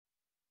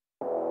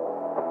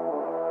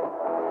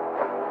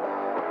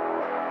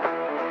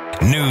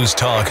News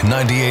Talk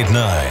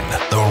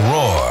 98.9, the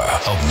roar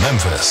of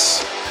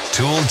Memphis.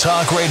 Tool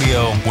Talk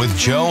Radio with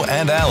Joe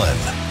and Allan.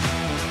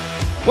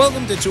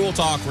 Welcome to Tool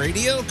Talk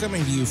Radio,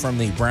 coming to you from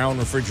the Brown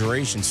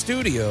Refrigeration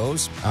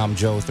Studios. I'm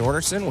Joe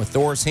Thorderson with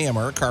Thor's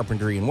Hammer,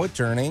 Carpentry and Wood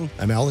Turning.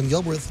 I'm Allan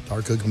Gilbreth,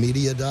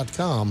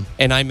 darkcookmedia.com.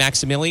 And I'm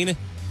Maximilian,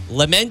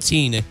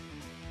 lamenting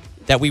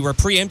that we were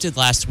preempted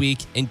last week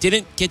and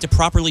didn't get to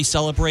properly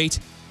celebrate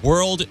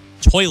World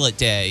Toilet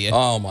Day.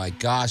 Oh, my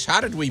gosh.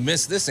 How did we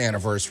miss this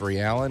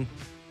anniversary, Allan?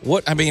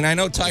 What? I mean, I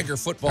know Tiger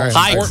football is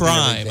high important and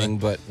crime, everything,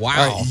 but wow.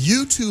 All right,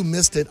 you two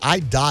missed it. I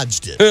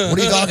dodged it. What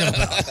are you talking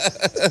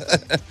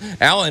about?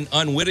 Allan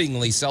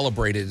unwittingly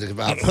celebrated it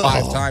about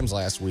 5 times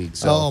last week.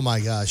 So. Oh, my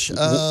gosh.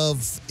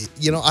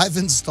 I've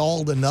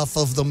installed enough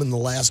of them in the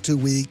last 2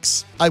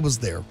 weeks. I was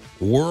there.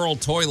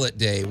 World Toilet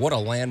Day. What a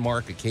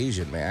landmark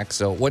occasion, Max.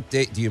 So what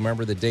date? Do you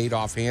remember the date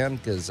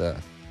offhand? Because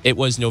it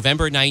was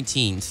November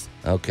 19th.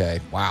 Okay,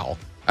 wow.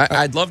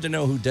 I'd love to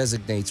know who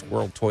designates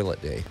World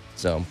Toilet Day.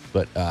 So,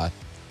 but...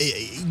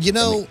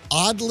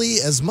 oddly,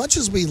 as much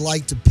as we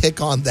like to pick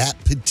on that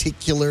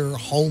particular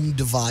home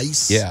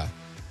device, yeah,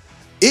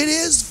 it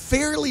is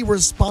fairly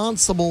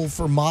responsible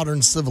for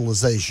modern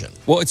civilization.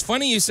 Well, it's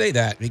funny you say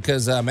that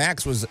because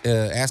Max was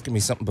asking me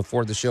something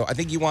before the show. I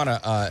think you want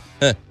to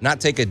not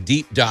take a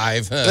deep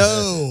dive,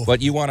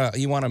 but you want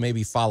to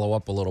maybe follow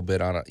up a little bit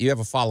on it. You have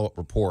a follow-up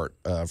report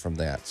from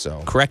that.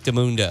 So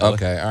Correctamundo.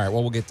 Okay, all right.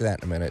 Well, we'll get to that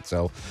in a minute.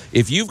 So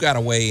if you've got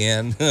to weigh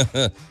in.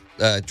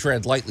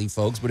 Tread lightly,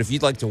 folks. But if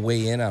you'd like to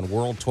weigh in on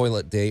World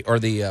Toilet Day or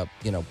the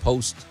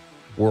post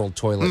World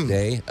Toilet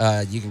Day,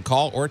 you can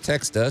call or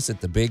text us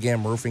at the Big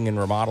M Roofing and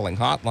Remodeling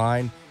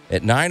Hotline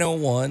at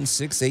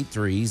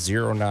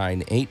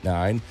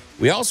 901-683-0989.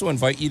 We also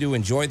invite you to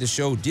enjoy the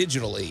show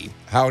digitally.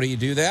 How do you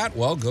do that?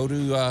 Well, go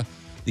to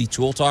the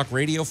Tool Talk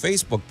Radio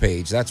Facebook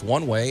page. That's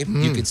one way.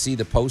 You can see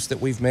the posts that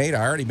we've made.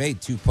 I already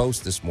made 2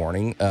 posts this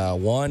morning.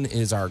 One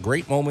is our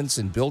great moments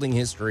in building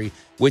history,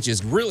 which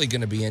is really going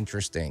to be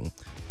interesting.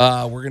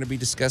 We're going to be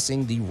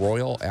discussing the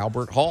Royal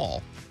Albert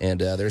Hall, and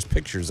there's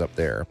pictures up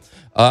there.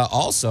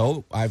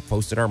 Also, I've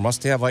posted our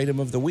must-have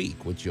item of the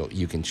week, which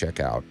you can check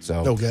out.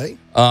 So Okay.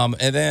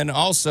 And then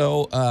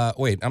also, while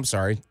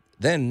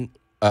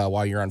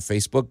you're on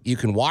Facebook, you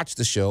can watch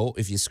the show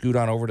if you scoot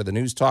on over to the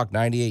News Talk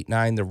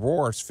 98.9 The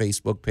Roar's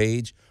Facebook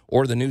page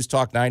or the News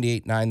Talk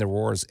 98.9 The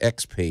Roar's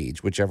X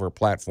page, whichever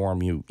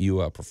platform you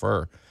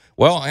prefer.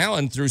 Well,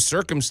 Allan, through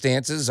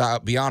circumstances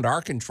beyond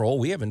our control,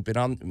 we haven't been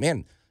on.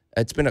 Man,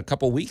 it's been a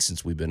couple weeks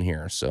since we've been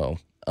here, so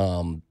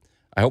I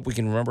hope we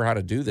can remember how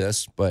to do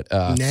this. But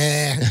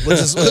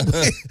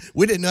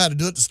we didn't know how to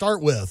do it to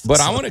start with.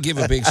 But I want to give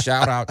a big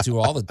shout out to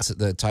all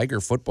the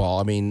Tiger football.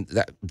 I mean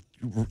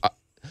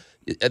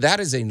that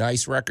is a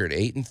nice record,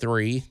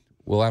 8-3.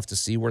 We'll have to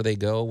see where they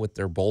go with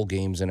their bowl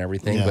games and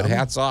everything. Yeah. But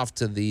hats off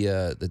to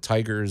the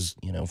Tigers,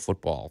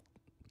 football.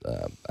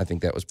 I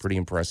think that was pretty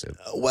impressive.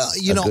 Well,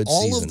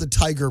 all season. of the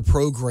Tiger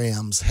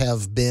programs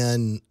have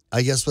been,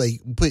 I guess they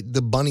put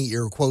the bunny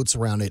ear quotes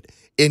around it,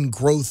 in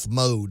growth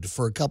mode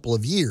for a couple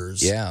of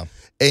years. Yeah.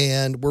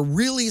 And we're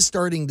really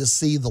starting to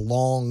see the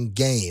long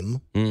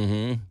game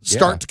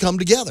start to come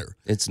together.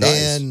 It's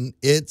nice. And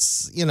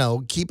it's,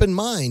 keep in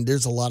mind,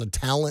 there's a lot of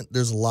talent.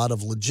 There's a lot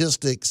of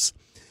logistics.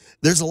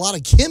 There's a lot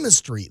of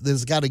chemistry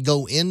that's got to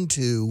go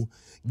into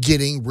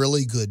getting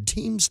really good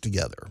teams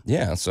together.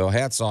 Yeah, so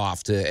hats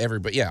off to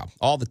everybody. Yeah,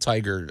 all the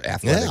Tiger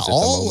athletics at the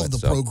all moment,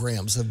 of the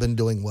programs have been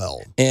doing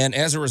well. And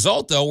as a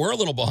result, though, we're a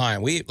little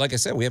behind. Like I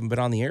said, we haven't been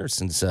on the air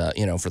since,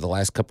 for the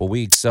last couple of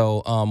weeks.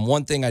 So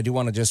one thing I do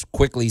want to just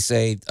quickly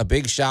say, a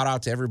big shout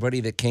out to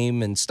everybody that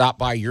came and stopped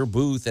by your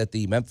booth at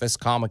the Memphis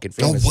Comic and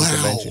Fantasy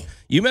Convention.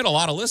 You met a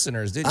lot lot of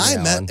listeners, didn't you,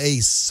 Allan?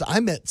 I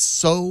met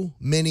so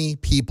many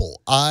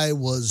people. I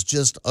was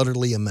just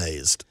utterly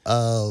amazed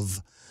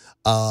of...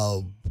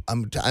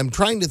 I'm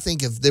trying to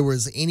think if there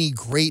was any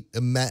great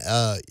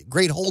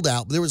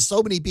holdout. But there was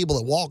so many people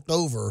that walked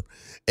over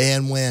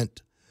and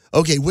went,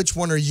 "Okay, which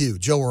one are you,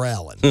 Joe or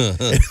Allan?" Yeah,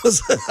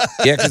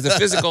 because the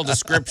physical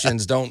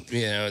descriptions don't.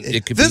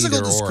 It could physical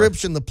be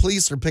description. The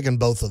police are picking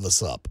both of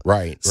us up.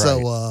 Right.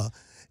 So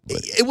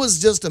it was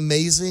just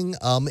amazing.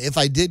 If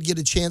I did get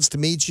a chance to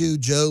meet you,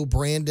 Joe,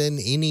 Brandon,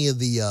 any of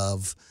the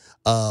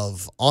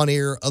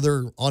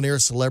other on-air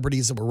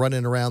celebrities that were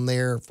running around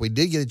there, if we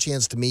did get a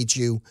chance to meet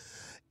you,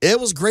 it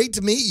was great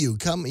to meet you.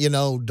 Come,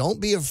 don't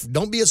be a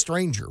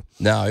stranger.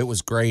 No, it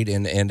was great,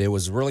 and it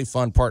was really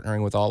fun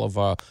partnering with all of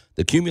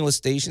the Cumulus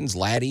stations.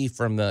 Laddie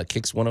from the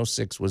Kicks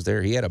 106 was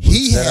there. He had a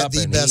booth set up. He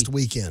had the best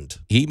weekend.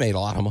 He made a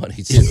lot of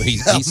money, too. He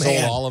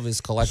sold all of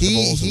his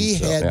collectibles. He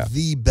had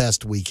the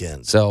best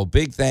weekend. So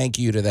big thank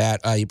you to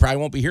that. You probably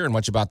won't be hearing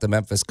much about the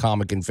Memphis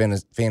Comic and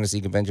Fantasy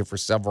Convention for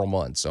several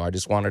months. So I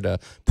just wanted to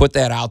put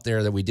that out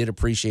there that we did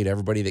appreciate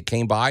everybody that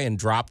came by and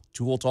dropped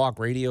Tool Talk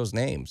Radio's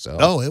name.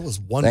 So it was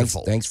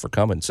wonderful. Thanks for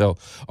coming. So,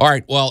 all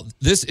right. Well,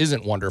 this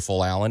isn't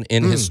wonderful, Allan,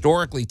 and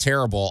historically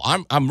terrible.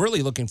 I'm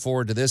really looking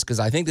forward to this because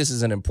I think this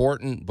is an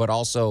important, but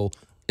also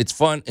it's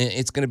fun.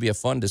 It's going to be a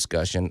fun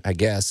discussion, I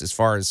guess, as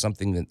far as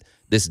something that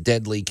this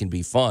deadly can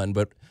be fun.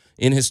 But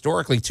in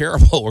historically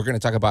terrible, we're going to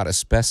talk about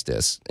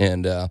asbestos.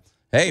 And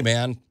hey,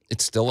 man,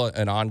 it's still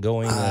an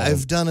ongoing.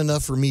 I've done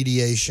enough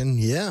remediation.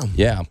 Yeah.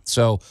 Yeah.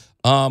 So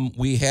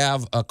we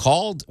have a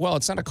call. Well,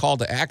 it's not a call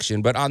to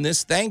action, but on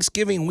this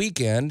Thanksgiving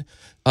weekend,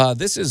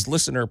 this is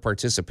listener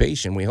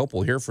participation. We hope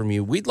we'll hear from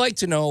you. We'd like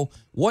to know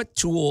what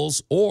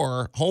tools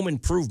or home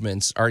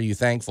improvements are you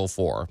thankful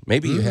for?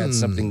 Maybe you had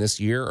something this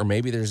year, or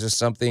maybe there's just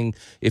something,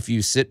 if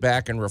you sit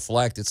back and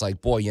reflect, it's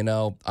like, boy,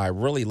 I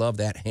really love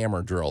that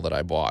hammer drill that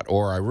I bought,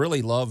 or I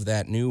really love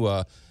that new,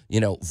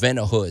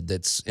 Vent-A-Hood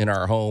that's in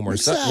our home, or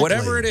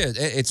whatever it is.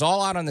 It's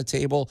all out on the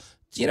table.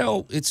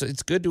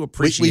 It's good to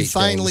appreciate. We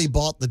finally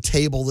bought the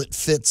table that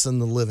fits in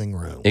the living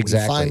room.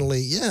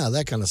 Exactly.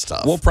 That kind of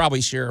stuff. We'll probably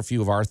share a few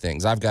of our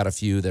things. I've got a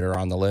few that are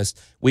on the list.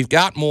 We've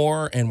got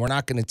more, and we're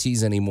not going to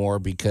tease anymore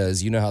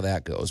because you know how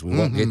that goes. We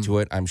won't get to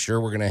it. I'm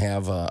sure we're going to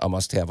have a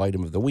must-have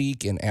item of the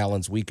week and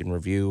Allan's Week in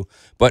Review.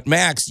 But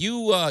Max,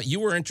 you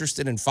were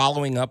interested in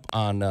following up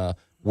on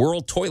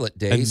World Toilet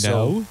Day. And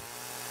now,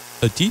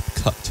 a deep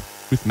cut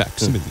with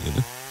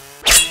Maximilian.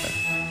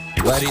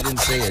 Glad he didn't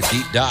say a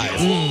deep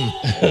dive.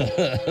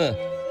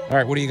 All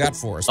right, what do you got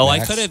for us, Oh,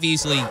 Max? I could have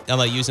easily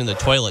using the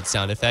toilet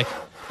sound effect,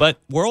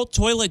 but World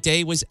Toilet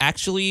Day was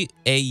actually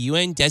a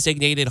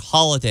UN-designated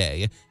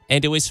holiday,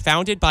 and it was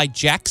founded by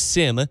Jack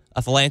Sim,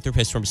 a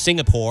philanthropist from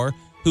Singapore,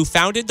 who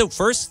founded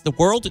the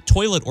World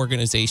Toilet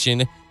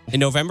Organization in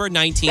November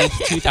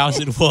 19th,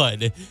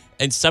 2001,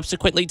 and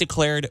subsequently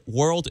declared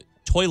World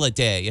Toilet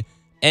Day.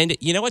 And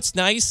you know what's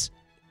nice?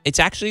 It's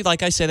actually,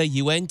 like I said, a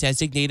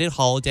UN-designated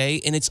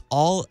holiday, and it's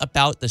all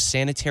about the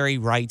sanitary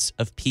rights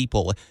of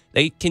people.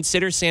 They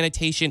consider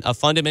sanitation a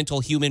fundamental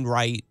human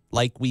right,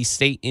 like we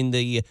state in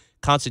the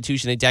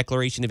Constitution and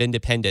Declaration of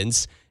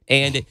Independence.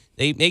 And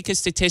they make a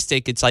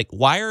statistic. It's like,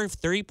 why are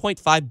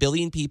 3.5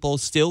 billion people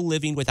still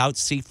living without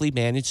safely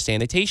managed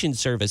sanitation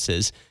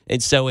services?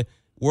 And so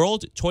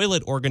World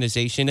Toilet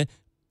Organization,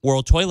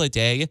 World Toilet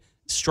Day,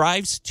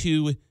 strives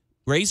to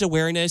raise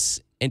awareness,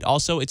 and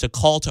also it's a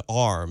call to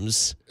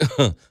arms.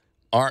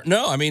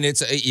 No, I mean,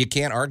 you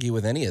can't argue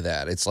with any of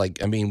that. It's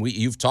like, I mean,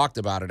 you've talked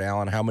about it,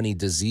 Allan, how many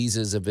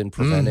diseases have been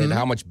prevented,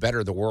 how much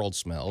better the world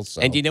smells.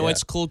 So, and you know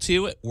what's cool,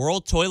 too?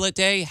 World Toilet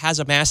Day has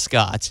a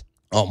mascot.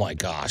 Oh, my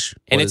gosh.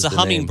 And it's a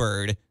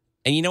hummingbird.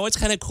 And you know what's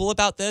kind of cool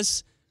about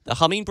this? The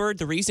hummingbird,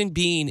 the reason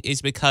being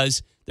is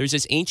because there's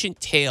this ancient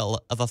tale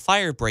of a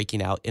fire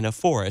breaking out in a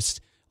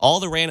forest. All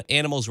the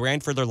animals ran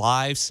for their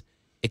lives,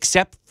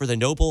 except for the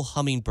noble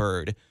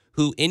hummingbird,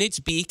 who in its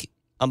beak,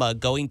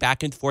 going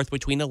back and forth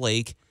between a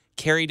lake,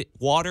 carried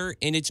water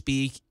in its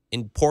beak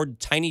and poured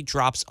tiny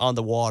drops on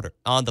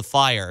the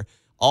fire.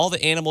 All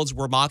the animals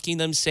were mocking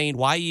them, saying,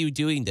 "Why are you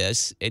doing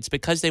this?" It's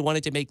because they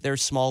wanted to make their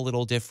small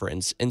little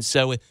difference. And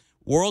so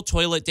World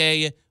Toilet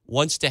Day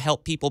wants to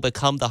help people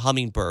become the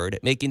hummingbird,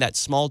 making that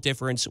small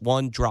difference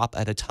one drop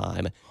at a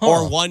time,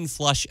 or one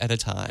flush at a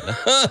time.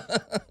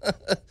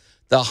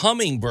 The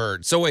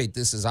hummingbird. So wait,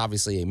 this is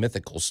obviously a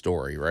mythical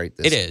story, right?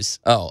 It is.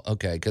 Oh,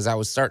 okay. Because I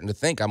was starting to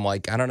think, I'm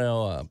like, I don't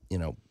know,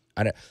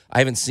 I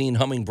haven't seen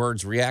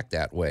hummingbirds react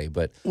that way,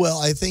 but Well,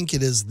 I think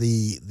it is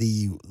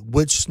the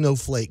which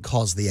snowflake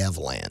caused the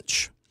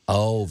avalanche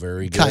oh,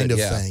 very good. kind of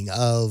yeah. thing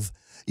of,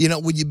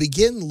 when you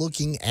begin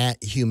looking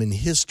at human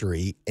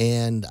history,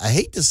 and I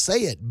hate to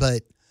say it,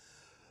 but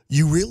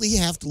you really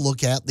have to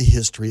look at the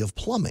history of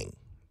plumbing.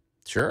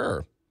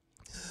 Sure.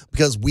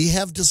 Because we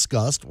have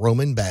discussed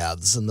Roman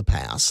baths in the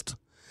past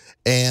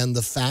and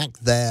the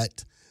fact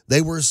that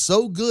they were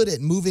so good at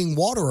moving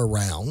water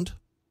around.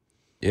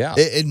 Yeah.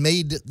 It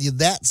made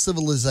that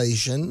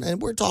civilization,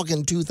 and we're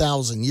talking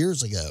 2,000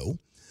 years ago,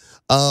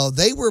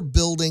 they were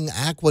building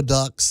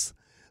aqueducts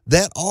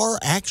that are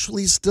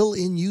actually still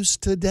in use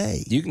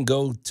today. You can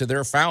go to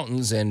their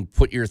fountains and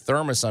put your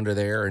thermos under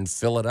there and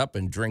fill it up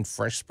and drink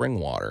fresh spring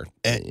water.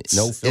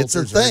 No filters it's a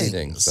or thing.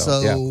 anything.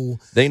 So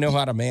they know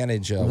how to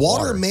manage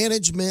water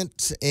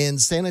management and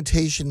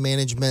sanitation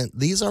management.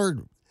 These are,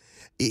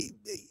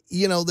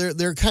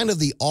 they're kind of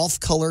the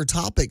off-color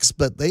topics,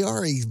 but they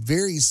are a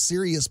very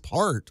serious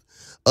part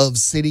of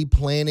city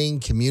planning,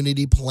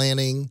 community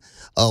planning,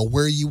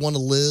 where you want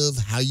to live,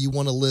 how you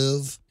want to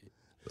live.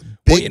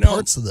 Big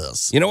parts of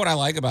this. You know what I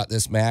like about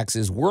this, Max,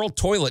 is World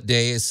Toilet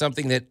Day is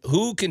something that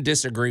who can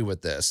disagree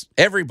with this?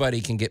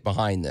 Everybody can get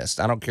behind this.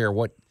 I don't care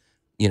what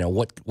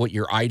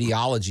your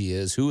ideology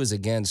is. Who is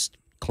against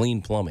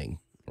clean plumbing,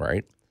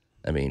 right?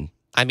 I mean,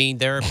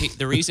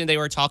 the reason they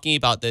were talking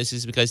about this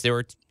is because they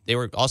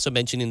were also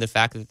mentioning the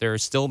fact that there are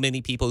still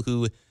many people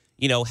who,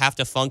 have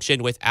to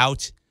function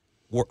without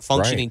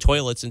functioning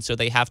toilets, and so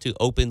they have to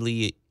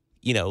openly,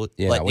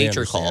 let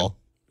nature call.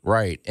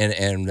 Right,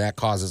 and that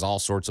causes all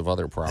sorts of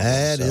other problems.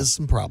 That is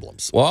some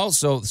problems. Well,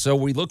 so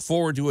we look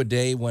forward to a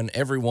day when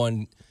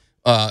everyone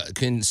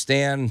can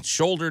stand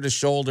shoulder to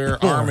shoulder,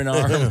 arm in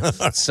arm,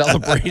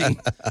 celebrating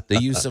the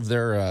use of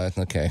their.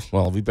 Okay,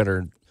 well, we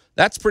better.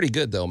 That's pretty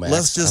good, though, Max.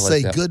 Let's just I like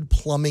say that. good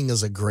plumbing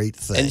is a great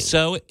thing. And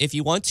so, if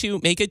you want to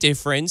make a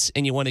difference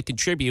and you want to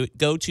contribute,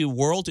 go to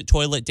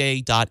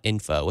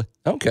worldtoiletday.info.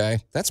 Okay,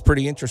 that's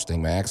pretty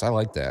interesting, Max. I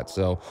like that.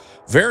 So,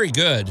 very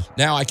good.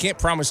 Now, I can't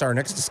promise our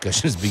next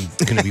discussion is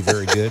going to be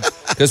very good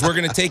because we're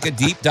going to take a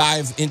deep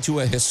dive into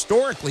a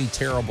historically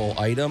terrible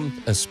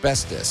item,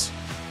 asbestos.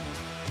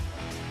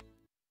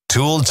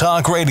 Tool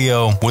Talk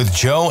Radio with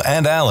Joe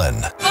and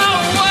Allan. The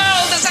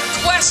world is a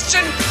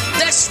question.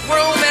 This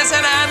room is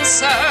an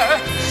answer.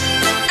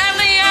 And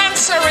the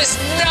answer is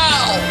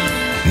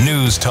no.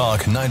 News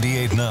Talk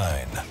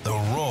 98.9, the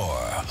roar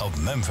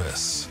of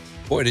Memphis.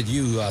 Boy, did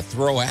you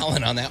throw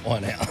Allan on that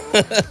one, Al.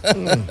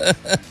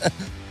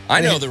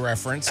 I know the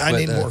reference. I but,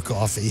 need more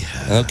coffee.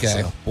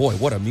 Okay. So. Boy,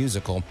 what a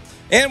musical.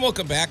 And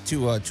welcome back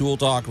to Tool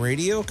Talk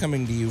Radio,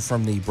 coming to you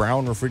from the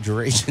Brown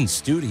Refrigeration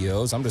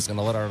Studios. I'm just going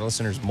to let our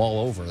listeners mull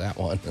over that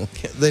one.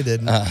 They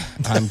didn't.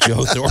 I'm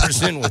Joe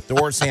Thorson with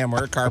Thor's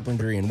Hammer,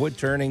 Carpentry, and Wood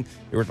Turning.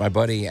 Here with my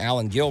buddy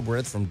Allan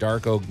Gilbreth from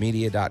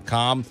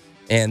darkoakmedia.com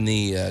and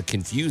the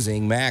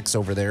confusing Max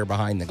over there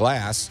behind the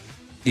glass.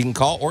 You can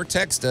call or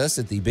text us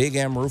at the Big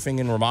M Roofing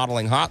and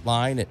Remodeling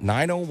Hotline at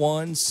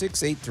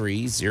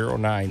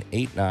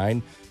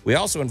 901-683-0989. We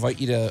also invite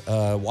you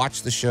to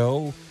watch the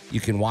show. You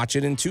can watch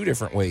it in two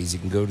different ways. You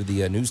can go to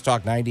the News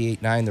Talk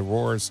 98.9 The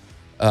Roar's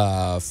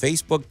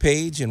Facebook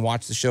page and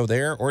watch the show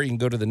there, or you can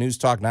go to the News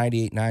Talk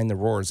 98.9 The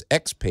Roar's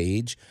X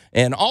page.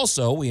 And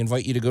also, we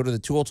invite you to go to the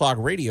Tool Talk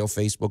Radio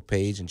Facebook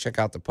page and check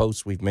out the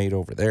posts we've made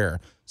over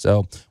there.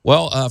 So,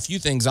 well, a few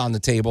things on the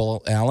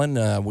table, Allan.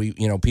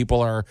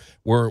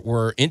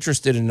 We're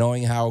interested in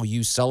knowing how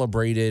you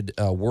celebrated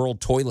World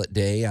Toilet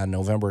Day on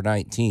November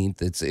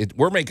 19th.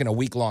 We're making a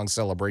week-long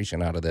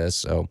celebration out of this.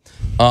 So,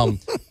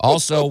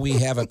 also we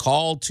have a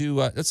call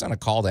to. It's not a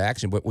call to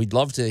action, but we'd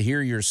love to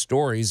hear your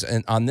stories.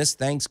 And on this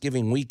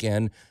Thanksgiving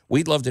weekend,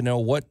 we'd love to know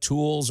what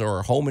tools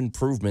or home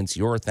improvements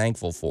you're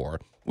thankful for.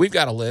 We've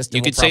got a list.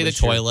 You could say the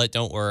toilet.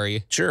 Don't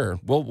worry. Sure.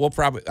 We'll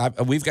probably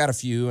we've got a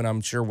few, and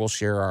I'm sure we'll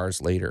share ours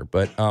later.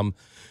 But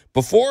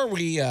before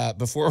we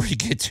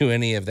get to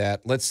any of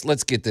that,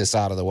 let's get this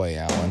out of the way,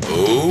 Allan.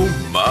 Oh,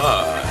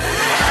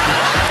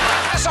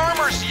 my. This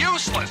armor's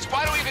useless.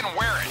 Why do we even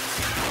wear it?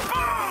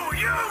 Oh,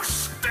 you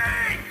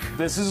stink.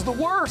 This is the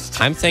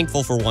worst. I'm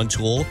thankful for one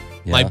tool,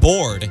 Yeah. my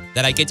board,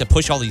 that I get to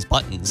push all these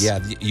buttons.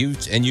 Yeah,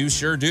 you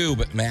sure do.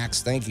 But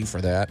Max, thank you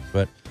for that.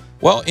 But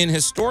well, in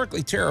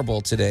Historically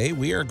Terrible today,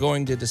 we are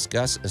going to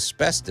discuss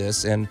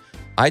asbestos, and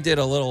I did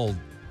a little.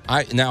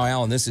 Now,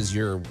 Allan, this is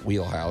your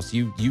wheelhouse.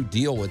 You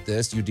deal with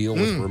this. You deal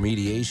with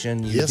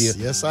remediation.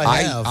 Yes, I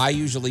have. I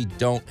usually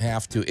don't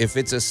have to. If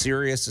it's a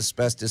serious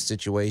asbestos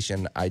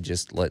situation, I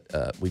just let.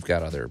 We've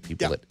got other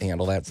people that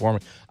handle that for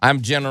me.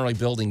 I'm generally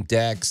building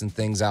decks and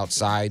things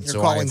outside. You're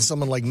so calling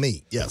someone like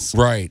me. Yes.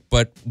 Right,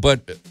 but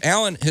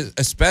Allan,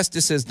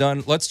 asbestos has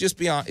done. Let's just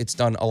be honest. It's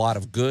done a lot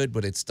of good,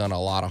 but it's done a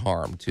lot of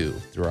harm too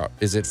throughout.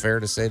 Is it fair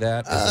to say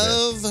that?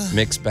 Is it a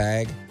mixed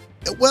bag?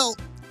 Well,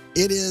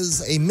 it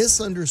is a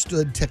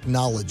misunderstood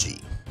technology.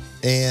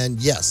 And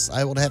yes,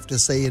 I would have to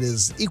say it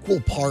is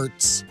equal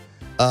parts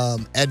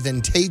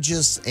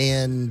advantageous,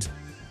 and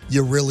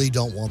you really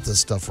don't want this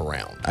stuff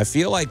around. I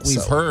feel like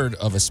we've heard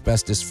of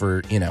asbestos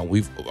for,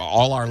 we've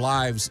all our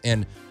lives,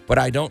 but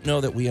I don't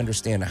know that we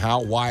understand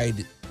how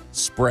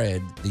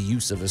widespread the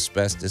use of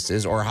asbestos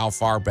is or how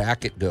far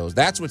back it goes.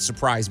 That's what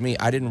surprised me.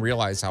 I didn't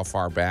realize how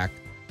far back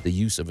the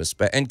use of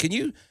asbestos. And can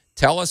you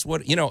tell us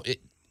what,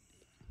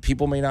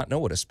 people may not know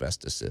what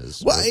asbestos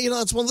is. Well,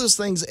 it's one of those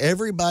things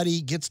everybody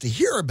gets to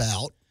hear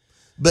about,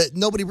 but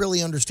nobody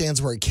really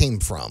understands where it came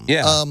from.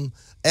 Yeah.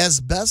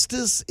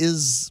 Asbestos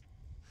is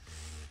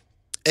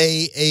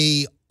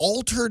a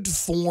altered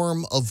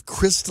form of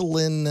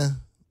crystalline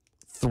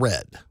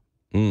thread.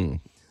 All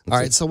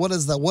right, so what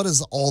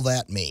does all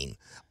that mean?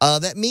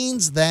 That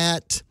means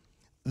that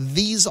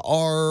these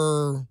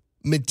are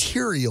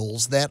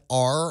materials that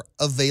are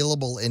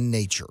available in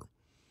nature.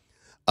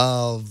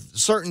 Of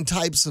certain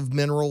types of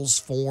minerals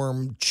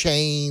form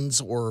chains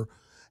or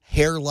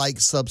hair-like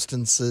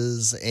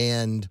substances,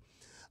 and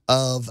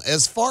of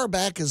as far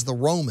back as the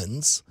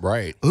Romans,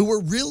 right, who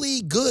were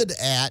really good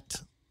at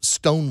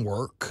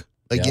stonework.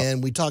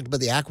 Again, we talked about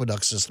the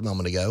aqueduct system a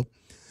moment ago.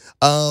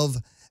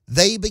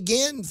 They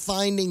began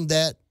finding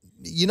that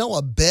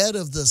a bed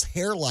of this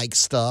hair-like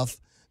stuff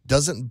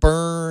doesn't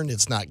burn.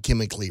 It's not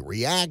chemically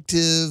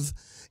reactive.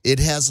 It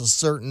has a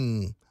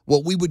certain,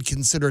 what we would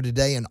consider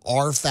today, an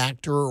R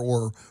factor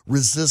or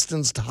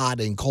resistance to hot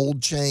and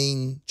cold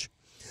change.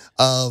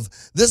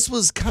 This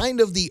was kind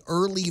of the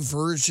early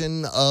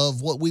version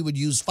of what we would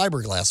use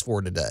fiberglass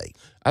for today.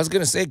 I was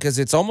going to say, because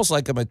it's almost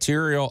like a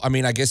material. I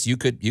mean, I guess you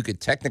could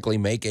technically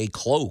make a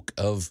cloak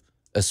of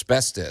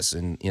asbestos,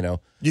 and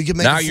you can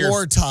make a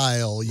floor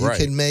tile, you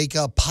can make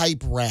a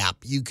pipe wrap,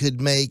 you could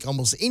make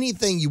almost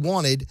anything you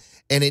wanted,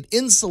 and it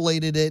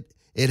insulated it,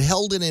 it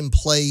held it in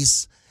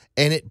place,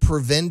 and it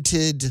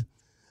prevented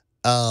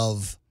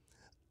of,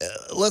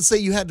 let's say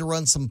you had to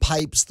run some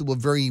pipes through a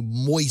very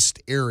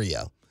moist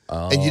area,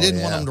 and you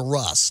didn't want them to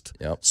rust.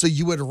 Yep. So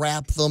you would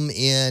wrap them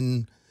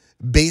in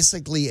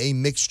basically a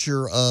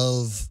mixture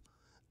of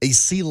a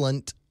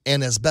sealant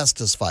and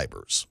asbestos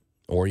fibers.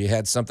 Or you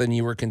had something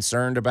you were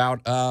concerned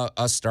about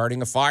us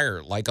starting a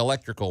fire, like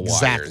electrical wires.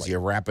 Exactly. You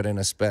wrap it in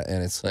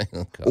and it's like,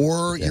 oh, God.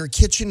 Or your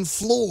kitchen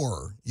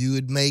floor, you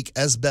would make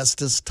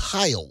asbestos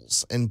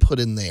tiles and put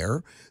in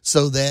there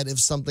so that if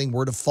something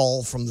were to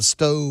fall from the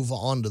stove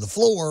onto the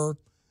floor,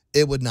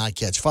 it would not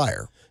catch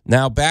fire.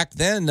 Now, back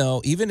then,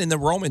 though, even in the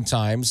Roman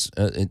times,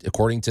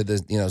 according to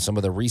the some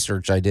of the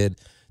research I did,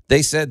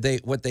 they said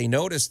what they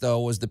noticed, though,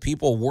 was the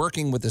people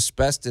working with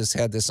asbestos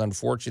had this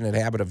unfortunate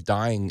habit of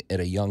dying at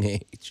a young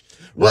age,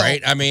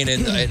 right? I mean,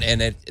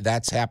 and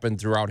that's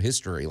happened throughout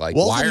history. Like,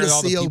 why are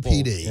all the people?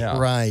 COPD, Yeah.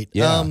 right?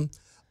 Yeah.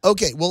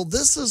 Okay, well,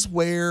 this is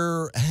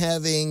where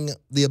having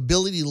the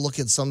ability to look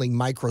at something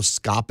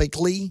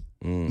microscopically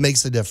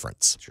makes a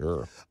difference.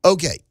 Sure.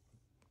 Okay,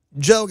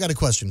 Joe, got a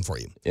question for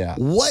you. Yeah.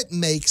 What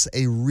makes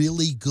a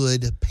really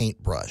good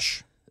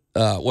paintbrush?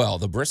 Well,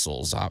 the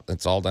bristles.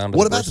 It's all down to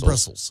What the about the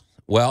bristles?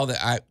 Well,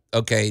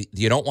 okay,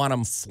 you don't want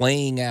them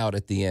flaying out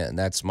at the end.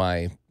 That's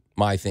my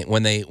thing.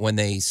 When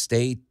they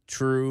stay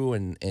true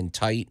and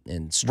tight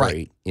and straight,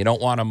 Right. you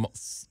don't want them,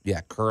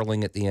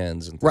 curling at the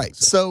ends and things. Right.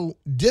 So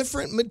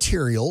different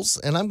materials,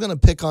 and I'm going to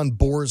pick on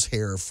boar's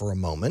hair for a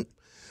moment.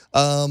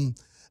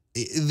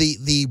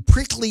 The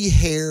prickly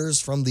hairs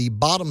from the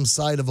bottom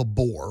side of a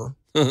boar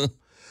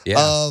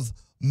of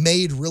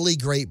made really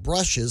great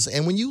brushes.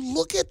 And when you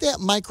look at that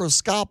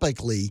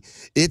microscopically,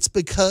 it's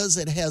because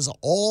it has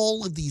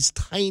all of these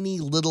tiny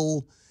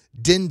little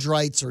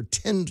dendrites or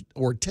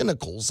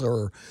tentacles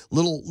or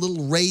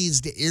little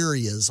raised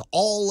areas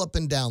all up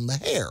and down the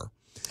hair.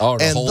 Oh,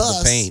 to and hold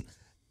thus, the paint.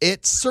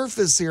 It's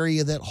surface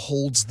area that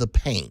holds the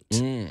paint.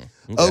 Okay.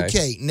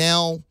 Okay,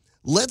 now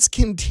let's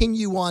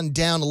continue on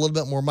down a little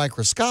bit more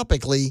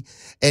microscopically,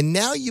 and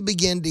now you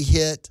begin to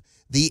hit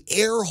the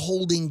air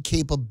holding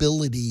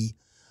capability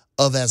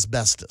of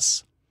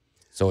asbestos.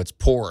 So it's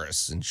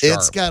porous and sharp.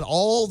 It's got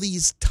all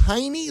these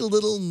tiny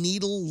little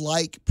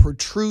needle-like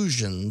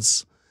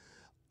protrusions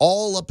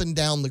all up and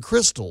down the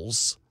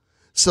crystals.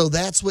 So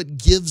that's what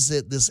gives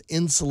it this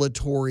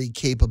insulatory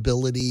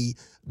capability,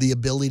 the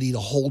ability to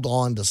hold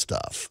on to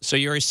stuff. So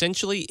you're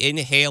essentially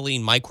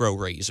inhaling micro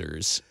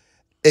razors.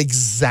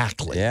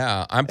 Exactly.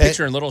 Yeah, I'm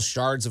picturing little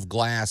shards of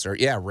glass or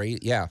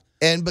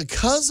And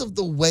because of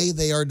the way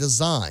they are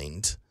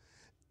designed,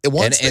 and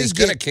it's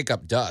going to kick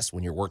up dust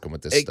when you're working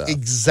with this stuff.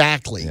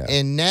 Exactly. Yeah.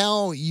 And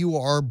now you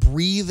are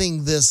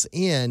breathing this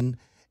in.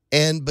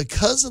 And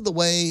because of the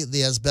way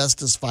the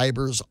asbestos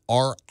fibers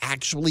are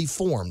actually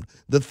formed,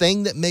 the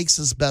thing that makes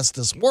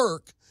asbestos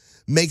work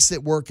makes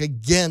it work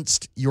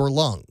against your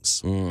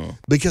lungs.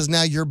 Because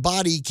now your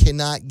body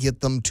cannot get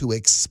them to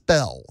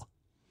expel.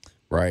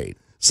 Right.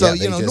 So,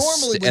 Yeah,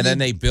 normally then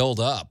they build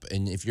up.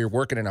 And if you're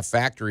working in a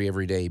factory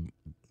every day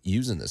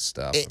using this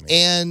stuff.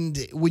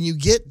 And when you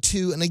get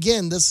to, and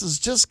again, this is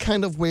just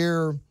kind of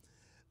where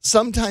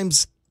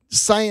sometimes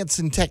science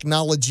and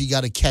technology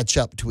got to catch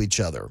up to each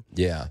other.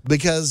 Yeah.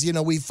 Because,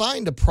 we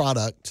find a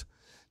product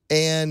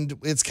and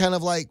it's kind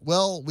of like,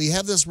 well, we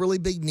have this really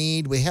big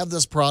need. We have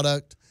this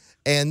product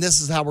and this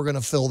is how we're going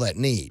to fill that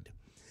need.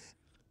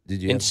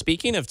 And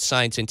speaking of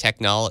science and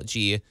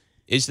technology,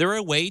 is there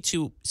a way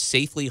to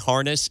safely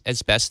harness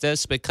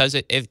asbestos? Because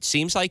it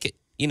seems like,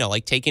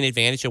 like taking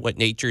advantage of what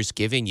nature's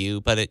given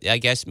you, but I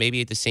guess maybe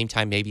at the same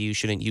time, maybe you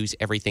shouldn't use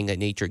everything that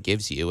nature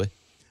gives you.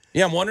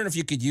 Yeah, I'm wondering if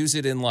you could use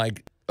it in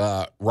like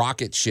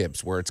rocket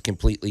ships where it's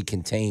completely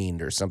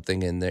contained or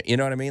something in there. You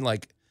know what I mean?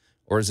 Like,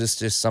 or is this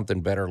just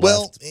something better left?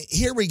 Well,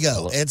 here we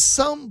go. At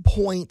some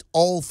point,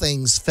 all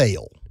things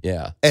fail.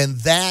 Yeah. And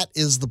that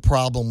is the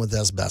problem with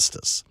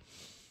asbestos.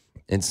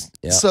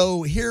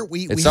 So here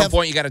at some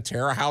point you got to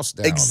tear a house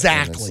down.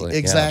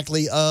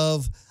 Exactly.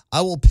 I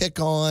will pick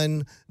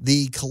on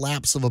the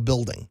collapse of a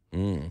building.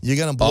 You're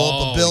going to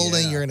blow up a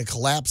building. You're going to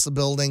collapse a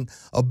building.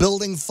 A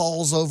building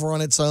falls over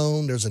on its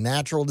own. There's a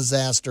natural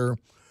disaster.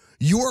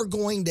 You are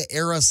going to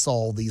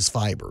aerosol these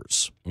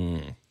fibers.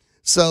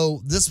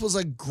 So this was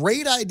a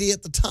great idea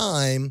at the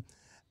time,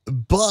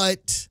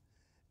 but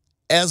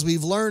as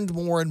we've learned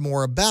more and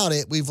more about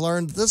it, we've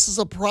learned this is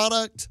a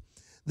product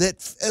that,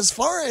 as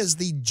far as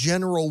the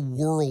general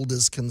world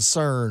is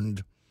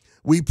concerned,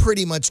 we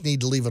pretty much need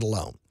to leave it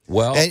alone.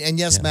 Well, and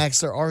yes, Max,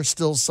 there are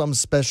still some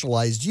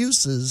specialized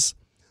uses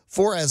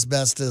for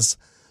asbestos,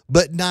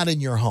 but not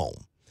in your home.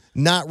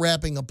 Not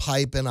wrapping a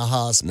pipe in a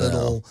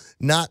hospital,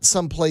 not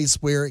someplace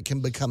where it can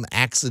become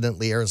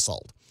accidentally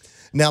aerosoled.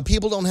 Now,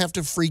 people don't have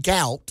to freak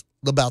out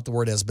about the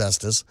word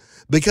asbestos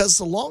because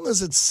so long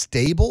as it's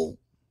stable,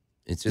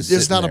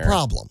 there's not a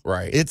problem.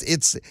 Right.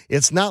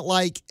 It's not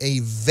like a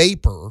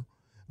vapor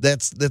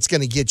that's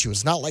going to get you.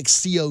 It's not like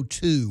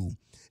CO2,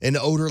 an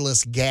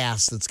odorless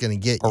gas that's going to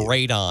get you. Or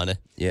radon.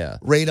 Yeah.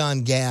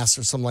 Radon gas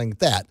or something like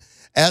that.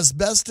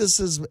 Asbestos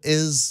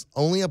is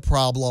only a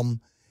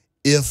problem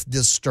if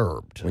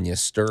disturbed. When you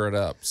stir it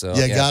up. So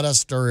you got to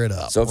stir it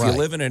up. So if you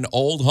live in an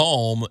old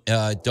home,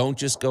 don't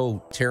just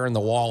go tearing the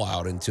wall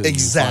out until you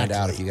find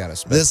out if you got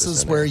asbestos. This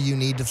is where you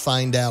need to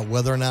find out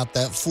whether or not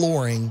that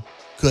flooring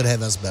could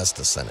have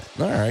asbestos in it.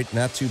 All right,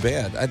 not too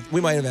bad.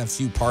 We might have a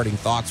few parting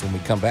thoughts when we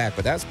come back,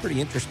 but that's pretty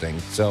interesting.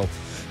 So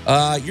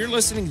you're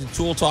listening to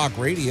Tool Talk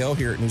Radio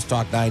here at News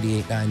Talk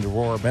 98.9 The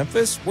Roar,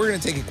 Memphis. We're going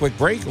to take a quick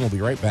break, and we'll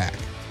be right back.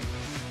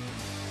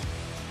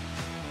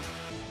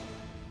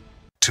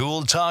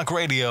 Tool Talk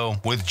Radio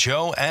with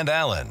Joe and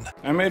Allan.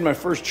 I made my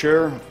first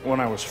chair when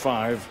I was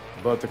 5,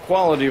 but the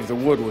quality of the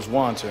wood was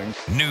wanting.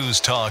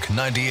 News Talk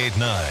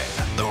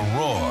 98.9 The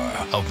Roar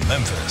of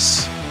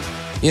Memphis.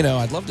 You know,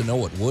 I'd love to know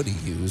what wood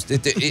he used.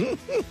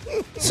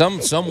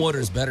 Some wood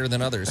is better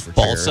than others for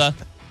chairs. Balsa?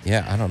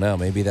 Yeah, I don't know.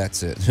 Maybe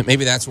that's it.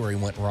 Maybe that's where he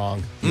went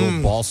wrong. The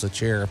old balsa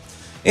chair.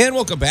 And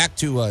welcome back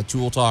to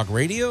Tool Talk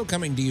Radio,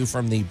 coming to you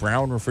from the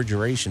Brown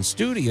Refrigeration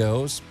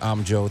Studios.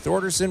 I'm Joe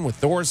Thorderson with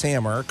Thor's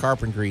Hammer,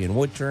 Carpentry and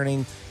Wood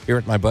Turning, here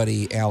with my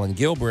buddy Allan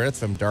Gilbreth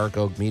from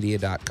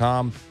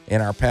darkoakmedia.com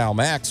and our pal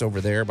Max over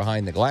there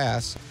behind the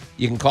glass.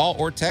 You can call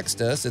or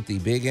text us at the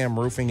Big M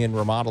Roofing and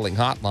Remodeling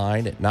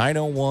Hotline at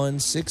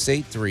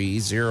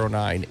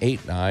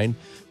 901-683-0989.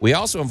 We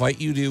also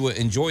invite you to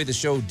enjoy the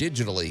show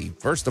digitally.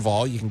 First of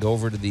all, you can go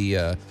over to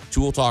the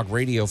Tool Talk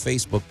Radio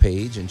Facebook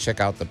page and check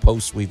out the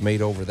posts we've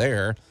made over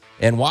there.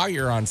 And while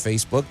you're on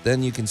Facebook,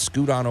 then you can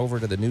scoot on over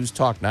to the News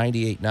Talk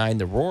 98.9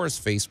 The Roar's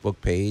Facebook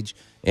page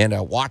and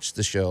watch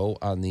the show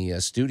on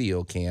the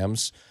studio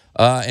cams.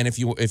 And if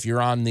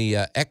you're on the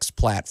X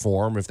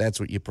platform, if that's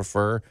what you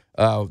prefer,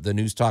 the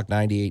News Talk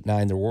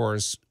 98.9 The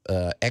Roar's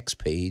X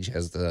page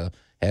has the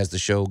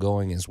show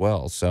going as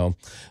well. So,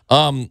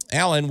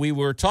 Allan, we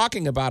were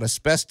talking about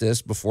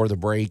asbestos before the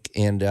break,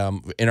 and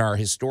in our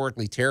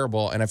historically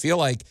terrible, and I feel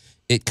like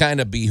it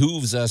kind of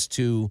behooves us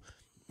to,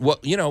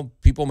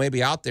 people may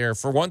be out there.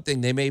 For one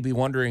thing, they may be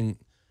wondering,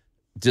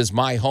 does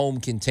my home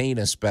contain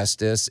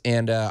asbestos?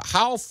 And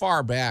how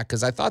far back?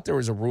 Because I thought there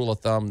was a rule of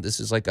thumb. This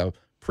is like a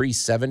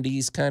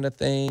pre-70s kind of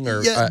thing,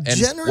 or and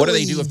what do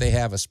they do if they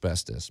have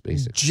asbestos,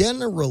 basically?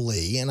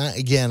 Generally, and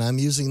I'm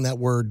using that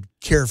word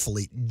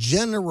carefully,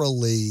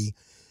 generally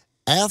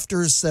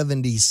after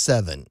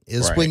 77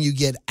 is when you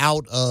get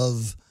out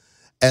of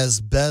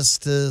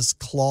asbestos,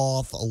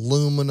 cloth,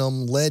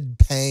 aluminum, lead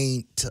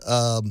paint.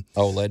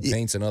 Lead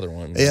paint's another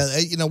one. Yeah,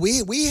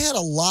 we had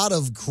a lot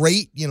of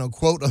great,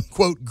 quote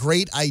unquote,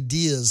 great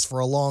ideas for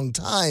a long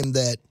time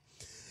that,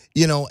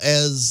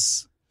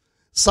 as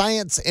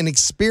science and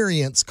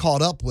experience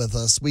caught up with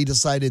us, we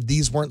decided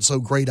these weren't so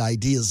great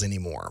ideas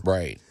anymore.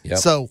 Right. Yep.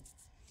 So,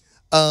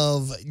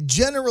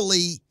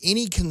 generally,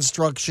 any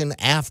construction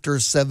after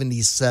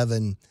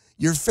 77,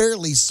 you're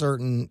fairly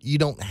certain you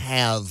don't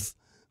have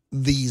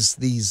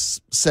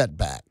these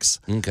setbacks.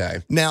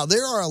 Okay. Now,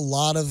 there are a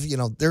lot of,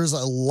 there's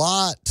a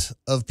lot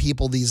of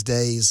people these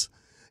days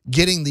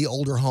getting the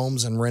older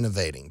homes and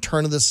renovating.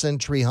 Turn of the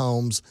century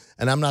homes,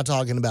 and I'm not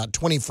talking about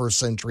 21st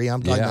century.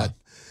 I'm talking about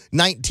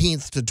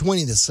 19th to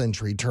 20th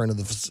century turn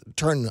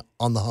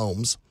on the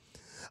homes.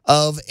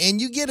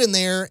 And you get in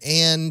there,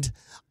 and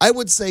I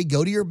would say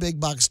go to your big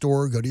box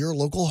store, go to your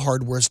local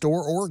hardware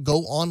store, or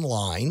go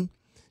online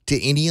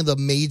to any of the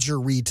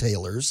major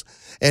retailers,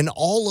 and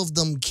all of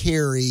them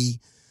carry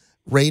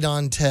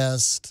radon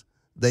test,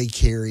 they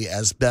carry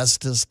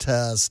asbestos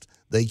test,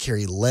 they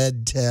carry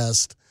lead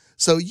test.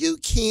 So you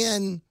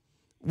can,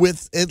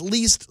 with at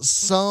least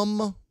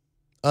some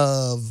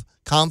of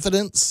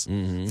confidence,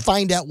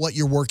 find out what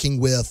you're working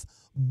with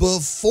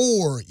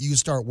before you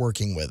start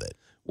working with it.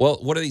 Well,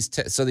 what are these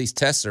so these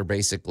tests are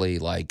basically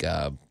like,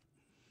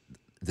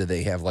 do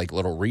they have like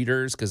little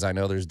readers? Because I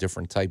know there's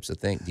different types of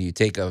things. Do you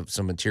take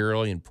some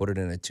material and put it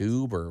in a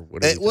tube, or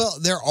what? Well,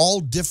 they're all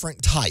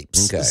different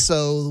types. Okay.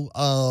 So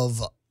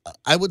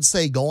I would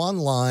say go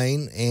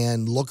online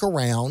and look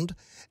around,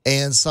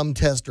 and some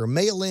test or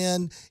mail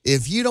in.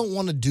 If you don't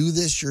want to do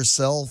this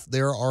yourself,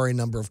 there are a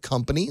number of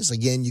companies.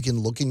 Again, you can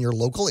look in your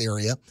local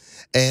area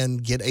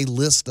and get a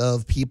list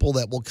of people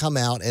that will come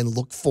out and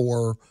look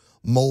for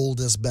mold,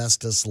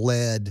 asbestos,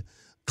 lead,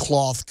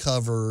 cloth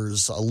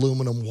covers,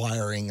 aluminum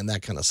wiring, and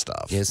that kind of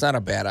stuff. Yeah, it's not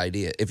a bad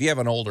idea. If you have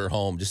an older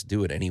home, just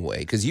do it anyway,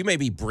 because you may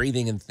be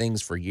breathing in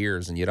things for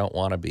years and you don't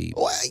want to be.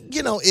 Well,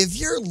 if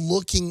you're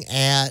looking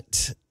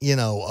at,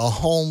 a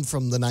home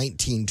from the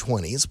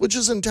 1920s, which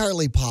is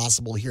entirely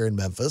possible here in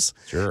Memphis.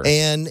 Sure.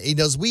 And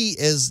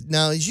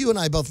as you and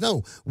I both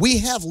know, we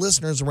have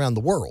listeners around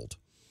the world.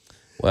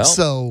 Well,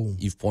 so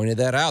you've pointed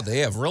that out. They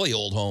have really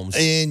old homes.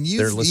 And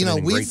they're listening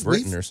in Great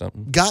Britain or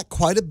something. Got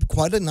quite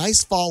a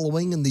nice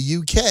following in the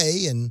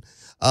UK, and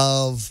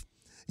the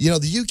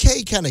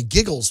UK kind of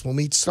giggles when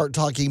we start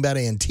talking about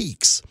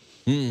antiques.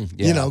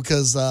 Yeah.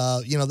 Because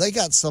they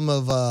got some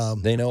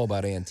of they know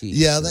about antiques.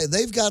 Yeah,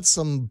 they've got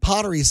some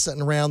pottery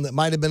sitting around that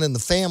might have been in the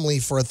family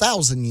for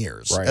 1,000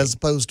 years, right, as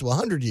opposed to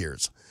 100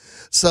 years.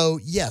 So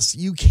yes,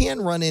 you can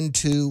run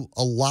into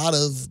a lot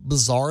of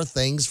bizarre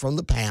things from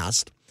the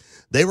past.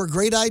 They were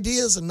great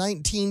ideas in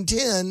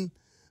 1910,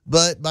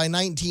 but by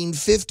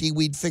 1950,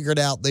 we'd figured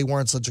out they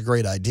weren't such a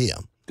great idea.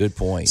 Good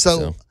point.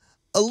 So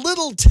a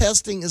little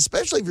testing,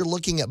 especially if you're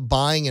looking at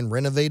buying and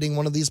renovating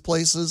one of these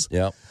places.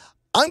 Yeah.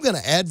 I'm going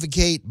to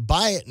advocate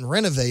buy it and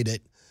renovate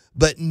it,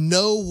 but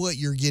know what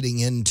you're getting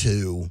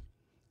into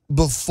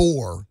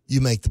before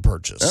you make the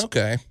purchase.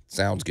 Okay,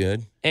 sounds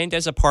good. And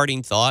as a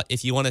parting thought,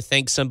 if you want to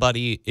thank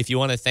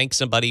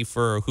somebody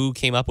for who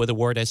came up with the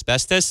word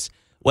asbestos,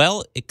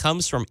 well, it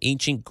comes from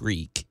ancient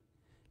Greek.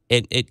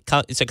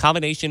 It's a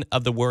combination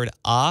of the word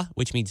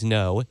which means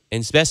no,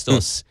 and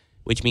asbestos,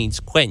 which means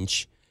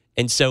quench.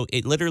 And so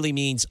it literally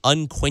means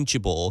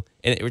unquenchable,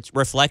 and it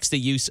reflects the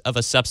use of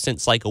a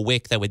substance like a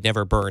wick that would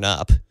never burn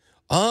up.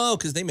 Oh,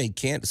 because they made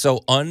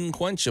so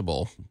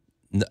unquenchable.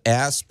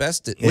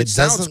 Asbestos, which It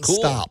sounds doesn't cool.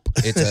 stop.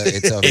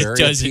 It's a very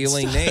doesn't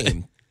appealing stop.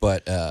 name,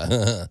 but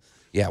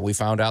yeah, we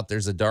found out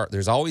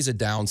there's always a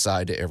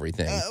downside to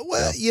everything.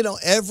 Well,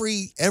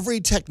 every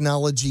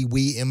technology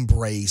we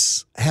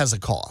embrace has a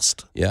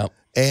cost. Yeah.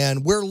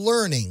 And we're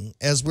learning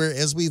as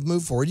we've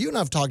moved forward. You and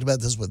I've talked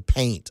about this with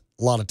paint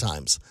a lot of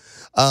times.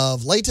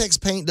 Latex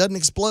paint doesn't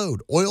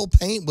explode. Oil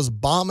paint was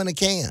bomb in a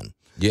can.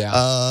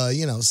 Yeah.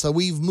 So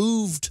we've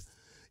moved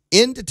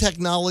into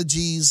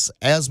technologies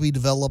as we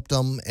developed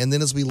them, and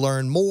then as we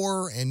learn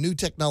more and new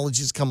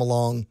technologies come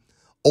along,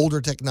 older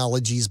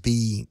technologies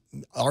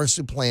are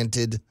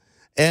supplanted,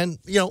 and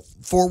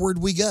forward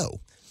we go.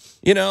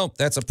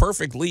 That's a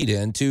perfect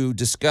lead-in to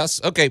discuss.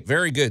 Okay,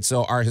 very good.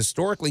 So our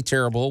historically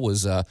terrible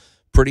was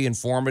pretty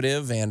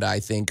informative, and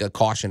I think a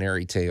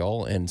cautionary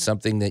tale, and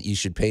something that you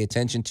should pay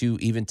attention to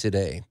even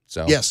today.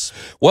 So Yes.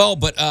 Well,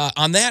 but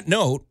on that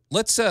note,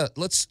 let's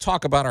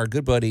talk about our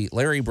good buddy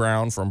Larry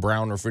Brown from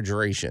Brown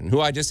Refrigeration, who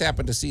I just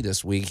happened to see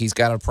this week. He's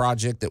got a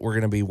project that we're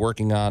going to be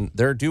working on.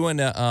 They're doing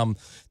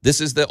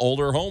this is the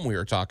older home we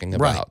were talking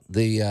about.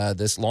 Right.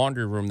 This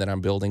laundry room that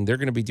I'm building. They're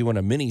going to be doing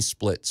a mini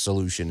split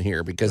solution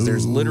here because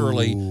there's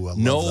literally I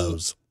no. love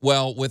those.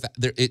 Well,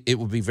 it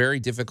would be very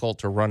difficult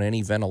to run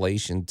any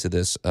ventilation to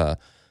this.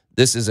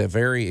 This is a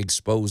very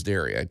exposed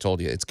area. I told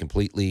you it's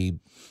completely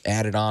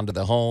added on to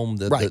the home.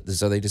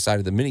 So they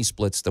decided the mini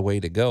split's the way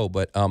to go.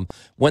 But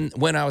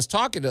when I was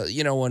talking to,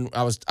 when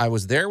I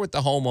was there with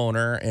the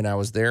homeowner and I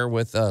was there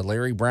with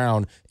Larry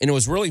Brown, and it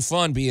was really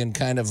fun being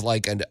kind of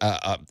like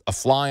a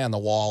fly on the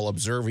wall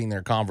observing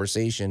their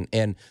conversation.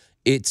 And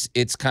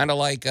it's kind of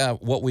like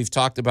what we've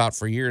talked about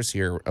for years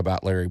here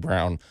about Larry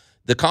Brown.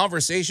 The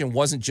conversation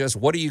wasn't just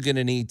what are you going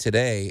to need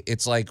today.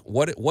 It's like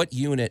what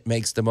unit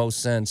makes the most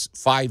sense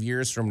 5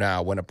 years from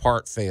now when a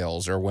part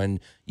fails or when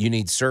you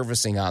need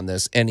servicing on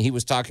this. And he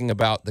was talking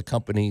about the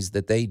companies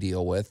that they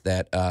deal with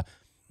that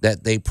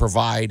they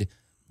provide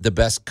the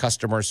best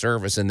customer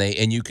service,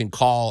 and you can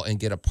call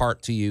and get a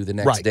part to you the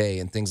next day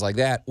and things like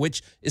that,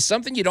 which is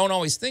something you don't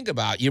always think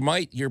about. You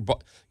might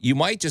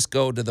just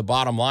go to the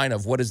bottom line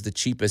of what is the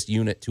cheapest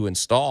unit to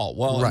install.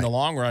 Well, in the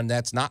long run,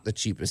 that's not the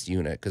cheapest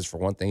unit because for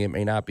one thing, it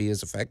may not be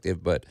as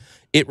effective, but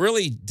it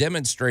really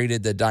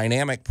demonstrated the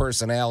dynamic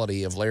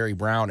personality of Larry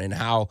Brown and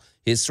how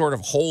his sort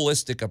of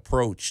holistic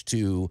approach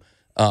to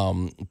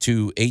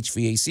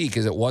HVAC,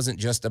 because it wasn't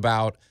just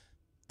about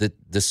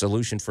the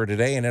solution for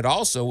today, and it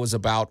also was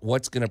about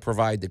what's going to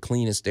provide the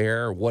cleanest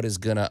air, what is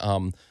going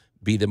to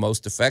be the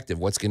most effective,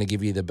 what's going to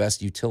give you the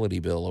best utility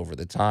bill over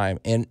the time.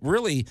 And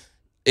really,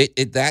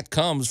 that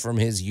comes from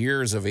his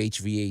years of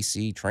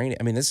HVAC training.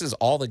 I mean, this is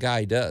all the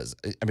guy does.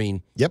 I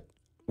mean, Yep.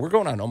 we're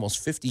going on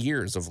almost 50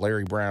 years of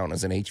Larry Brown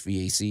as an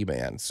HVAC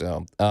man.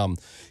 So,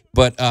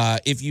 but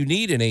if you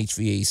need an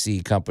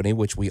HVAC company,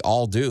 which we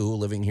all do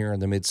living here in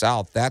the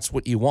Mid-South, that's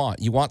what you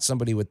want. You want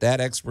somebody with that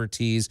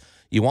expertise.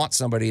 You want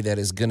somebody that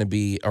is going to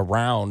be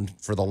around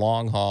for the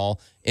long haul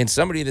and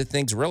somebody that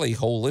thinks really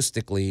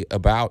holistically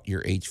about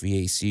your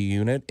HVAC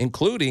unit,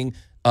 including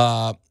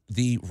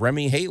the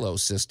Remy Halo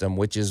system,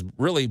 which has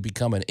really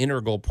become an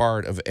integral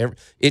part of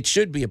it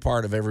should be a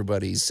part of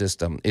everybody's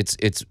system. It's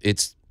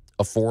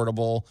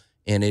affordable,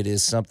 and it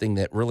is something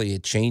that really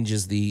it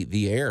changes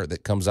the air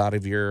that comes out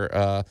of your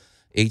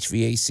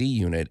HVAC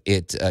unit.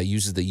 It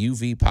uses the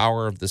UV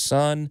power of the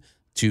sun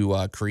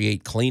to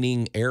create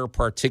cleaning air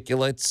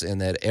particulates, and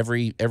that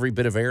every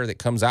bit of air that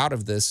comes out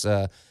of this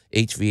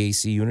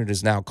HVAC unit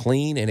is now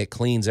clean, and it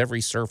cleans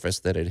every surface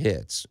that it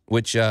hits,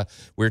 which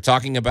we're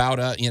talking about,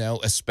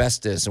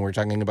 asbestos, and we're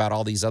talking about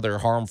all these other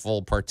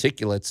harmful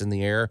particulates in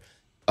the air.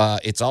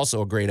 It's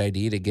also a great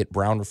idea to get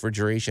Brown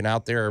Refrigeration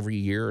out there every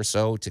year or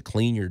so to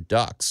clean your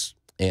ducts,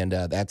 and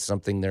that's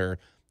something they're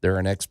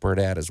an expert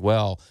at as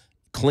well.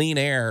 Clean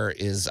air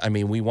is,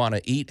 we want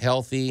to eat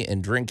healthy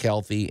and drink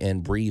healthy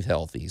and breathe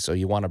healthy. So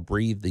you want to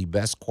breathe the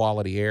best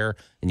quality air,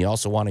 and you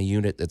also want a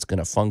unit that's going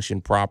to function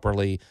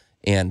properly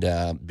and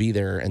be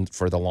there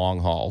for the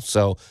long haul.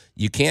 So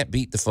you can't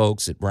beat the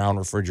folks at Brown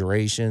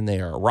Refrigeration. They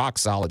are a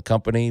rock-solid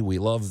company. We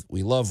love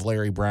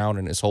Larry Brown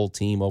and his whole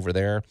team over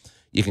there.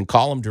 You can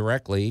call them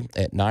directly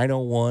at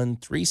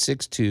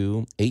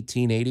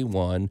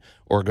 901-362-1881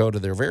 or go to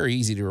their very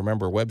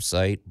easy-to-remember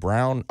website,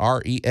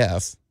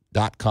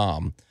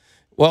 brownref.com.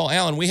 Well,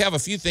 Allan, we have a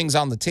few things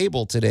on the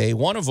table today.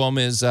 One of them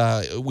is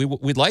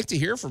we'd like to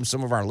hear from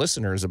some of our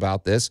listeners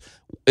about this.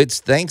 It's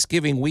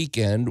Thanksgiving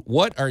weekend.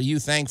 What are you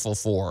thankful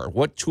for?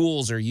 What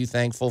tools are you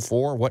thankful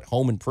for? What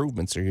home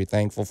improvements are you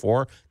thankful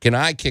for? Can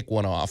I kick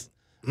one off?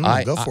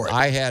 Go for it.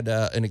 I had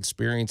an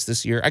experience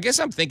this year. I guess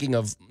I'm thinking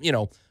of,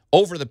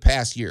 over the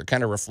past year,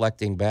 kind of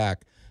reflecting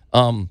back.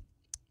 I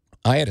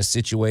had a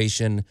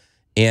situation,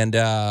 and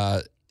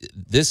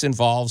this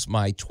involves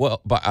my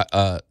 12.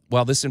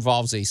 This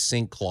involves a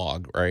sink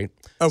clog, right?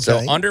 Okay.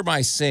 So under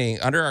my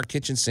sink, under our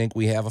kitchen sink,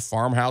 we have a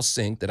farmhouse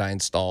sink that I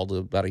installed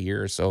about a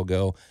year or so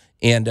ago,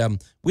 and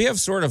we have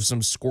sort of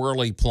some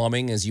squirrely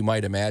plumbing, as you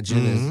might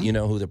imagine. As you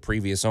know who the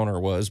previous owner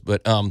was,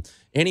 but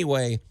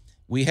anyway,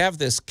 we have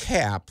this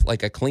cap,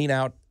 like a clean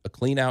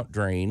out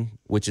drain,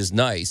 which is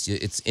nice.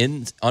 It's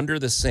in under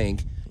the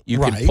sink. You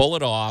can pull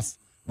it off.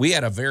 We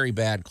had a very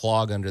bad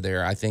clog under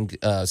there. I think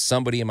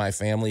somebody in my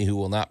family who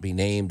will not be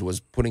named was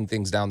putting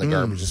things down the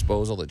garbage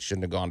disposal that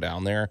shouldn't have gone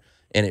down there,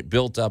 and it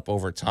built up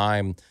over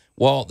time.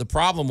 Well, the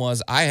problem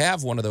was I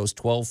have one of those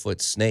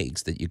 12-foot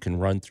snakes that you can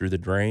run through the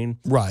drain.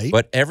 Right.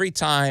 But every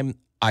time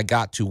I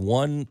got to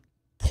one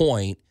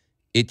point,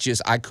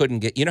 I couldn't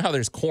get, you know how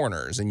there's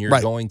corners and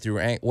you're going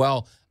through,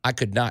 well, I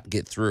could not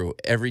get through.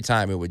 Every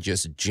time it would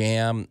just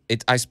jam.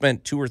 I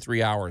spent 2 or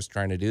 3 hours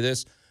trying to do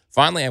this.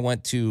 Finally, I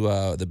went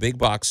to the big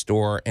box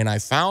store, and I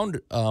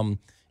found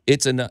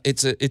it's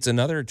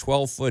another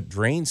 12-foot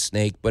drain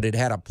snake, but it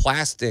had a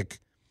plastic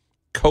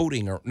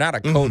coating, or not a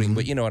coating,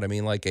 but you know what I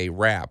mean, like a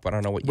wrap. I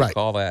don't know what you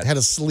call that. It had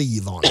a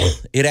sleeve on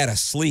it. It had a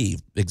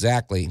sleeve,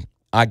 exactly.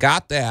 I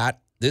got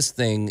this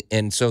thing,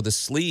 and so the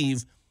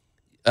sleeve,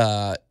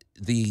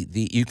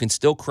 you can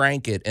still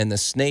crank it, and the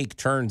snake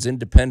turns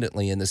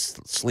independently, and the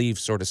sleeve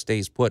sort of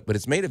stays put. But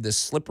it's made of this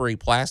slippery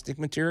plastic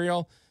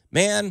material.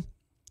 Man,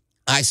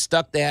 I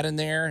stuck that in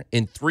there.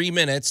 In 3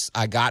 minutes,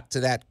 I got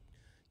to that,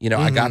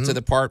 I got to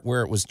the part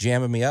where it was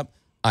jamming me up.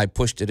 I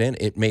pushed it in.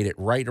 It made it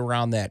right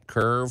around that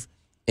curve.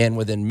 And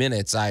within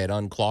minutes, I had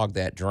unclogged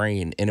that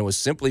drain. And it was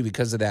simply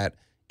because of that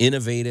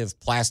innovative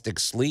plastic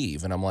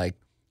sleeve. And I'm like,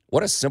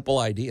 what a simple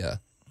idea.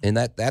 And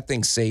that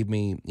thing saved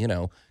me,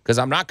 because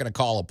I'm not going to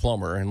call a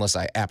plumber unless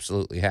I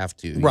absolutely have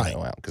to,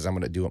 because I'm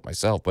going to do it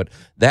myself. But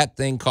that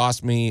thing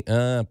cost me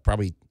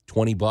probably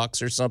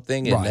 $20 or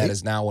something. And that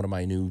is now one of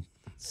my new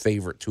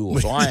favorite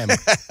tools. So I am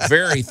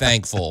very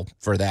thankful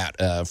for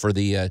that, for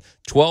the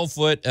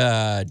 12-foot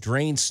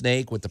drain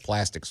snake with the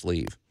plastic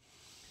sleeve.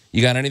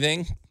 You got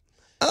anything?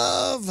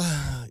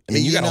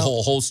 You got a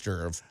whole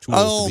holster of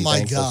tools to be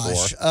thankful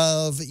for.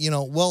 Oh, my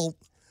gosh. Well,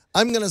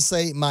 I'm going to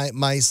say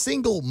my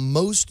single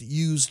most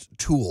used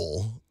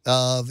tool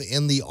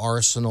in the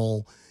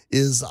arsenal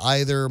is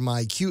either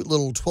my cute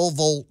little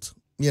 12-volt,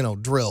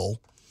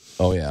 drill.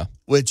 Oh, yeah.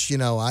 Which,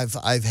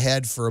 I've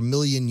had for a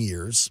million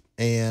years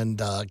and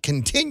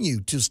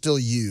continue to still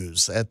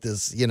use at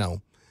this,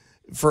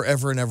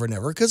 forever and ever and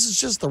ever, because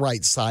it's just the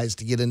right size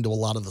to get into a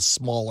lot of the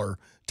smaller,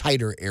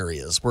 tighter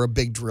areas where a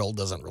big drill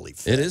doesn't really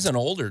fit. It is an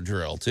older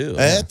drill, too.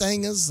 That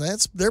thing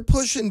they're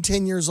pushing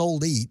 10 years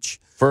old each.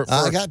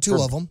 I got two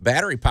of them.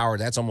 Battery powered,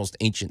 that's almost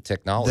ancient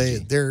technology.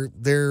 They're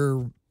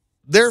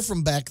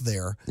from back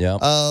there. Yeah.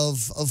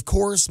 Of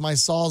course, my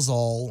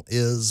Sawzall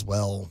is,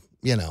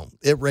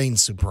 it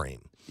reigns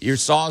supreme. Your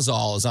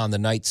Sawzall is on the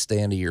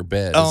nightstand of your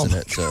bed, isn't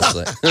it? So it's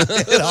like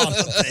it ought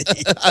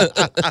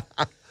to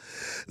be.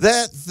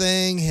 That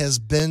thing has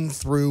been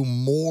through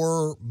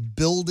more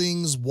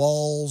buildings,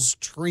 walls,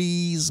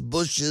 trees,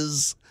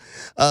 bushes.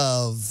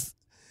 I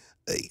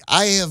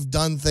have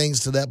done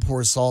things to that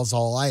poor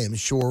Sawzall I am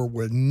sure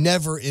were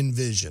never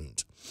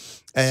envisioned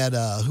at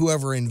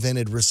whoever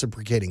invented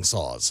reciprocating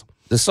saws.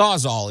 The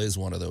Sawzall is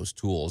one of those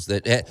tools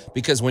that,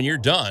 because when you're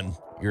done,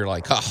 you're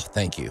like, oh,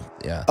 thank you.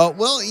 Yeah.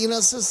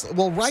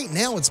 Right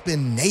now it's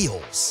been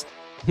nails.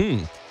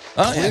 Cleaning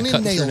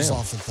nails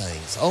off of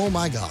things. Oh,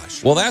 my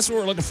gosh. Well, that's what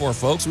we're looking for,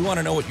 folks. We want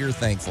to know what you're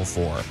thankful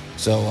for.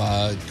 So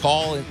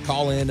call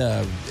in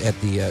at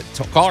the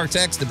call or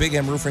text the Big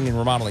M Roofing and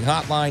Remodeling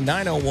Hotline,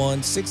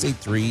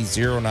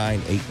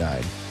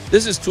 901-683-0989.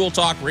 This is Tool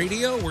Talk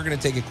Radio. We're going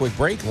to take a quick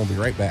break, and we'll be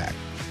right back.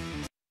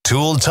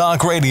 Tool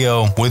Talk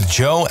Radio with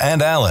Joe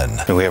and Allan.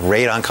 We have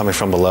radon coming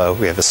from below.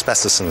 We have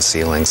asbestos in the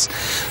ceilings.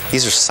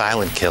 These are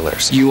silent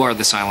killers. You are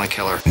the silent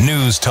killer.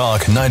 News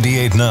Talk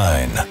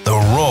 98.9, the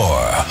roar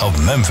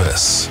of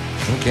Memphis.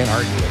 We can't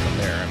argue with them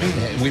there.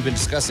 We've been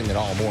discussing it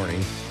all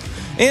morning.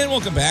 And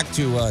welcome back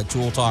to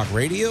Tool Talk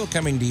Radio,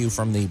 coming to you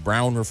from the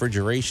Brown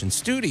Refrigeration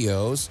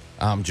Studios.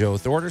 I'm Joe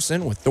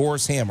Thorderson with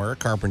Thor's Hammer,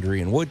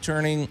 Carpentry and Wood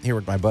Turning, here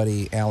with my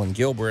buddy Allan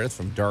Gilbreth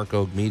from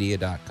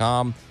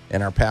darkoakmedia.com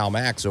and our pal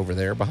Max over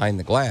there behind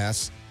the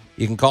glass.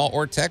 You can call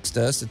or text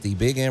us at the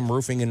Big M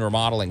Roofing and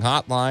Remodeling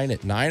Hotline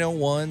at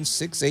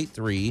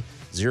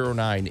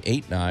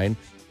 901-683-0989,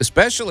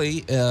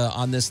 especially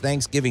on this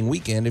Thanksgiving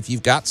weekend if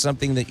you've got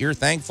something that you're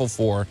thankful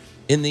for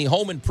in the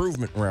home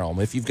improvement realm.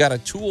 If you've got a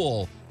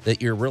tool that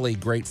you're really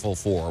grateful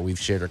for. We've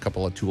shared a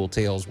couple of tool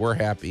tales we're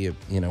happy,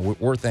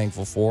 we're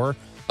thankful for.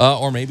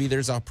 Or maybe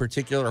there's a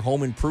particular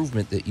home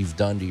improvement that you've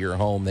done to your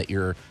home that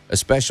you're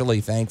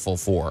especially thankful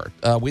for.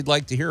 We'd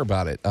like to hear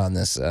about it on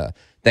this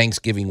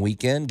Thanksgiving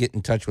weekend. Get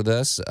in touch with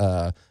us,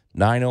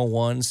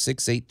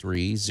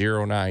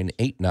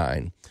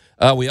 901-683-0989.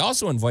 We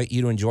also invite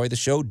you to enjoy the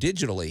show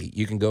digitally.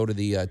 You can go to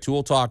the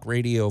Tool Talk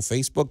Radio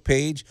Facebook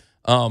page,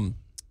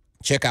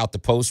 check out the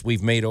posts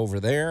we've made over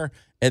there,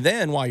 And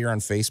then while you're on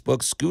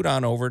Facebook, scoot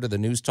on over to the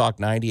News Talk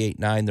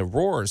 98.9 The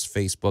Roar's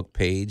Facebook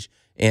page,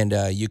 and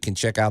you can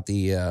check out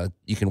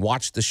you can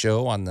watch the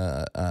show on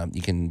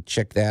you can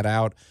check that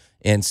out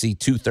and see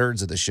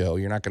 2/3 of the show.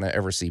 You're not going to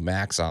ever see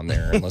Max on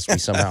there unless we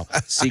somehow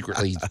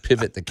secretly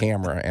pivot the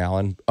camera,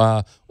 Allan.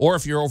 Or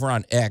if you're over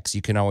on X,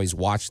 you can always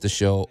watch the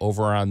show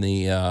over on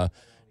the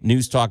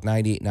News Talk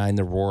 98.9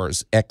 The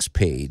Roar's X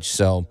page.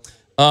 So,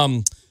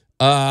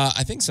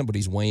 I think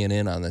somebody's weighing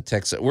in on the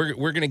text. We're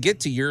going to get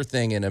to your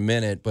thing in a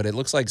minute, but it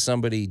looks like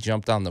somebody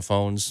jumped on the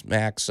phones,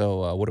 Max.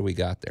 So what do we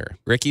got there?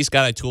 Ricky's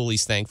got a tool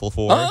he's thankful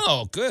for.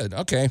 Oh, good.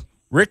 Okay.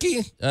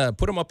 Ricky,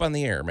 put him up on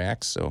the air,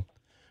 Max. So,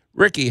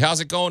 Ricky, how's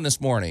it going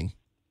this morning?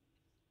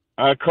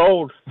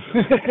 Cold.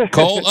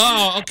 Cold?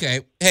 Oh,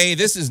 okay. Hey,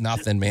 this is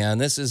nothing,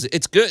 man. It's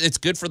good. It's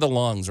good for the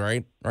lungs,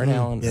 right? Right,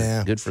 Allan?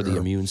 Yeah. Good for the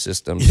immune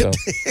system. So.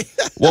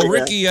 Well,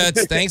 Ricky,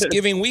 it's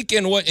Thanksgiving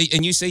weekend. What?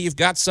 And you say you've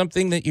got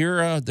something that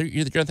you're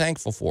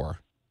thankful for?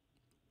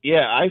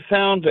 Yeah, I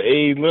found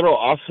a little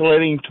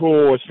oscillating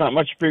tool. It's not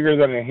much bigger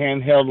than a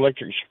handheld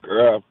electric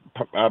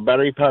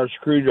battery-powered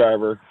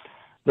screwdriver,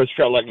 but it's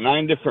got like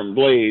 9 different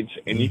blades,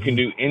 and you can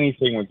do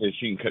anything with this.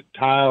 You can cut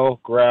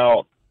tile,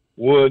 grout,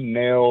 wood,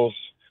 nails.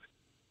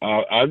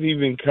 I've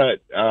even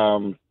cut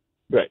the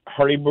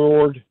hardy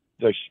board,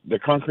 the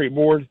concrete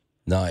board.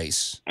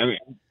 Nice. I mean,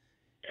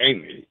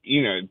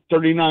 and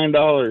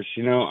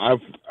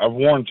 $39. I've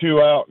worn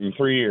 2 out in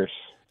 3 years.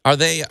 Are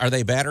they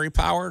battery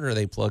powered or are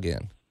they plug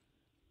in?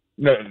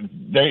 No,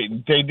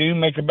 they do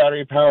make a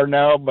battery powered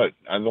now, but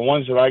the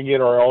ones that I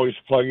get are always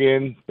plug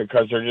in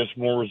because they're just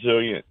more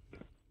resilient.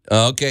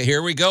 Okay,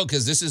 here we go,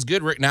 because this is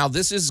good, Rick. Now,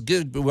 this is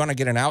good. We want to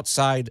get an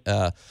outside.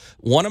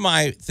 One of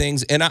my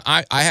things, and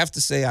I have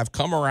to say I've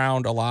come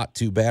around a lot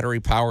to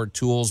battery-powered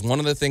tools. One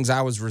of the things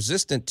I was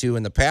resistant to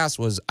in the past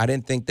was I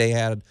didn't think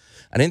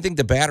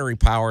the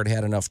battery-powered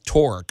had enough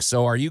torque.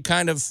 So are you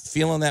kind of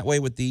feeling that way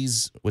with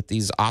these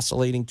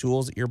oscillating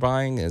tools that you're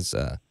buying?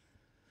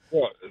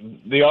 Well,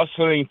 the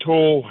oscillating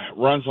tool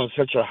runs on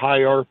such a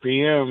high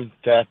RPM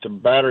that the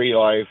battery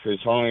life is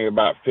only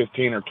about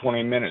 15 or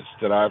 20 minutes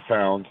that I've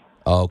found.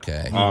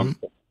 Okay. I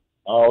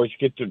always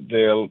get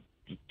the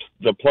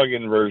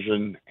plug-in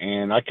version,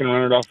 and I can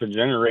run it off a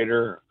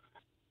generator.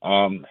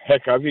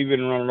 Heck, I've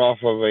even run it off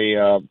of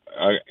a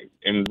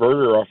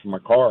inverter off of my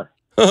car.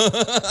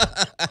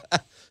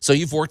 So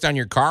you've worked on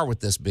your car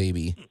with this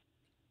baby?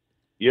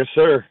 Yes,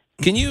 sir.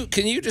 Can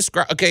you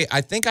describe? Okay,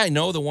 I think I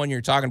know the one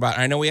you're talking about.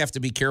 I know we have to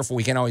be careful.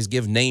 We can't always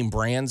give name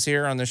brands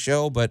here on the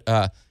show, but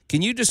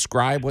can you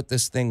describe what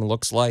this thing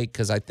looks like?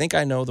 Because I think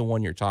I know the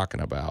one you're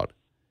talking about.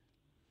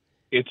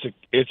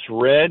 It's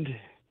red.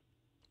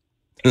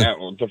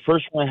 The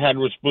first one I had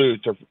was blue.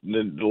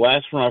 The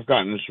last one I've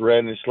gotten is red,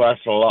 and it's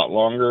lasted a lot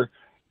longer,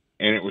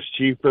 and it was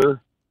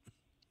cheaper.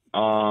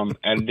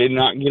 And did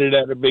not get it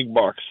at a big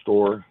box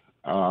store.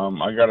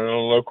 I got it at a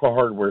local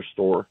hardware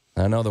store.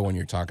 I know the one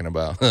you're talking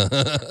about.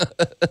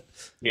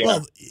 Yeah.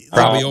 Well,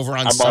 Probably over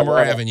on Summer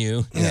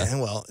Avenue. Yeah.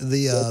 Well,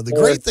 the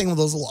great thing with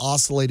those little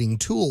oscillating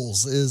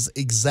tools is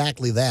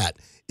exactly that.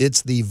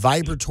 It's the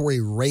vibratory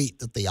rate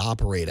that they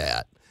operate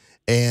at.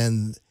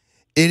 And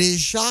it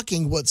is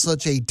shocking what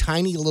such a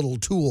tiny little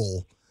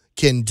tool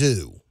can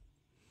do.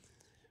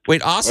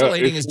 Wait,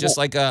 oscillating is just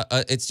like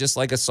it's just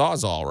like a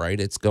sawzall, right?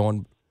 It's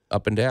going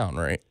up and down,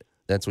 right?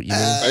 That's what you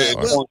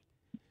mean?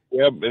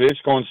 Yeah, but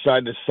it's going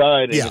side to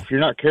side, and if you're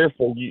not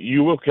careful,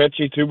 you will catch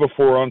a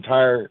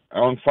 2x4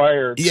 on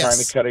fire trying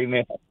to cut a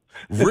nail.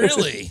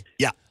 Really?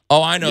 Yeah.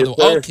 Oh, I know.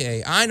 Yes,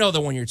 Okay, I know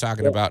the one you're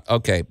talking about.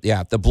 Okay,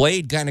 yeah. The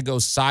blade kind of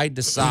goes side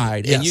to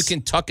side, and you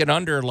can tuck it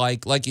under,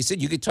 like you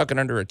said, you could tuck it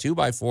under a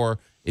 2x4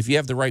 if you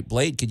have the right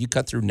blade. Could you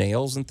cut through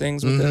nails and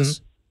things with this?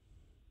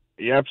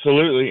 Yeah,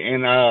 absolutely.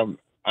 And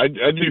I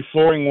do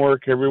flooring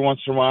work every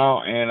once in a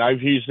while, and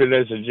I've used it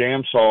as a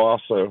jam saw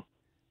also.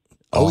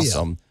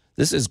 Awesome. Yeah.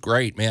 This is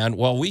great, man.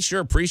 Well, we sure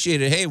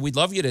appreciate it. Hey, we'd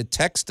love you to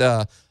text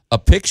a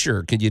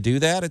picture. Could you do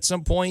that at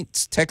some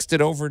point? Text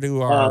it over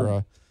to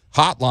our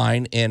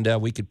hotline,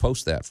 and we could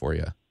post that for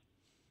you.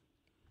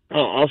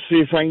 I'll see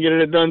if I can get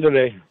it done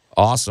today.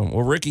 Awesome.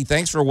 Well, Ricky,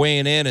 thanks for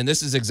weighing in, and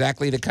this is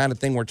exactly the kind of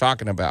thing we're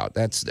talking about.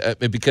 That's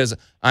because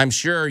I'm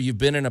sure you've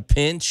been in a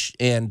pinch,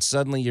 and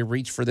suddenly you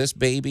reach for this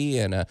baby.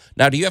 And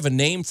now, do you have a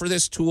name for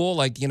this tool?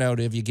 Like,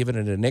 have you given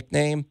it a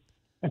nickname?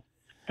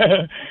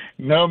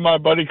 No, my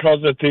buddy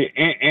calls it the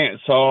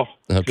ant saw.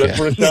 Okay. That's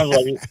what it sounds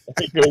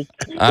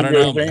like. I don't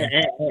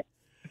know.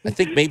 I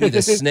think maybe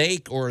the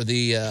snake or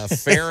the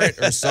ferret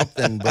or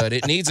something, but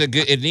it needs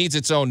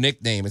its own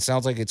nickname. It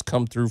sounds like it's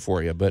come through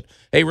for you. But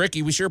hey,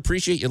 Ricky, we sure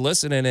appreciate you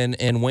listening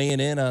and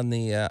weighing in on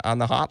the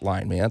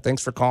hotline, man.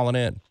 Thanks for calling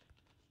in.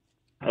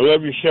 I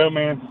love your show,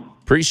 man.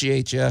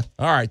 Appreciate you.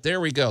 All right,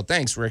 there we go.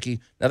 Thanks, Ricky.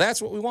 Now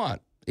that's what we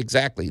want.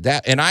 Exactly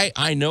that. And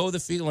I know the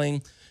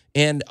feeling.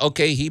 And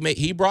okay,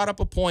 he brought up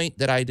a point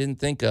that I didn't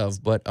think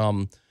of, but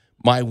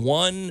my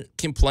one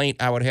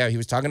complaint I would have, he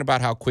was talking about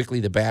how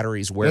quickly the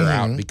batteries wear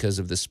out because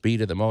of the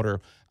speed of the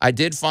motor. I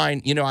did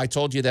find, I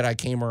told you that I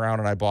came around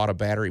and I bought a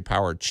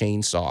battery-powered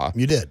chainsaw.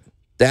 You did.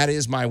 That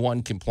is my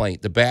one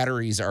complaint. The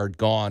batteries are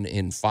gone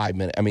in 5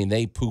 minutes. I mean,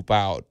 they poop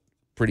out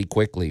pretty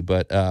quickly,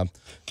 but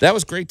that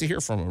was great to hear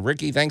from him.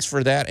 Ricky, thanks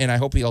for that, and I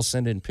hope he'll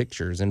send in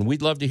pictures. And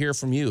we'd love to hear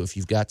from you if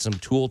you've got some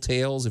tool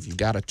tales, if you've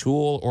got a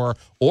tool or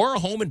a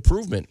home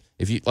improvement.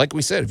 If you, like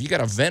we said, if you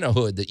got a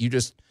Vent-A-Hood that you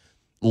just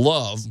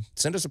love,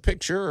 send us a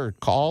picture or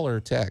call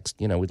or text.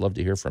 We'd love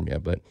to hear from you.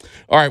 But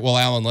all right, well,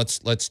 Alan,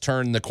 let's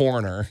turn the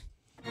corner.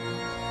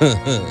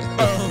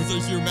 Oh, the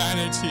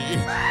humanity.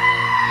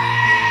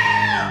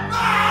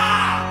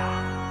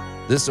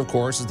 This, of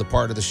course, is the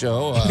part of the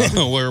show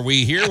where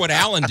we hear what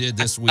Alan did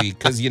this week,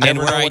 because you never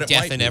know what it might be. And where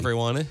I deafen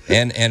everyone.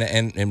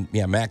 And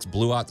yeah, Max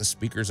blew out the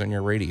speakers on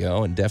your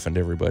radio and deafened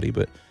everybody.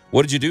 But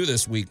what did you do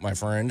this week, my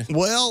friend?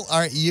 Well, all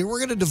right, we're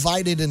going to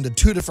divide it into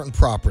two different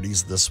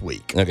properties this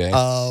week. Okay.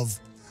 All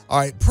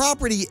right,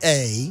 property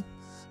A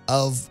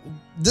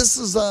this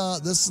is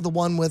the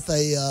one with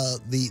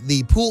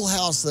the pool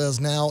house that is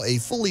now a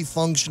fully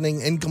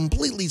functioning and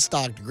completely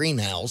stocked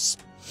greenhouse.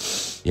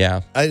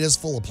 Yeah. It is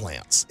full of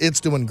plants. It's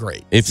doing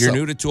great. If you're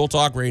new to Tool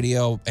Talk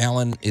Radio,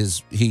 Alan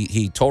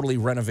he totally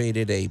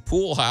renovated a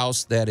pool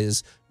house that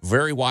is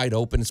very wide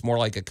open. It's more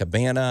like a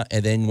cabana,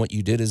 and then what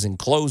you did is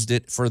enclosed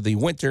it for the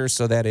winter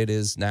so that it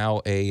is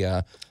now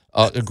a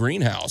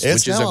greenhouse,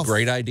 which is a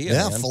great idea.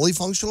 Yeah, man. fully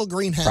functional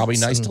greenhouse. Probably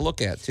nice to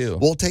look at too.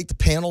 We'll take the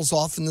panels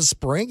off in the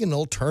spring, and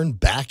they'll turn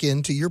back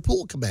into your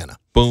pool cabana.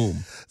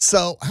 Boom.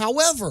 So,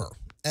 however,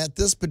 at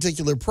this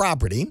particular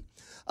property,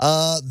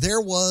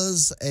 there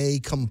was a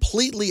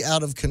completely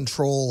out of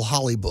control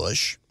holly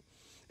bush.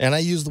 And I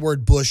use the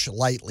word bush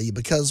lightly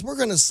because we're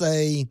going to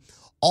say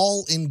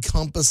all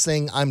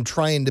encompassing. I'm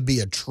trying to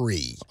be a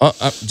tree.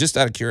 Just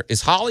out of curiosity,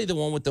 is holly the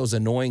one with those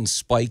annoying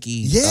spiky?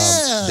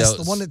 Yes,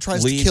 the one that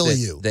tries to kill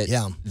you.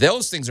 Yeah.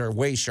 Those things are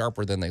way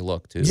sharper than they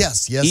look, too.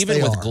 Yes, Even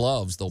they with are.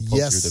 gloves, they'll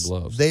poke through the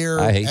gloves. They're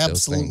I hate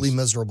absolutely those things.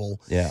 miserable.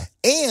 Yeah.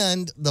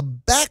 And the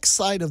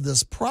backside of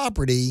this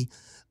property,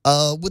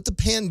 with the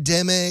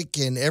pandemic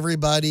and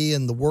everybody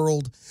in the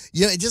world,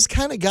 it just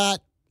kind of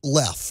got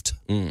left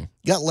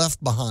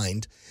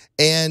behind.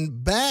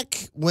 And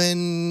back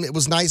when it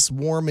was nice,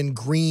 warm, and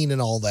green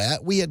and all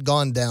that, we had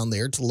gone down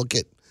there to look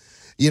at,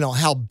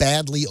 how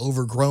badly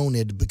overgrown it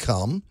had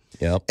become.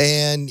 Yep.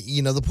 And,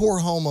 the poor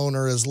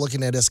homeowner is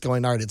looking at us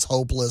going, all right, it's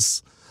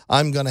hopeless.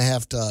 I'm going to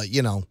have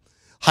to,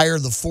 hire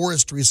the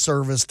forestry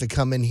service to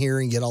come in here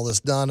and get all this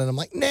done. And I'm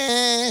like,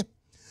 nah,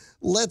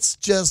 let's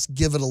just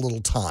give it a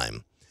little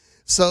time.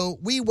 So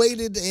we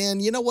waited,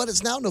 and you know what?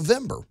 It's now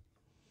November.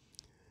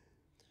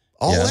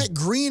 All that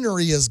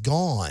greenery is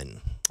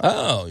gone.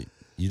 Oh,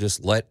 you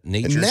just let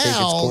nature take its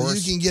course? Now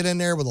you can get in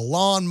there with a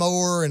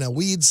lawnmower and a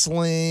weed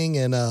sling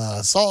and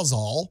a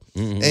Sawzall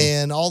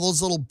and all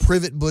those little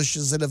privet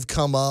bushes that have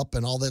come up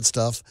and all that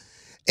stuff.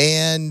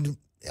 And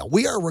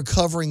we are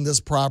recovering this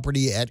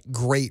property at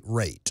great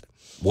rate.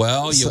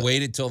 Well, you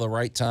waited till the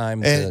right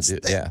time.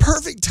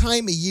 Perfect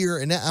time of year.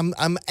 And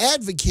I'm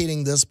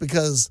advocating this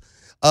because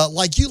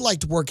like you like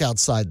to work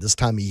outside this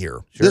time of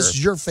year. Sure. This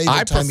is your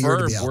favorite time of year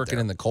to be out there. I prefer working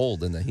in the cold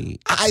than the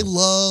heat. I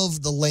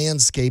love the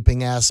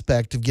landscaping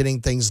aspect of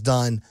getting things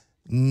done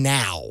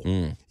now.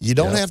 You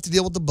don't have to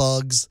deal with the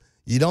bugs.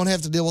 You don't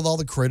have to deal with all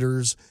the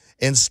critters.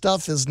 And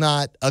stuff is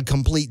not a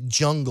complete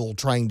jungle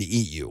trying to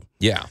eat you.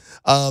 Yeah.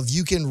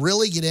 You can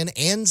really get in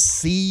and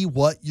see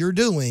what you're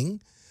doing.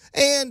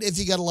 And if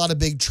you got a lot of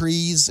big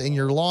trees and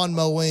you're lawn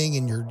mowing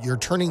and you're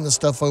turning the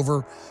stuff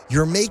over,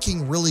 you're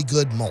making really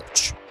good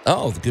mulch.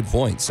 Oh, good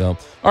point. So,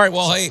 all right.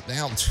 Well, hey,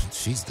 now,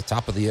 she's the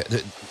top of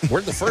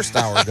where'd the first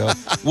hour go?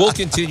 We'll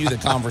continue the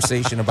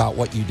conversation about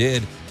what you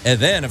did. And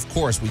then, of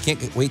course, we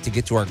can't wait to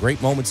get to our great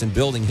moments in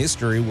building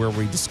history where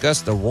we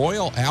discuss the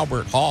Royal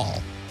Albert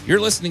Hall. You're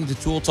listening to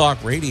Tool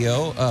Talk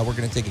Radio. We're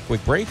going to take a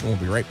quick break, and we'll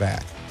be right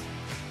back.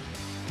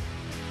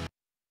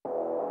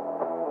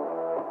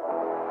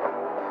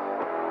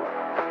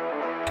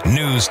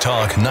 News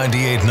Talk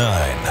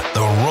 98.9,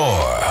 the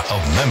roar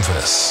of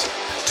Memphis.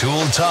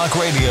 Tool Talk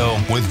Radio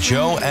with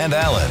Joe and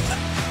Allan.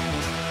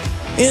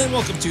 And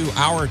welcome to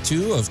Hour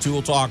 2 of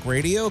Tool Talk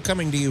Radio,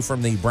 coming to you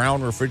from the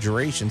Brown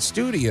Refrigeration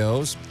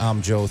Studios.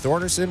 I'm Joe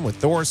Thorderson with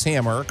Thor's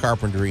Hammer,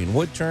 Carpentry and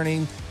Wood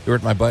Turning. Here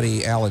with my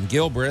buddy Allan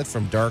Gilbreth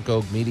from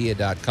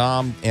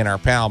darkoakmedia.com and our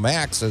pal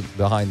Max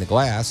behind the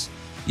glass.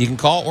 You can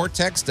call or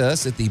text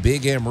us at the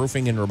Big M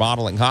Roofing and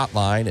Remodeling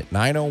Hotline at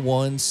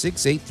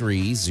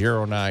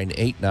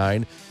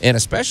 901-683-0989. And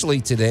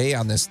especially today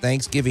on this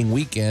Thanksgiving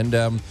weekend,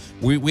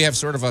 we have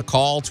sort of a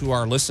call to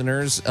our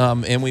listeners,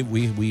 and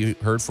we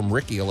heard from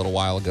Ricky a little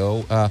while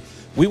ago.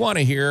 We want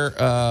to hear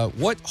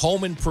what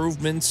home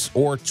improvements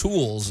or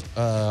tools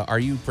are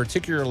you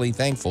particularly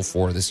thankful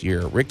for this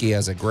year? Ricky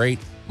has a great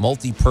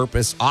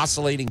multi-purpose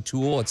oscillating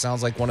tool. It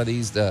sounds like one of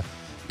these that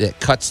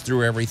cuts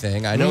through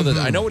everything. I know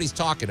I know what he's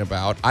talking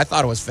about. I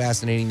thought it was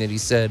fascinating that he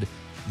said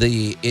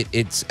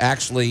it's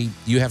actually,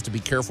 you have to be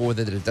careful with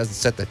it that it doesn't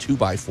set the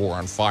 2x4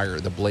 on fire.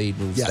 The blade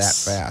moves that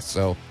fast.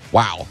 So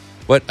wow.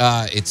 But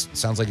it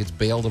sounds like it's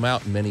bailed them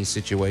out in many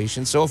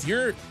situations. So if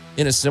you're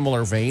in a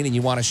similar vein and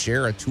you want to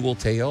share a tool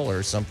tale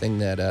or something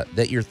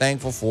that you're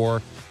thankful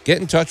for, get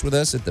in touch with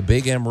us at the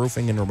Big M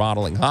Roofing and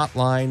Remodeling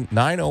Hotline,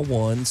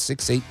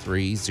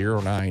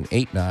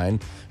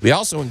 901-683-0989. We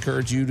also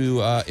encourage you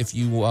to, if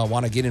you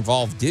want to get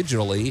involved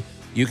digitally,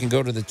 you can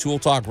go to the Tool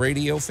Talk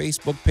Radio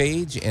Facebook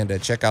page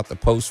and check out the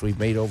posts we've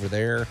made over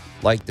there,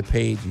 like the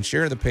page and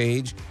share the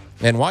page.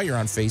 And while you're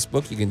on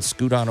Facebook, you can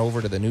scoot on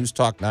over to the News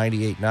Talk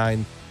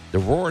 98.9, the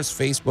Roar's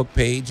Facebook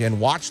page, and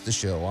watch the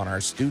show on our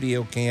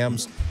studio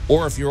cams.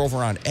 Or if you're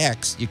over on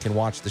X, you can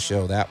watch the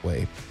show that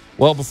way.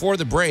 Well, before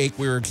the break,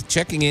 we were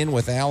checking in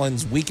with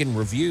Allan's weekend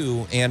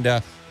review, and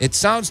it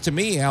sounds to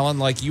me, Allan,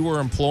 like you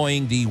were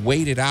employing the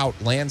weighted-out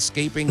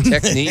landscaping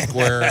technique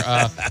where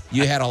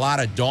you had a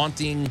lot of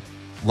daunting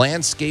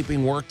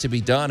landscaping work to be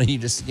done, and you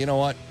just, you know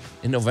what?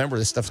 In November,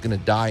 this stuff's going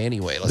to die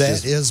anyway.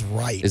 That is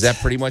right. Is that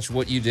pretty much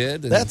what you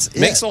did? And That's it.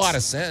 Makes a lot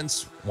of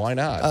sense. Why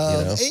not?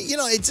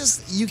 It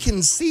just, you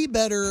can see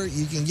better,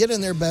 you can get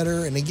in there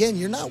better, and again,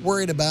 you're not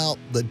worried about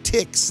the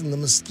ticks and the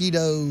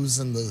mosquitoes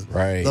and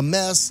the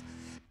mess.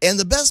 And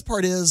the best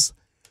part is,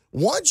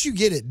 once you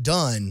get it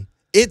done,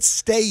 it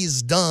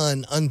stays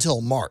done until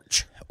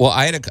March. Well,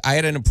 I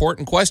had an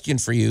important question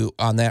for you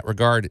on that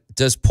regard.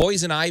 Does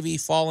poison ivy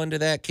fall into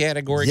that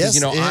category? Yes,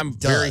 Because, I'm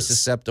does. very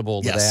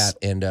susceptible to that.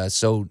 And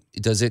so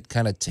does it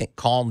kind of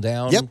calm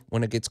down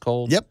when it gets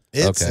cold? Yep.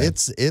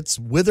 It's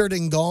withered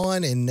and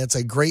gone, and it's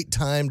a great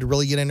time to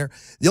really get in there.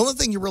 The only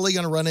thing you're really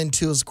going to run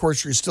into is, of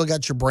course, you still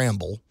got your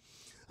bramble.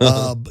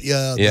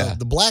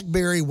 The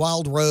blackberry,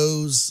 wild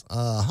rose,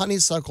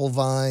 honeysuckle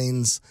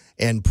vines,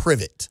 and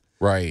privet.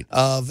 Right.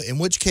 In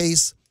which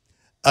case,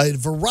 a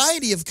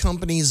variety of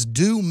companies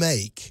do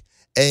make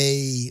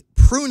a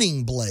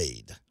pruning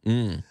blade.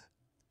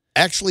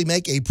 Actually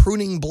make a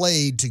pruning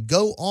blade to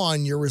go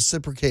on your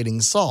reciprocating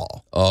saw.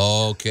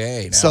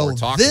 Okay. Now So we're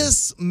talking.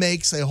 this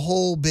makes a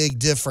whole big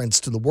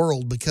difference to the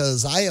world,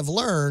 because I have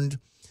learned,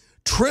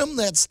 trim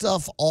that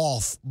stuff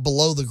off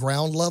below the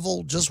ground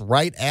level, just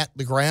right at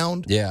the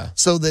ground. Yeah.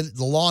 So that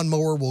the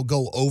lawnmower will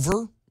go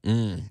over.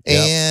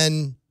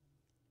 And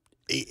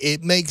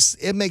it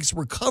makes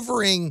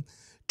recovering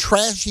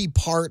trashy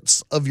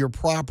parts of your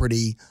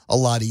property a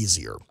lot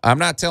easier. I'm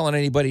not telling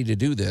anybody to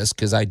do this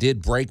because I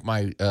did break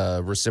my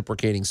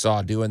reciprocating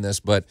saw doing this,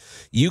 but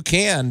you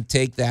can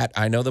take that.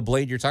 I know the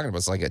blade you're talking about.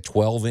 It's like a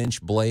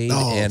 12-inch blade.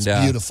 Oh, and it's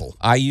beautiful.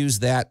 I use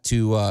that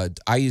to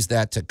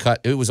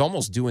cut. It was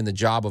almost doing the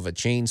job of a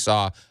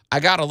chainsaw.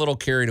 I got a little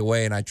carried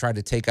away and I tried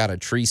to take out a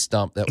tree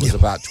stump that was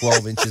about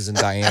 12 inches in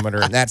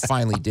diameter, and that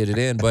finally did it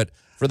in. But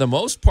for the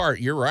most part,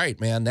 you're right,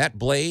 man. That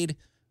blade,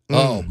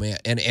 oh man,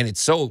 and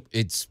it's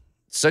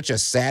such a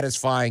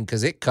satisfying,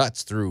 because it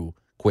cuts through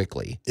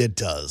quickly. It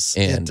does.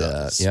 And it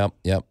does. Yep.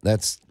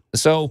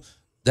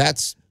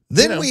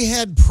 Then we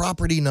had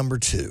property number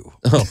 2.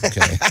 Oh,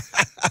 okay.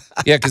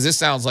 Yeah, because this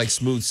sounds like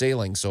smooth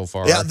sailing so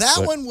far. Yeah,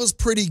 that one was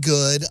pretty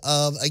good.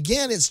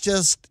 Again, it's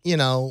just,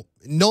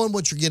 knowing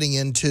what you're getting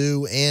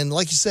into, and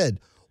like you said,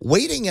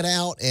 waiting it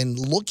out and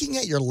looking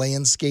at your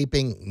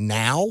landscaping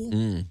now.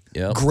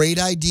 Great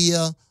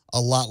idea. A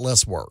lot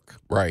less work.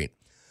 Right.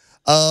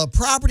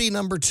 Property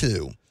number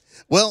 2.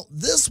 Well,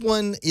 this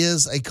one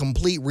is a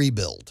complete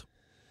rebuild.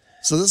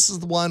 So this is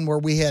the one where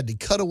we had to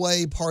cut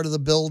away part of the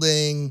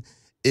building.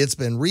 It's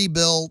been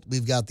rebuilt.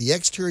 We've got the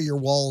exterior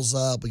walls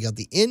up. We got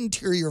the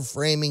interior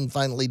framing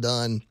finally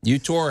done. You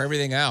tore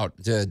everything out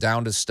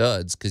down to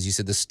studs, because you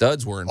said the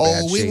studs were in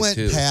bad shape, we went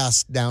too.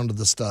 past down to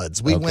the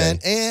studs. We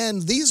went,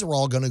 and these are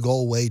all going to go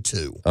away,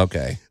 too.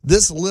 Okay.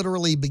 This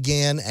literally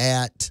began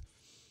at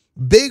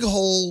big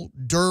hole,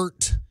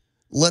 dirt.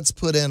 Let's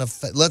put in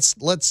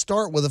let's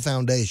start with a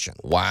foundation.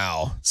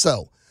 Wow.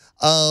 So,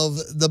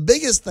 the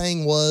biggest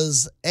thing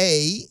was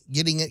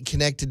getting it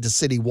connected to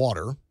city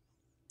water.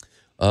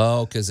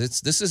 Oh,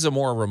 because this is a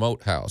more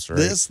remote house, right?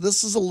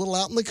 This is a little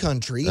out in the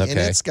country, and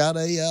it's got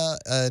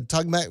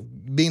talking about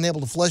being able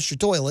to flush your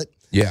toilet.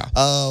 Yeah.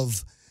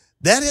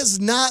 That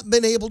has not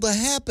been able to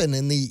happen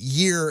in the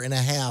year and a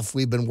half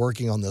we've been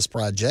working on this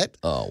project.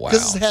 Oh, wow.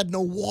 Because it had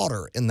no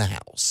water in the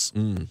house.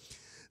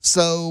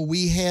 So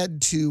we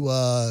had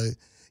to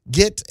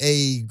get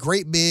a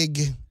great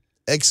big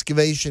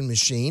excavation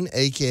machine,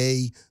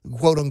 aka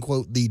quote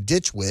unquote the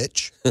ditch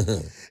witch,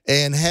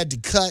 and had to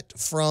cut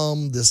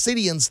from the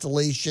city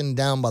installation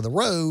down by the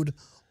road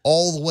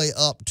all the way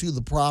up to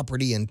the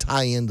property and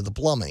tie into the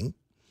plumbing.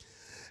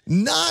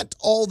 Not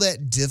all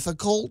that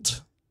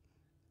difficult,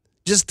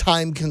 just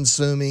time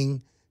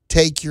consuming.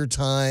 Take your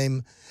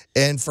time,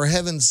 and for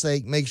heaven's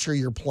sake, make sure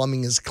your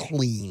plumbing is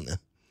clean.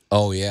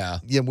 Oh, yeah.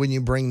 Yeah, when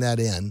you bring that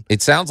in.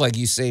 It sounds like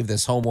you saved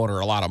this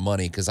homeowner a lot of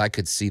money, because I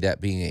could see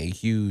that being a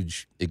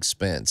huge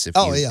expense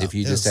if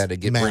you just had to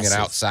bring an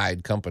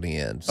outside company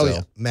in. So. Oh,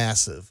 yeah,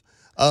 massive.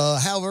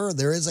 However,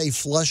 there is a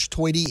flush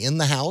toilet in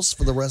the house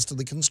for the rest of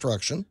the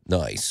construction.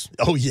 Nice.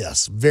 Oh,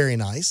 yes, very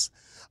nice.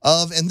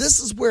 And this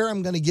is where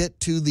I'm going to get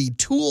to the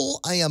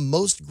tool I am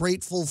most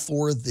grateful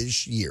for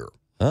this year.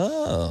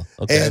 Oh,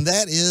 okay. And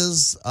that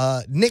is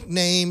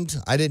nicknamed,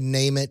 I didn't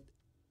name it,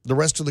 The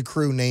rest of the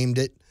crew named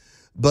it.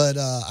 But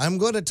I'm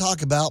going to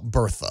talk about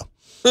Bertha.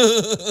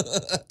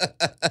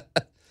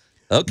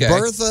 Okay.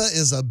 Bertha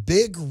is a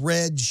big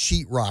red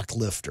sheetrock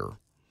lifter.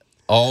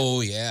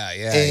 Oh,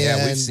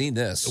 yeah. We've seen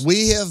this.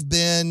 We have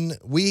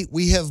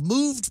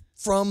moved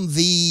from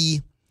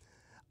the,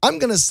 I'm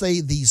going to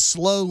say, the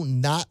slow,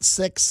 not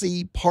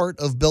sexy part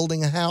of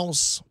building a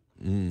house.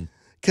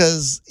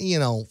 Because,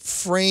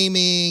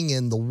 framing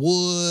and the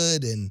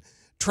wood and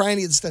trying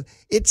to get stuff,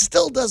 it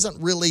still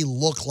doesn't really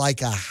look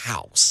like a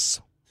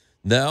house.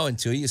 No,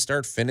 until you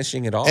start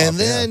finishing it off. And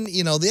then,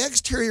 the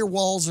exterior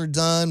walls are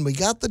done. We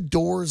got the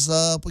doors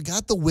up. We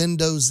got the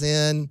windows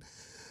in.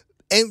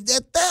 And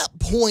at that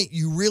point,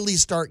 you really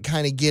start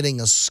kind of getting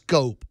a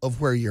scope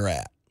of where you're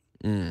at.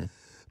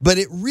 But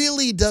it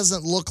really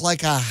doesn't look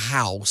like a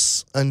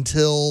house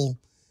until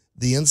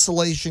the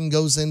insulation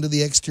goes into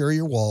the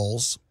exterior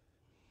walls.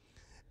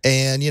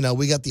 And,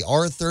 we got the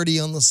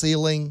R30 on the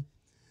ceiling.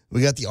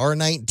 We got the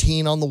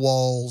R19 on the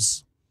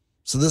walls.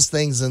 So this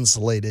thing's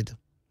insulated.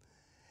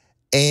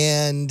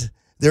 And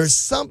there's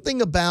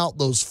something about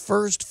those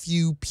first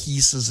few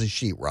pieces of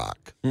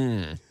sheetrock.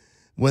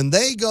 When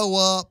they go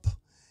up,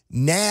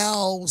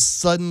 now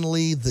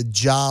suddenly the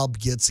job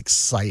gets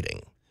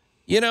exciting.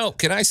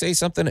 Can I say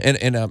something?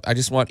 And I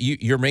just want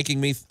you're making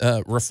me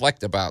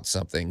reflect about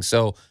something.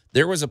 So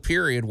there was a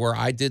period where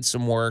I did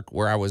some work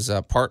where I was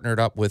partnered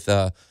up with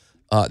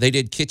they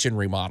did kitchen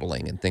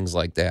remodeling and things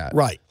like that.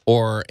 Right.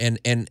 And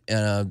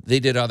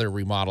they did other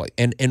remodeling.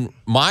 And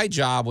my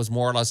job was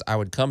more or less I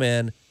would come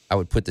in, I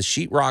would put the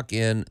sheetrock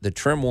in, the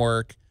trim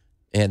work,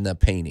 and the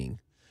painting.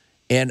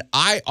 And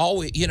I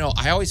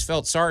always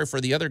felt sorry for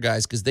the other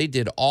guys because they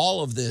did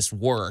all of this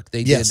work.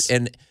 They did,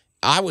 and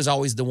I was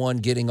always the one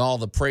getting all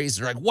the praise.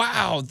 They're like,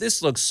 "Wow,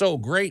 this looks so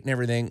great" and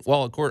everything.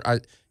 Well, of course,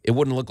 it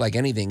wouldn't look like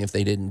anything if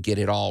they didn't get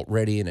it all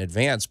ready in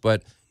advance.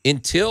 But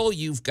until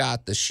you've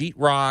got the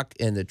sheetrock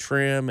and the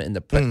trim and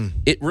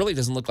it really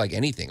doesn't look like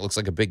anything. It looks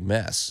like a big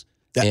mess.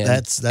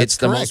 That's it's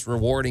the correct. most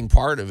rewarding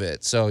part of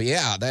it. So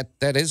yeah,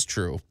 that is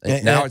true.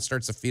 And now it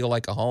starts to feel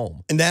like a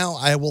home. And now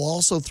I will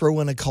also throw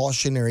in a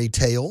cautionary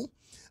tale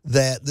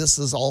that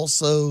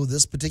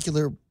this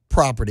particular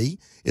property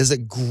is a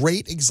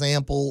great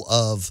example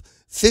of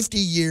 50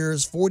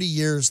 years, 40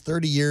 years,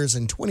 30 years,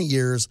 and 20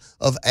 years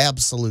of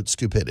absolute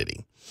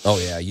stupidity. Oh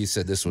yeah, you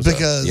said this was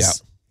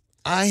because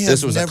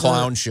this was a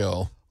clown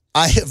show.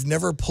 I have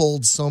never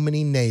pulled so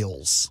many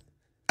nails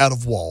out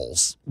of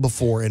walls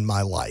before in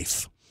my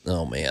life.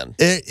 Oh, man.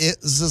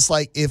 It's just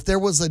like if there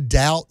was a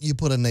doubt, you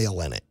put a nail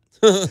in it.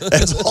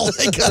 That's all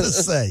I got to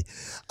say.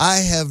 I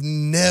have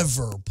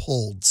never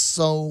pulled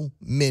so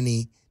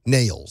many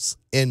nails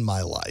in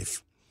my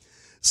life.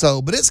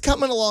 So, but it's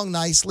coming along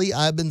nicely.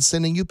 I've been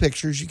sending you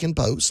pictures you can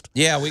post.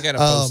 Yeah, we got to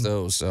post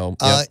those. So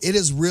it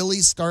is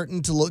really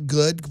starting to look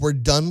good. We're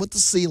done with the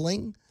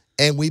ceiling,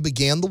 and we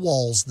began the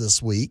walls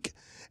this week.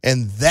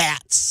 And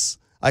that's,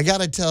 I got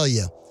to tell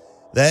you,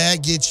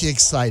 that gets you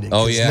excited.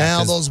 Oh, yeah.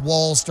 Now those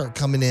walls start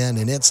coming in,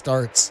 and it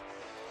starts,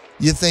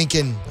 you're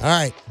thinking, all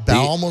right,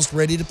 almost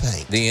ready to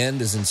paint. The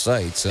end is in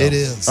sight. So. It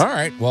is. All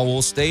right. Well,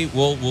 we'll stay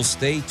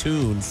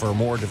tuned for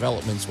more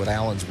developments with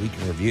Allan's Week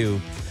in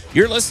Review.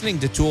 You're listening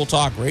to Tool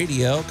Talk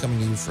Radio, coming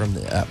to you from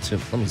the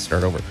let me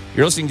start over.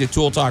 You're listening to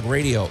Tool Talk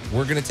Radio.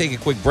 We're going to take a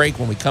quick break.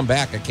 When we come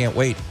back, I can't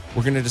wait.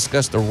 We're going to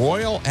discuss the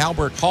Royal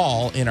Albert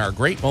Hall in our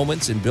great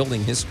moments in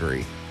building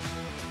history.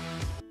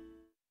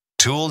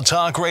 Tool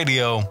Talk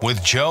Radio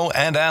with Joe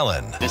and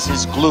Allan. This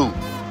is glue.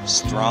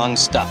 Strong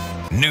stuff.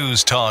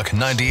 News Talk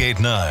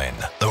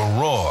 98.9, the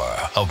roar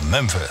of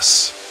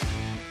Memphis.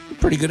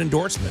 Pretty good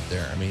endorsement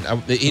there. I mean,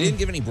 he didn't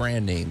give any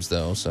brand names,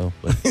 though. So,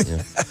 but,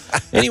 yeah.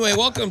 Anyway,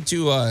 welcome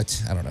to, I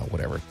don't know,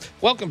 whatever.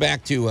 Welcome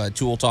back to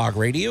Tool Talk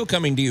Radio,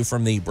 coming to you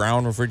from the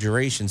Brown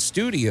Refrigeration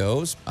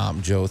Studios.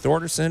 I'm Joe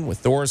Thorderson with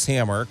Thor's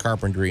Hammer,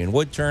 Carpentry and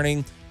Wood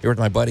Turning. Here with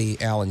my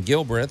buddy Allan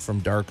Gilbreth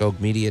from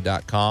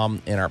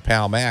darkoakmedia.com and our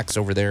pal Max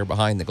over there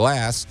behind the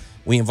glass.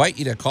 We invite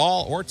you to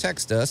call or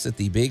text us at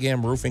the Big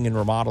M Roofing and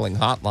Remodeling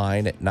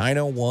Hotline at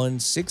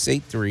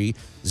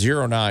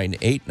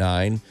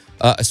 901-683-0989.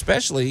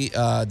 Especially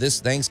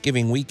this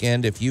Thanksgiving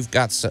weekend, if you've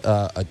got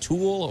a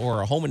tool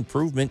or a home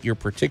improvement you're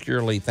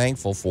particularly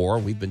thankful for.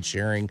 We've been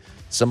sharing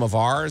some of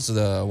ours.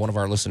 One of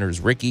our listeners,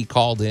 Ricky,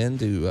 called in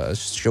to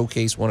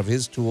showcase one of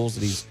his tools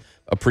that he's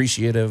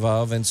appreciative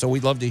of, and so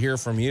we'd love to hear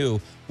from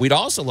you. We'd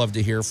also love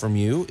to hear from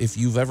you if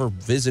you've ever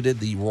visited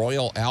the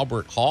Royal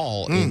Albert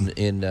Hall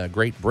in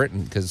Great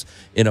Britain, because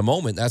in a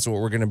moment, that's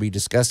what we're going to be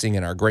discussing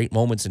in our great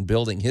moments in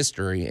building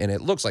history, and it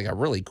looks like a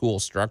really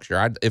cool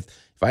structure. If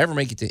I ever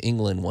make it to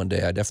England one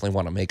day, I definitely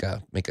want to make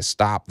a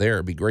stop there.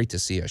 It'd be great to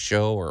see a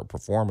show or a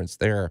performance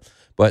there.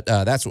 But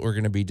that's what we're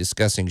going to be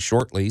discussing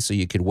shortly, so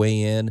you could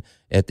weigh in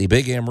at the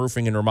Big M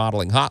Roofing and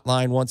Remodeling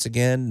Hotline once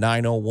again,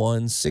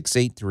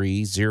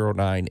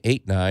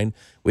 901-683-0989.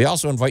 We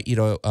also invite you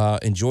to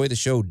enjoy the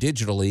show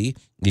digitally.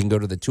 You can go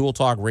to the Tool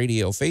Talk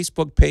Radio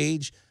Facebook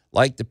page,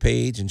 like the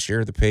page, and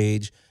share the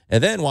page.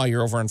 And then while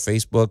you're over on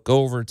Facebook,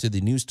 go over to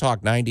the News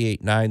Talk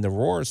 98.9 The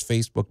Roar's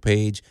Facebook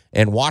page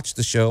and watch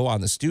the show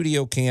on the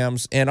studio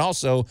cams. And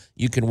also,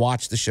 you can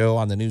watch the show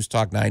on the News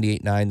Talk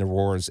 98.9 The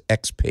Roar's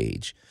X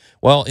page.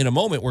 Well, in a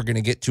moment, we're going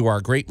to get to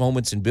our great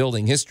moments in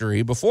building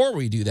history. Before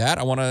we do that,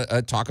 I want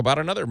to talk about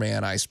another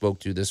man I spoke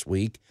to this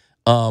week.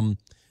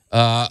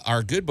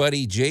 Our good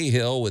buddy Jay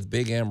Hill with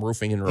Big M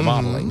Roofing and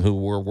Remodeling, who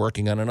we're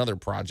working on another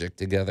project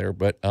together.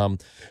 But,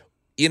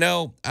 you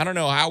know, I don't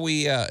know how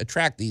we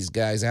attract these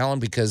guys, Allan,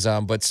 because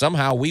but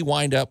somehow we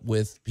wind up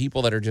with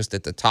people that are just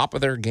at the top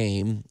of their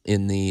game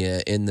in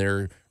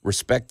their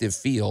respective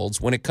fields.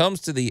 When it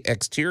comes to the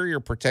exterior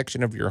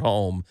protection of your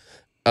home,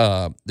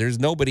 there's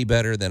nobody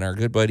better than our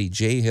good buddy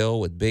Jay Hill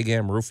with Big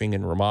M Roofing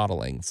and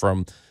Remodeling.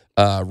 From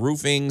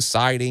roofing,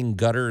 siding,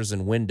 gutters,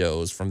 and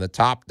windows, from the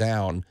top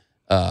down,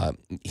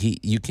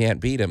 you can't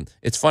beat him.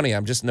 It's funny,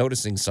 I'm just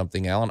noticing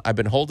something, Allan. I've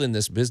been holding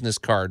this business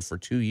card for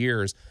 2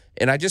 years,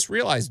 and I just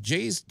realized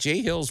Jay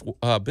Hill's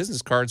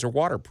business cards are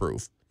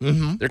waterproof.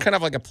 They're kind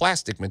of like a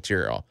plastic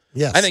material.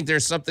 Yes. I think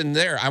there's something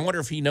there. I wonder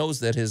if he knows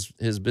that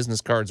his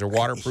business cards are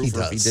waterproof,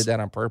 or if he did that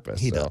on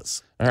purpose. He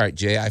does. All right,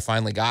 Jay, I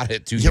finally got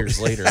it 2 years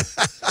later.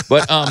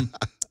 But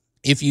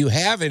if you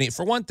have any,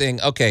 for one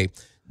thing, okay,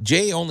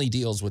 Jay only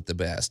deals with the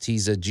best. He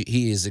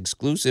is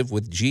exclusive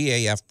with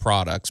GAF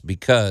products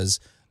because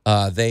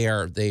they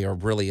are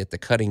really at the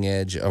cutting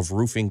edge of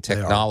roofing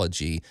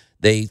technology.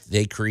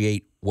 They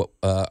create what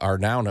are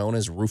now known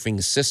as roofing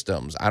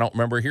systems. I don't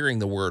remember hearing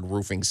the word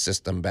roofing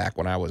system back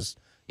when I was,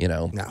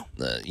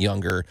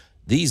 younger.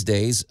 These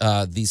days,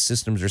 these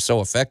systems are so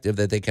effective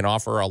that they can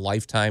offer a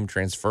lifetime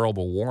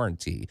transferable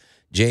warranty.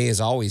 Jay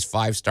is always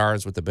 5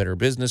 stars with the Better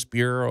Business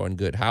Bureau and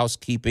Good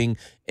Housekeeping.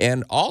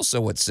 And also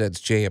what sets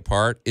Jay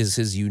apart is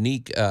his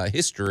unique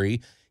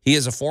history. He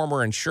is a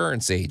former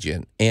insurance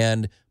agent.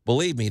 And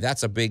believe me,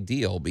 that's a big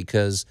deal,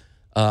 because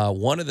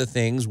one of the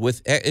things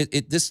with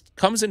this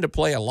comes into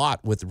play a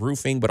lot with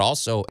roofing, but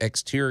also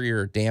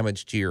exterior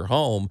damage to your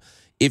home.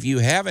 If you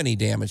have any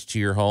damage to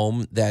your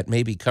home that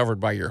may be covered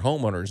by your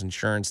homeowner's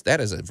insurance,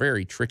 that is a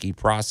very tricky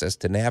process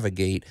to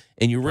navigate,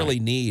 and you really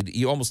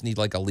you almost need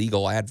like a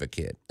legal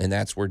advocate, and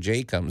that's where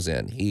Jay comes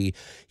in. He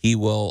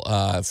will,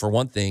 for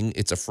one thing,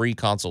 it's a free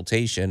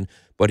consultation,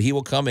 but he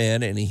will come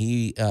in, and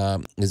he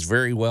is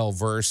very well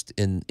versed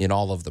in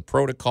all of the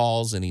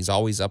protocols, and he's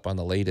always up on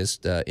the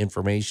latest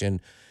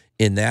information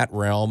in that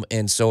realm.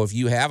 And so if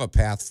you have a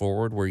path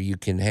forward where you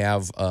can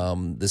have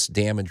this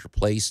damage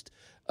replaced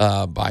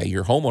by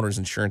your homeowner's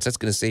insurance, that's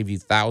going to save you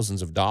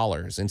thousands of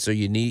dollars. And so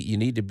you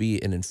need to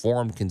be an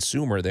informed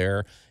consumer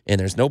there,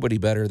 and there's nobody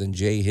better than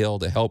Jay Hill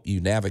to help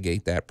you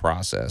navigate that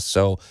process.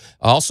 So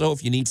also,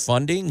 if you need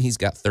funding, he's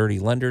got 30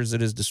 lenders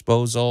at his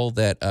disposal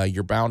that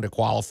you're bound to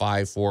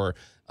qualify for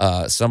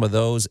some of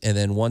those. And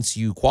then once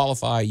you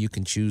qualify, you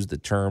can choose the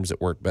terms that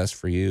work best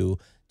for you.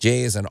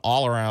 Jay is an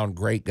all-around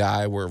great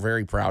guy. We're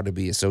very proud to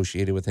be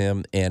associated with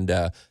him, and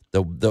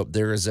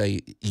there is a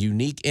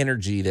unique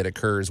energy that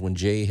occurs when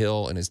Jay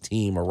Hill and his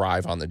team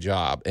arrive on the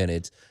job, and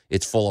it's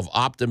full of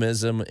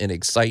optimism and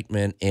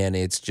excitement, and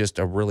it's just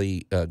a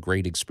really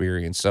great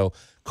experience. So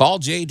call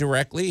Jay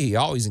directly. He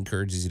always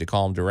encourages you to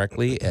call him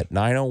directly at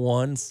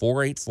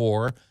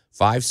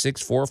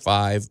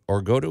 901-484-5645,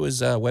 or go to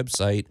his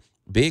website,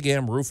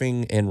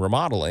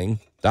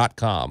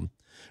 bigmroofingandremodeling.com.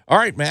 All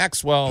right,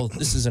 Max. Well,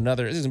 this is going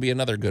to be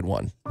another good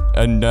one.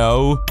 And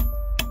now,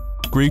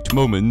 great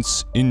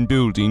moments in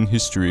building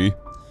history.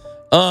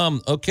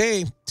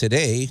 Okay.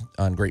 Today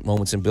on Great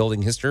Moments in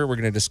Building History, we're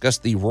going to discuss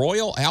the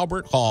Royal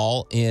Albert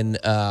Hall in,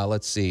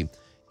 let's see,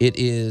 it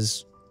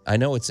is, I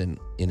know it's in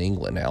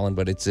England, Allan,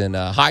 but it's in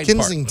Hyde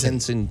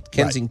Kensington. Park,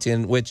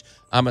 Kensington, which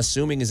I'm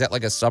assuming, is that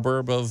like a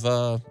suburb of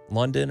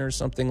London or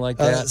something like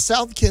that?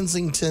 South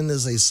Kensington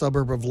is a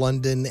suburb of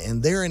London,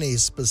 and they're in a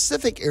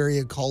specific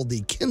area called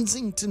the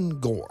Kensington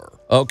Gore.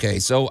 Okay,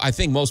 so I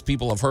think most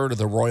people have heard of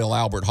the Royal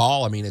Albert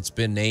Hall. I mean, it's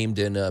been named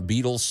in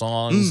Beatles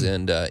songs,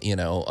 and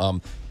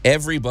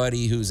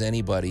everybody who's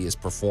anybody has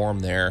performed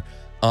there.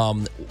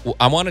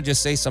 I want to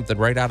just say something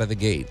right out of the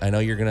gate. I know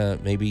you're going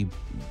to maybe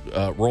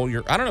I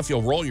don't know if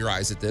you'll roll your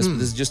eyes at this, but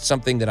this is just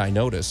something that I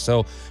noticed.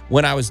 So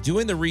when I was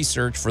doing the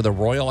research for the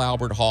Royal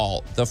Albert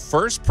Hall, the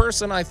first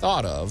person I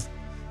thought of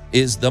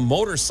is the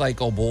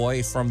motorcycle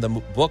boy from the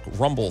book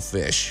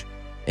Rumblefish.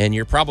 And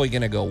you're probably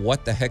going to go,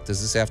 what the heck does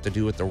this have to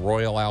do with the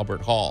Royal Albert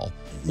Hall?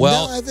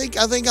 Well, no, I think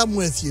I'm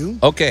with you.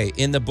 Okay,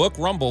 in the book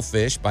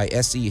Rumblefish by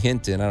S.E.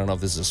 Hinton, I don't know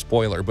if this is a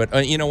spoiler, but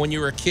when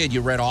you were a kid,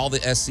 you read all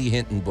the S.E.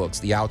 Hinton books,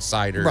 The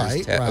Outsiders.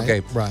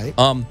 Right.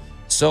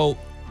 So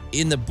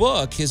in the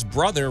book, his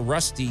brother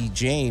Rusty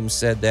James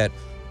said that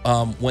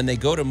when they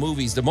go to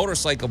movies, the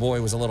motorcycle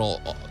boy was a little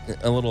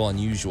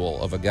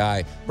unusual of a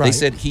guy. Right. They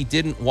said he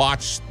didn't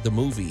watch the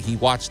movie; he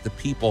watched the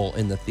people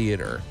in the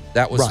theater.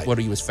 That was what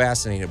he was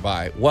fascinated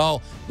by.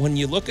 Well, when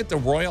you look at the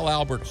Royal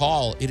Albert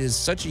Hall, it is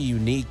such a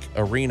unique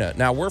arena.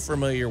 Now we're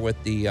familiar with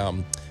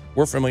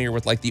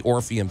like the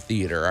Orpheum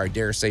Theater. I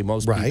dare say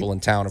most people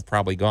in town have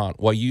probably gone.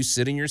 Well, you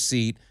sit in your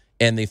seat,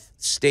 and the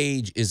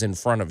stage is in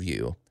front of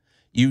you.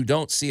 you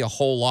don't see a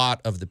whole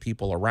lot of the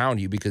people around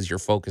you because you're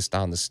focused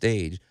on the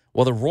stage.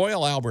 Well, the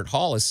Royal Albert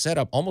Hall is set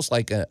up almost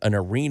like an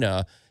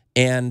arena,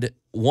 and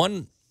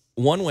one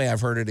way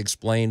I've heard it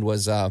explained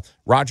was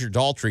Roger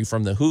Daltrey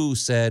from The Who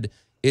said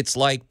it's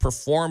like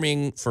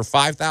performing for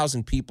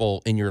 5,000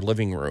 people in your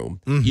living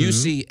room. You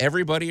see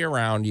everybody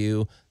around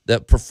you.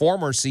 The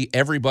performers see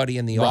everybody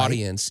in the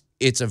audience.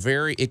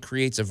 It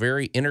creates a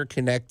very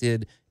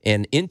interconnected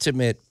and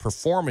intimate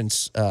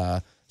performance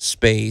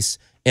space.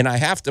 And I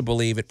have to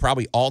believe it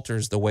probably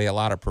alters the way a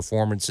lot of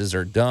performances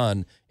are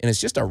done. And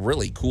it's just a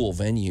really cool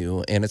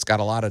venue, and it's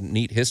got a lot of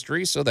neat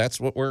history. So that's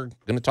what we're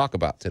going to talk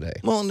about today.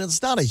 Well, and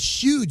it's not a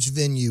huge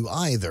venue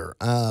either.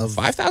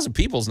 5,000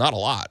 people is not a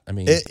lot. I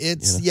mean,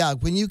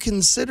 when you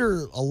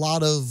consider a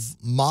lot of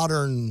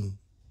modern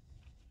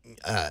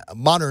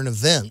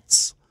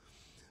events,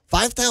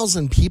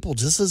 5,000 people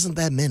just isn't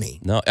that many.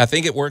 No, I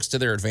think it works to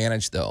their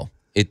advantage, though.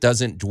 It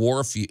doesn't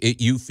dwarf you.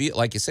 You feel,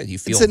 like you said, you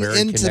feel very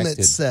connected. It's an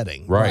intimate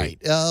setting.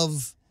 Right. All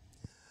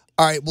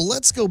right, well,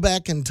 let's go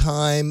back in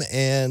time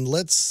and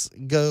let's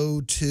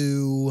go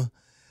to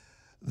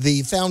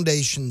the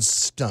foundation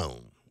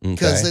stone.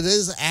 Because it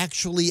is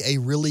actually a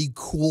really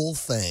cool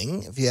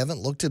thing, if you haven't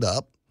looked it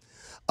up.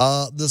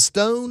 The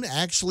stone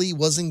actually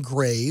was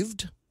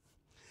engraved,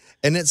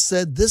 and it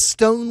said, "This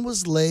stone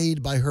was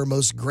laid by Her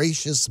Most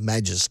Gracious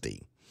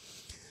Majesty."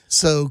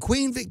 So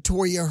Queen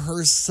Victoria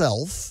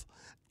herself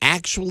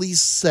actually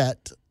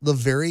set the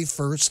very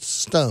first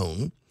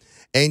stone,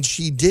 and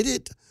she did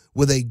it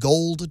with a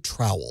gold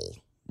trowel.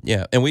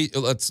 Yeah, and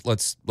let's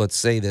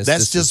say this.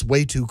 That's just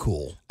way too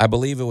cool. I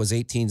believe it was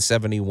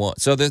 1871.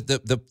 So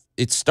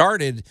it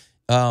started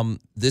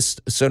this.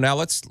 So now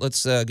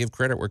let's give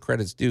credit where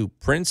credit's due.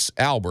 Prince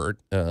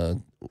Albert,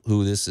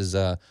 who this is,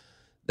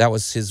 that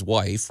was his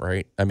wife,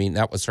 right? I mean,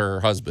 that was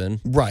her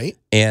husband, right?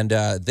 And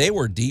they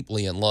were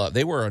deeply in love.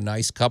 They were a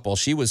nice couple.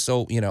 She was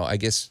so, I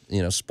guess,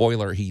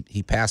 spoiler,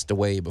 he passed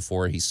away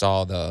before he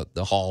saw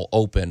the hall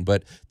open.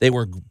 But they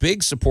were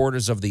big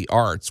supporters of the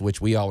arts,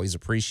 which we always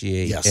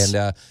appreciate. Yes. And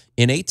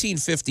in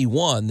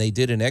 1851, they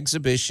did an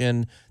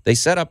exhibition. They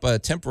set up a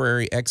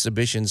temporary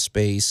exhibition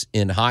space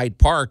in Hyde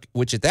Park,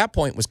 which at that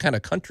point was kind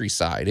of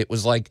countryside. It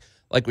was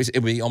it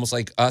would be almost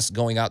like us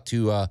going out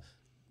to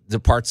the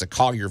parts of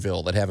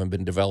Collierville that haven't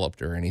been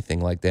developed or anything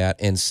like that,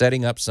 and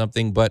setting up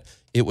something. But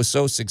it was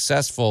so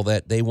successful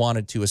that they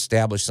wanted to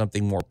establish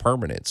something more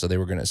permanent. So they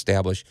were going to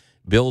establish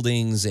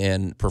buildings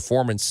and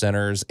performance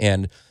centers.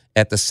 And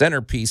at the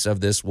centerpiece of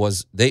this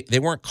was they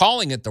weren't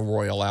calling it the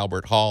Royal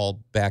Albert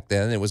Hall back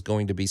then. It was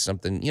going to be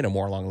something,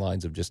 more along the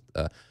lines of just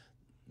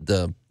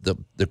the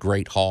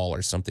Great Hall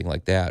or something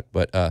like that.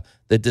 But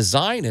the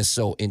design is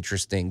so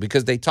interesting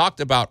because they talked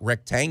about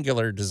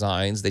rectangular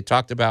designs. They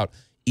talked about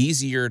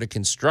easier to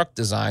construct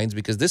designs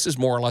because this is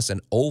more or less an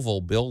oval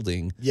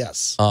building.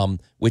 Yes.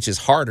 Which is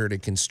harder to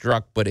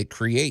construct, but it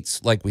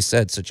creates, like we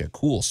said, such a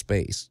cool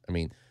space. I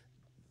mean,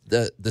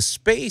 the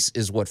space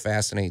is what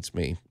fascinates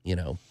me,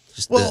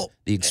 just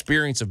the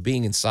experience of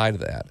being inside of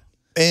that.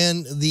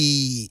 And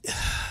when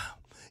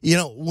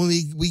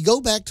we go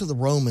back to the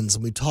Romans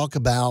and we talk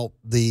about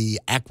the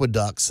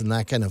aqueducts and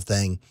that kind of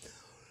thing,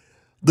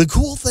 the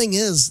cool thing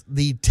is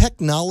the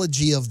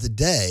technology of the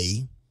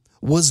day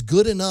was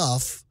good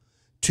enough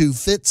to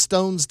fit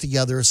stones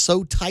together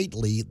so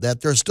tightly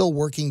that they're still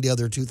working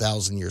together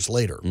 2,000 years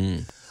later.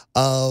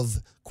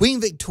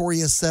 Queen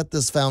Victoria set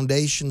this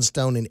foundation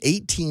stone in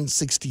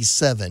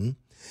 1867.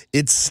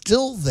 It's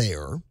still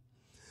there.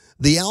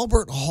 The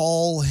Albert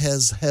Hall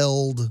has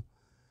held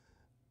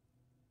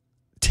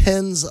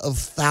tens of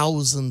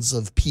thousands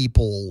of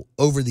people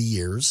over the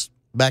years,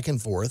 back and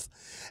forth.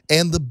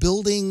 And the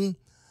building,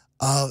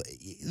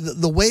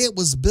 the way it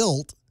was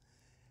built,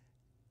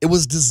 it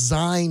was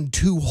designed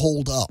to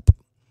hold up.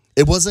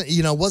 It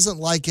wasn't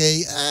like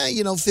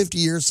 50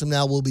 years from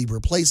now we'll be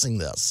replacing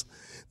this.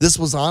 This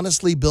was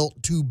honestly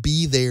built to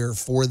be there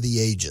for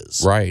the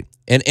ages. Right.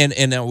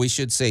 And we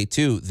should say,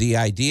 too, the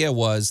idea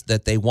was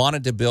that they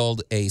wanted to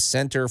build a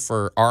center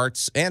for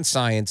arts and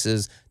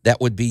sciences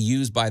that would be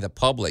used by the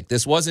public.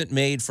 This wasn't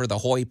made for the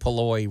hoi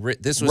polloi.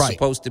 This was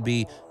supposed to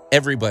be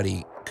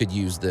everybody could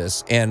use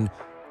this. And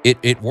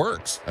it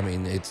works. I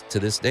mean, to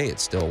this day, it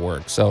still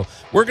works. So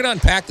we're going to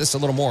unpack this a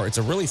little more. It's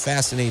a really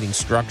fascinating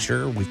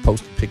structure. We've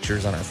posted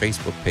pictures on our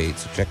Facebook page,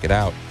 so check it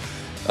out.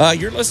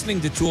 You're listening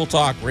to Tool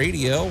Talk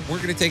Radio. We're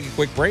going to take a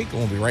quick break, and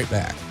we'll be right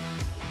back.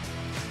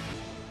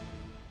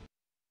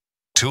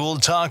 Tool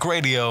Talk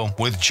Radio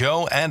with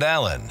Joe and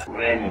Allan.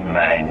 When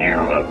my new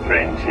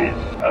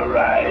apprentice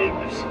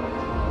arrives,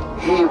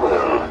 he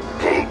will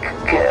take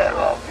care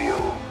of you.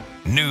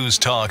 News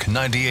Talk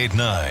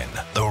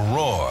 98.9, the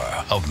roar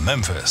of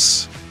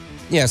Memphis.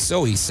 Yeah,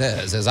 so he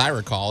says. As I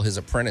recall, his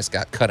apprentice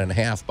got cut in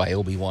half by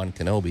Obi-Wan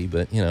Kenobi,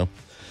 but,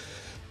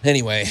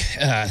 Anyway,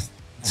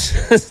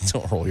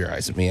 don't roll your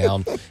eyes at me,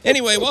 Allan.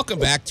 Anyway, welcome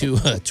back to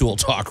Tool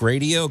Talk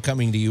Radio,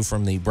 coming to you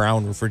from the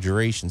Brown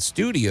Refrigeration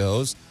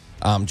Studios.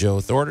 I'm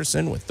Joe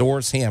Thorderson with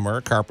Thor's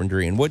Hammer,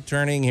 Carpentry and Wood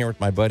Turning, here with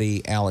my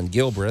buddy Allan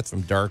Gilbreth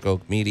from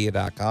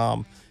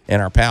darkoakmedia.com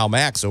and our pal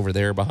Max over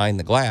there behind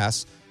the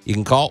glass. You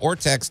can call or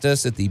text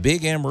us at the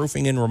Big M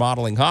Roofing and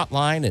Remodeling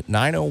Hotline at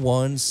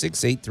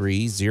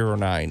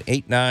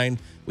 901-683-0989.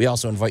 We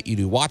also invite you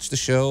to watch the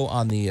show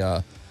on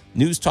the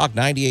News Talk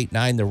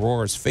 98.9 The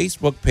Roar's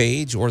Facebook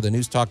page or the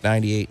News Talk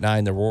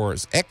 98.9 The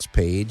Roar's X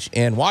page.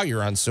 And while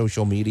you're on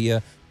social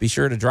media, be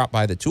sure to drop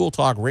by the Tool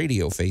Talk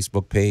Radio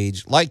Facebook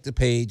page, like the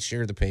page,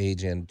 share the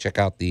page, and check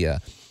out the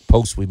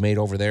posts we've made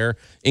over there,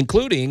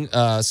 including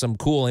some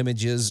cool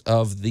images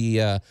of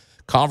the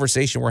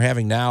conversation we're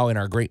having now in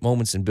our Great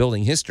Moments in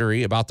Building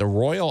History about the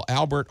Royal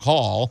Albert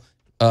Hall.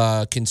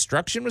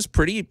 Construction was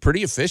pretty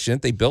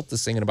efficient. They built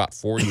this thing in about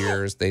 4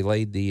 years. They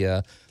laid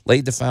the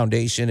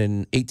foundation in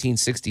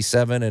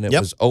 1867, and it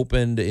was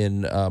opened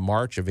in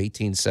March of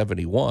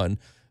 1871.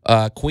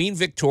 Queen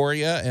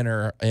Victoria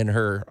and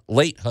her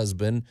late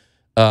husband,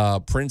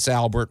 Prince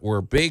Albert,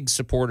 were big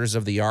supporters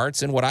of the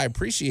arts, and what I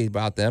appreciate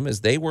about them is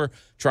they were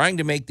trying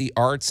to make the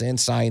arts and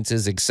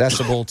sciences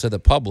accessible to the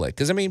public.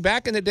 Because, I mean,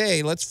 back in the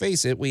day, let's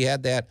face it, we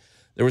had that.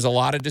 There was a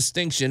lot of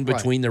distinction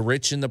between the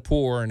rich and the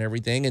poor and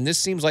everything, and this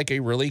seems like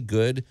a really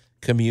good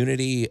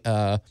community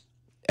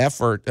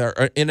effort,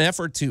 or an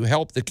effort to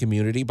help the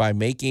community by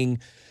making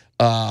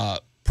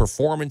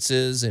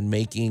performances and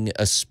making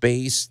a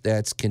space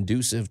that's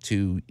conducive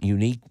to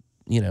unique,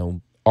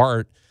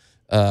 art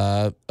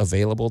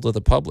available to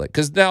the public.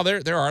 Because now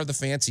there are the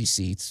fancy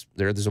seats.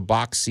 There's a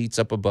box seats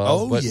up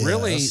above, but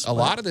really a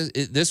lot of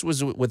this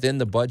was within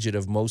the budget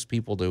of most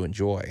people to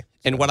enjoy.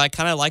 And what I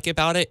kind of like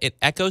about it, it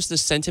echoes the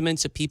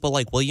sentiments of people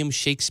like William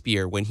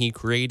Shakespeare when he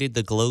created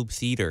the Globe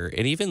Theater.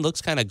 It even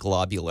looks kind of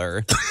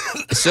globular.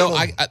 So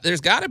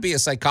there's got to be a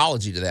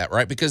psychology to that,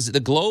 right? Because the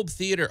Globe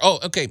Theater. Oh,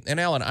 okay. And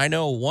Allan, I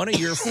know one of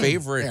your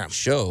favorite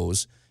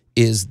shows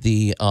is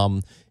the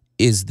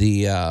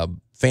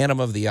Phantom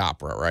of the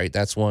Opera, right?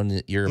 That's one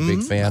that you're a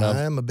big fan of.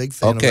 I'm a big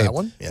fan of that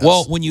one. Yes.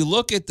 Well, when you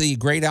look at the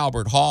Great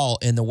Albert Hall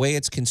and the way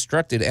it's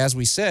constructed, as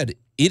we said,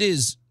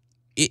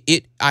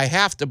 I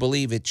have to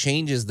believe it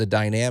changes the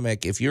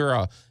dynamic. If you're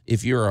a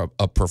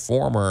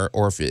performer,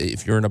 or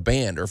if you're in a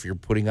band, or if you're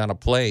putting on a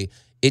play,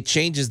 it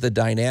changes the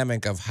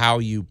dynamic of how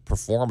you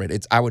perform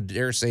it. I would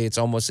dare say it's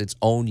almost its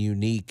own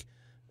unique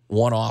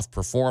one-off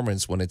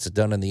performance when it's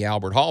done in the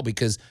Albert Hall,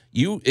 because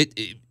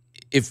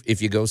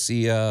if you go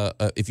see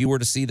if you were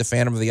to see the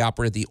Phantom of the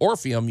Opera at the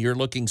Orpheum, you're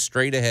looking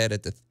straight ahead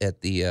at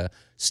the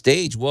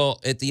stage. Well,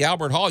 at the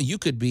Albert Hall, you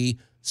could be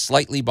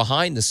slightly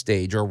behind the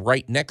stage or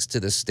right next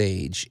to the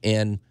stage,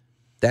 and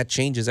that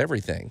changes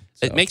everything.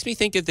 So. It makes me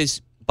think of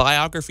this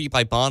biography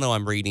by Bono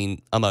I'm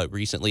reading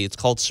recently. It's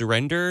called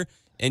Surrender,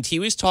 and he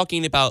was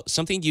talking about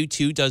something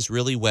U2 does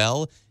really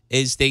well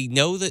is they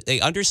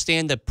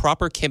understand the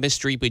proper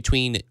chemistry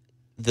between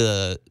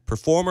the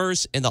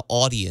performers and the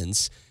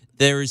audience.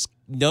 There's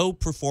no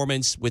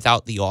performance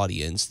without the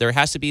audience. There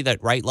has to be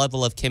that right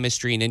level of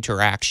chemistry and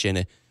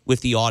interaction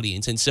with the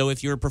audience. And so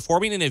if you're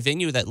performing in a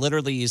venue that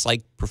literally is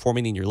like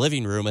performing in your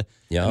living room,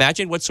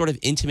 imagine what sort of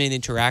intimate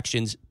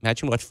interactions,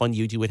 imagine what fun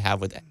you would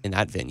have in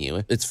that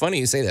venue. It's funny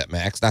you say that,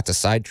 Max, not to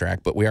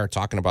sidetrack, but we are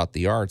talking about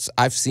the arts.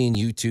 I've seen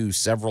U2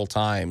 several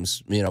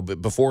times,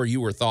 before you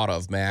were thought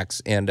of,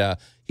 Max, and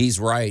he's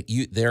right.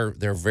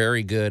 They're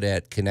very good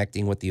at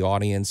connecting with the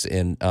audience,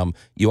 and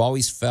you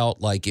always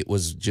felt like it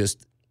was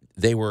just,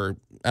 they were,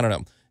 I don't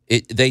know,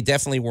 they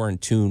definitely were in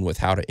tune with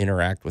how to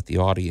interact with the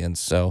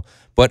audience. So,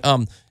 but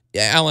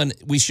Allan,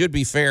 we should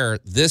be fair.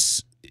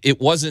 It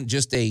wasn't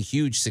just a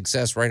huge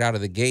success right out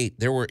of the gate.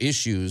 There were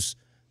issues,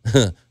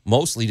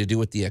 mostly to do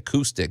with the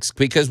acoustics,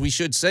 because we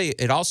should say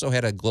it also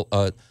had a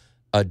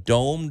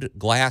domed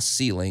glass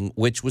ceiling,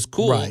 which was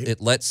cool. Right. It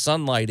let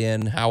sunlight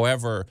in.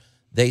 However,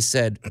 they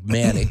said,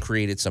 man, it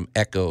created some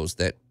echoes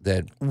that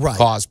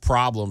caused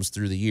problems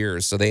through the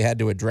years. So they had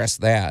to address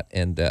that,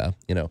 and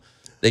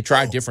they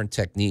tried different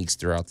techniques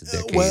throughout the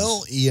decades.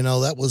 Well,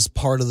 that was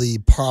part of the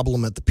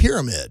problem at the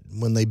pyramid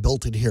when they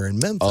built it here in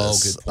Memphis. Oh,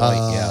 good point,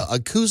 yeah.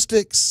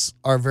 Acoustics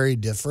are very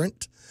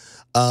different.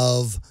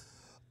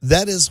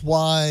 That is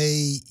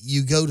why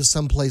you go to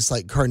some place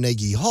like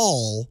Carnegie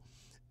Hall,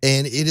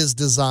 and it is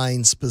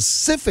designed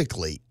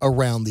specifically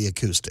around the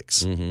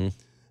acoustics. Mm-hmm.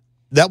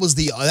 That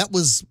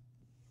was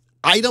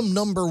item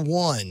number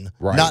 1,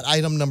 not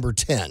item number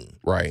 10.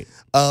 Right.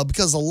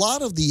 Because a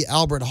lot of the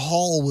Albert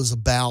Hall was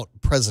about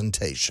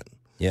presentation.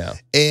 Yeah.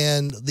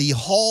 And the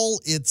hall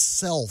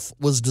itself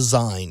was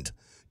designed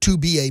to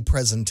be a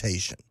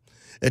presentation.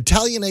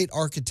 Italianate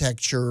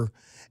architecture,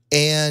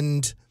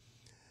 and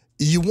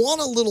you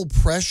want a little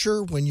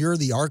pressure when you're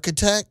the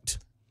architect.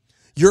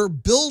 You're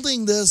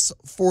building this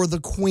for the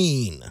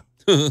queen.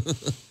 Good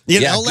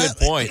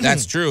point.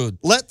 That's true.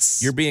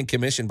 You're being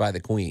commissioned by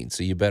the queen,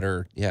 so you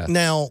better,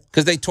 Now,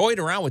 because they toyed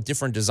around with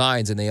different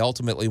designs, and they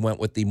ultimately went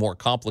with the more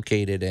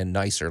complicated and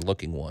nicer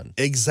looking one.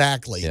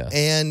 Exactly. Yeah.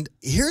 And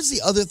here's the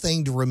other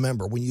thing to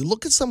remember. When you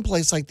look at some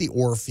place like the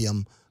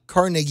Orpheum,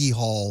 Carnegie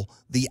Hall,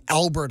 the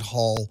Albert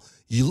Hall,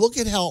 you look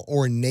at how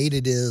ornate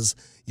it is.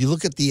 You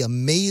look at the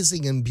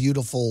amazing and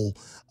beautiful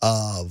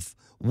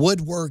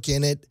woodwork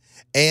in it,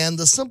 and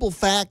the simple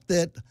fact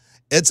that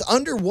It's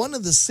under one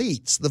of the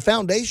seats. The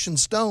foundation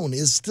stone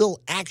is still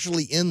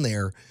actually in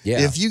there. Yeah.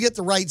 If you get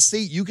the right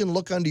seat, you can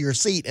look under your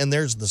seat, and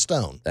there's the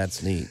stone.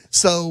 That's neat.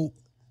 So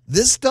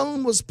this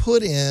stone was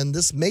put in,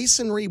 this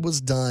masonry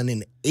was done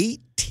in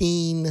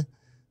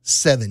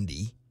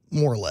 1870,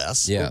 more or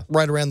less,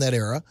 right around that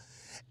era.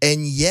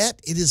 And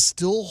yet it is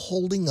still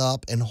holding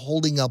up and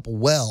holding up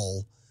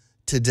well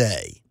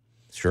today.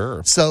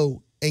 Sure.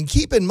 So, and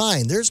keep in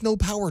mind, there's no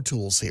power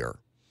tools here.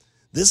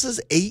 This is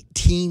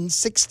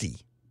 1860.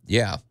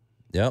 Yeah.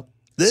 Yep.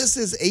 This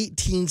is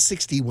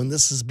 1860 when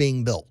this is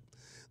being built.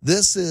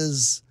 This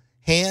is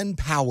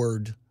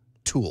hand-powered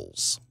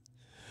tools.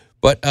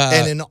 But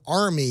and an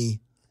army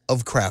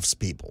of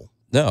craftspeople.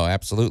 No,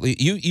 absolutely.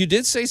 You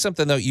did say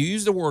something, though. You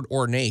used the word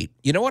ornate.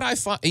 You know what I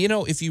find? You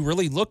know, if you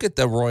really look at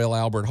the Royal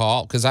Albert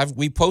Hall, because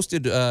we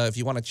posted, if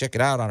you want to check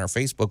it out on our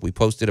Facebook, we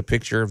posted a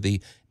picture of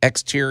the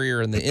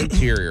exterior and the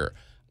interior.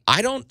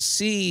 I don't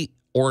see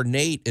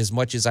ornate as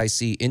much as I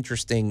see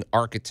interesting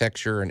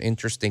architecture and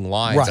interesting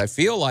lines. Right. I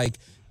feel like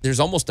there's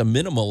almost a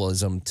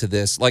minimalism to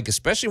this, like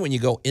especially when you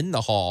go in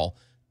the hall.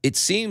 It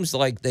seems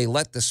like they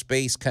let the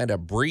space kind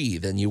of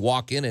breathe, and you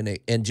walk in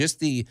and just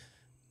the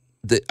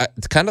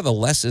kind of the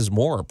less is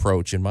more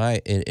approach in my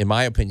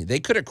opinion.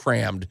 They could have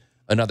crammed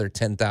another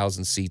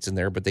 10,000 seats in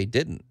there, but they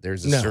didn't.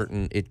 There's a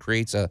certain, it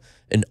creates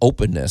an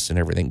openness and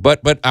everything.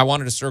 But I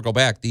wanted to circle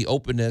back. The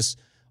openness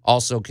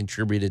also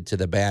contributed to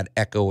the bad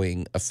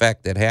echoing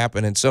effect that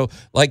happened. And so,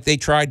 like, they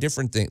tried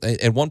different things.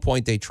 At one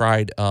point, they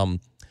tried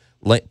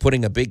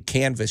putting a big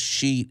canvas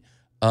sheet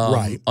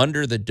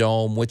under the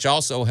dome, which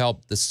also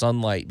helped the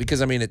sunlight.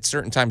 Because, I mean, at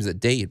certain times of the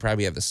day, you'd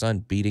probably have the sun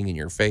beating in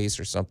your face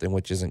or something,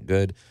 which isn't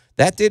good.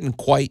 That didn't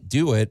quite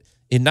do it.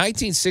 In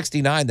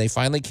 1969, they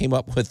finally came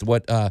up with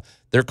what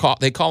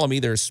they call them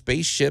either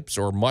spaceships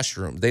or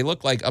mushrooms. They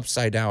look like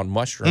upside down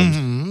mushrooms.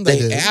 Mm-hmm,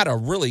 they add a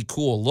really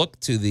cool look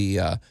to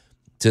the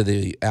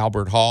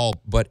Albert Hall,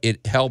 but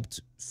it helped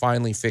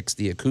finally fix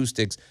the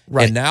acoustics.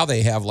 Right. And now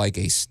they have like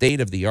a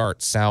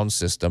state-of-the-art sound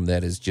system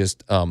that is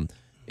just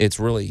it's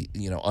really,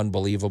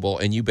 unbelievable.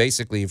 And you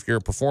basically, if you're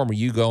a performer,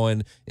 you go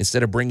in,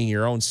 instead of bringing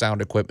your own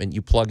sound equipment,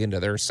 you plug into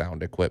their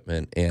sound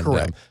equipment. And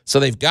correct. So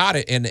they've got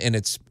it, and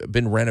it's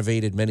been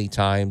renovated many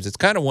times. It's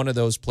kind of one of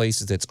those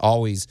places that's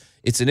always,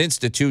 it's an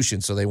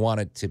institution, so they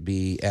want it to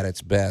be at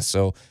its best.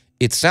 So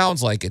it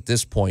sounds like at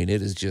this point,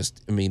 it is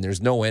just, I mean,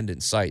 there's no end in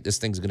sight. This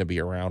thing's going to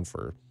be around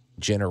for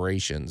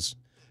generations.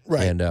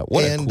 Right. And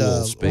what a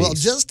cool space. Well,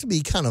 just to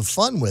be kind of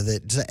fun with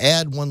it, to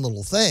add one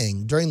little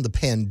thing, during the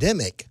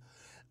pandemic,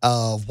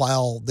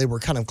 while they were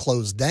kind of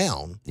closed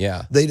down,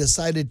 they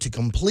decided to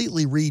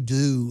completely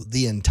redo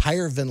the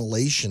entire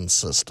ventilation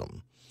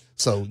system.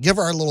 So give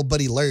our little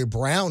buddy Larry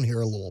Brown here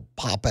a little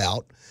pop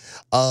out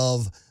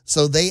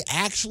so they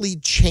actually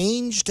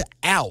changed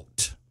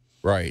out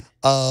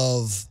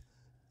of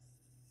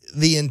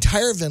the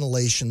entire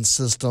ventilation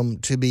system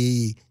to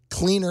be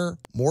cleaner,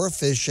 more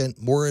efficient,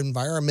 more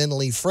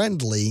environmentally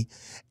friendly,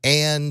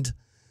 and,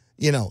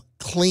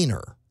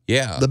 cleaner.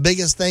 Yeah. The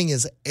biggest thing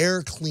is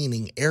air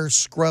cleaning, air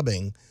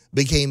scrubbing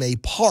became a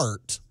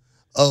part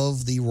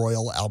of the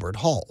Royal Albert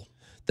Hall.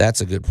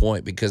 That's a good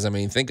point, because I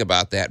mean, think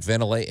about that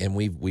ventilate, and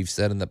we've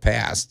said in the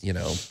past,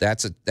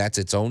 that's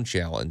its own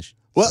challenge.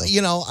 Well,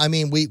 I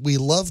mean, we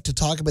love to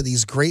talk about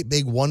these great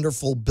big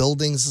wonderful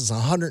buildings. It's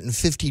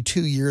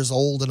 152 years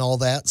old and all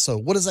that. So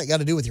what does that got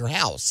to do with your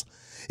house?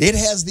 It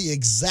has the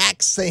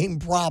exact same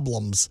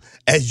problems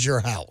as your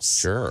house.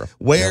 Sure.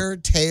 Wear,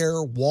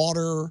 tear,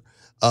 water,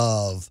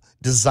 of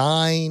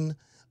design,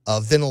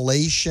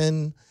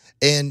 ventilation,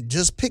 and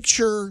just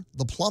picture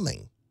the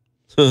plumbing.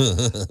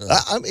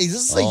 I mean,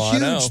 this is a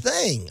huge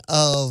thing.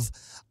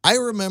 I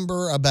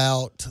remember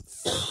about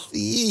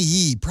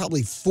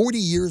probably 40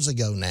 years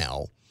ago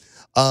now,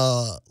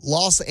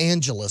 Los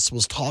Angeles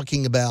was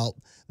talking about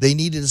they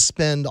needed to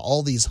spend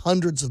all these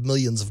hundreds of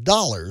millions of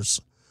dollars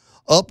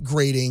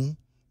upgrading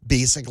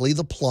basically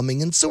the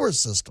plumbing and sewer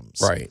systems.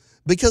 Right.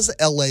 Because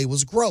LA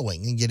was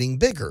growing and getting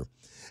bigger.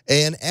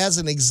 And as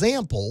an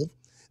example,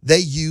 they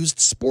used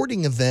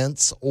sporting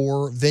events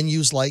or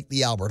venues like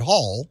the Albert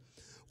Hall,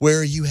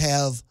 where you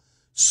have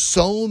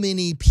so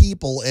many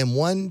people in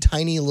one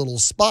tiny little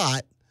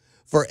spot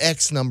for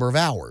X number of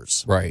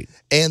hours. Right.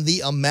 And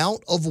the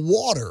amount of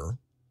water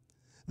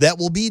that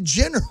will be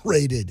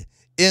generated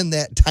in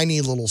that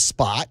tiny little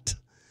spot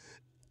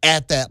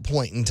at that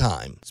point in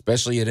time.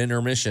 Especially at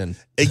intermission.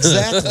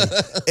 Exactly.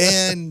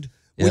 And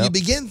when you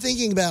begin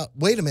thinking about,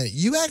 wait a minute,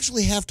 you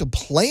actually have to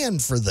plan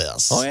for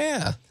this. Oh,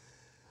 yeah.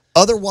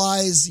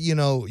 Otherwise,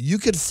 you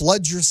could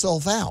flood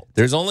yourself out.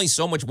 There's only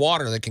so much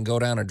water that can go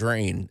down a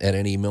drain at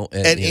any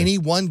any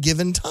one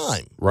given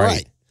time.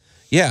 Right.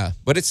 Yeah,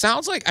 but it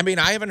sounds like, I mean,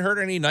 I haven't heard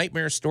any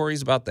nightmare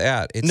stories about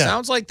that. It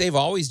sounds like they've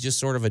always just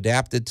sort of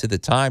adapted to the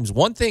times.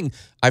 One thing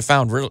I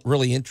found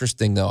really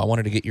interesting, though, I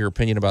wanted to get your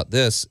opinion about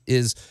this,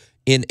 is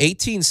in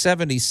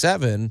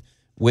 1877,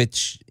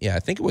 which, I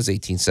think it was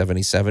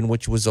 1877,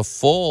 which was a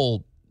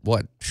full,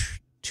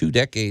 2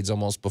 decades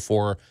almost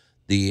before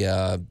the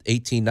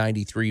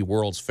 1893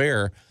 World's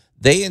Fair,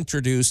 they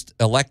introduced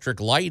electric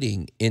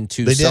lighting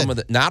into some of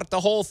the, not the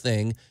whole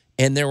thing,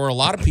 and there were a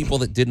lot of people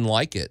that didn't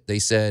like it. They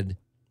said,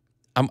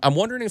 I'm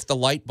wondering if the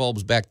light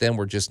bulbs back then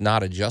were just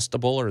not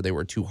adjustable or they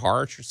were too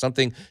harsh or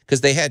something,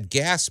 because they had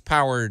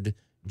gas-powered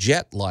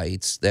jet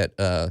lights that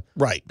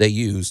they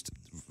used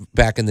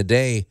back in the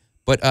day.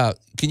 But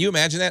can you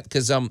imagine that?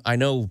 Because I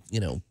know,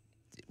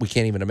 we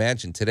can't even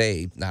imagine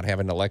today not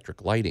having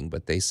electric lighting,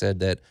 but they said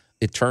that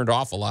it turned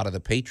off a lot of the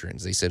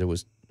patrons. They said it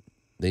was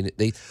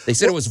they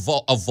said it was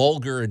a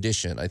vulgar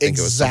addition. I think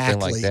it was something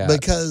like that.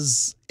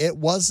 Because it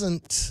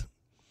wasn't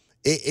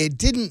it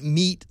didn't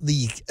meet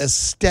the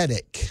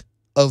aesthetic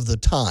of the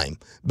time,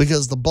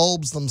 because the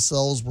bulbs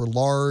themselves were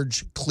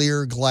large,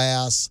 clear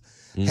glass,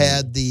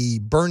 had the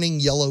burning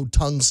yellow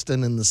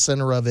tungsten in the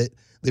center of it.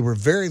 They were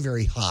very,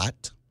 very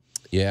hot.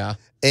 Yeah.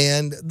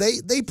 And they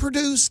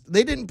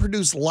didn't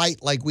produce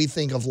light like we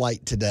think of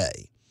light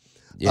today.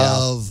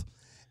 Yeah.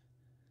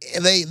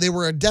 They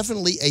were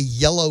definitely a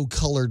yellow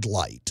colored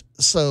light.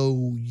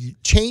 So you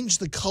change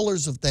the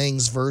colors of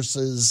things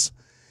versus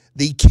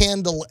the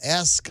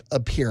candle-esque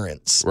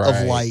appearance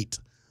of light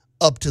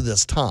up to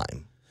this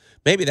time.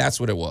 Maybe that's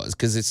what it was,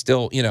 because it's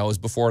still, it was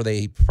before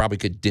they probably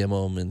could dim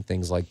them and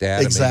things like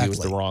that. Exactly. And maybe it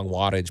was the wrong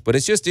wattage. But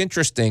it's just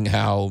interesting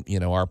how,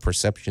 our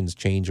perceptions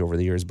change over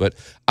the years. But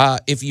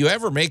if you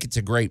ever make it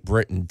to Great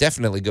Britain,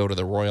 definitely go to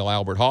the Royal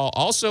Albert Hall.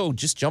 Also,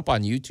 just jump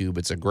on YouTube.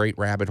 It's a great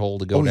rabbit hole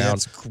to go down. Yeah,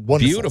 it's wonderful.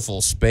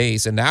 Beautiful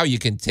space. And now you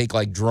can take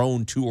like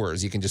drone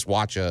tours. You can just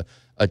watch a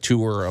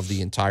tour of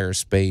the entire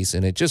space,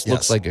 and it just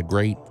looks like a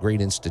great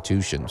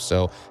institution.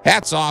 So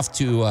hats off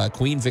to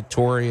Queen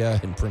Victoria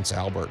and Prince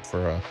Albert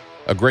for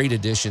a great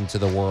addition to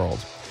the world.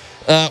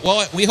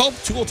 Well, we hope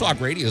Tool Talk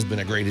Radio has been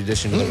a great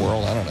addition to the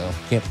world. I don't know.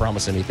 Can't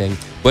promise anything.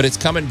 But it's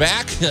coming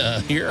back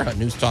here on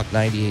News Talk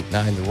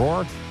 98.9 The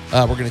Roar.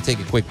 We're going to take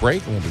a quick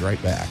break, and we'll be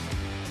right back.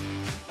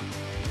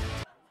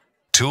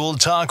 Tool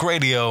Talk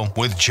Radio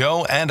with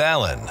Joe and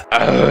Allan.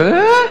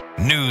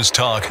 News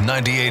Talk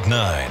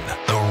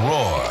 98.9 The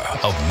Roar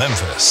of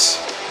Memphis.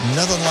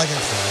 Nothing like a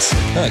classic.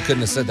 I couldn't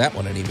have said that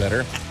one any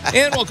better.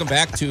 And welcome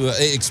back to,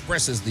 it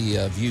expresses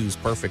the views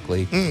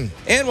perfectly. And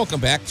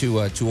welcome back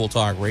to Tool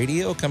Talk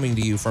Radio, coming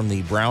to you from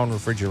the Brown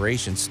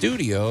Refrigeration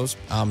Studios.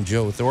 I'm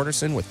Joe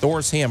Thorderson with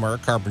Thor's Hammer,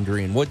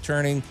 Carpentry and Wood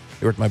Turning.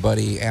 Here with my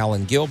buddy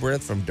Allan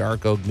Gilbreth from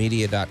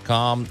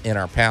darkoakmedia.com and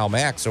our pal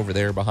Max over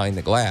there behind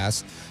the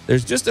glass.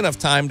 There's just enough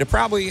time to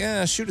probably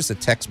shoot us a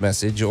text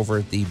message over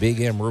at the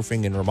Big M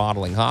Roofing and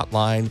Remodeling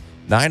Hotline,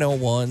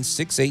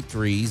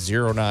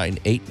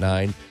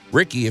 901-683-0989.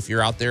 Ricky, if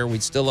you're out there,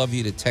 we'd still love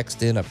you to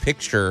text in a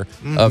picture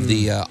of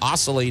the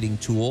oscillating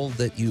tool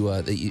that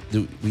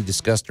we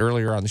discussed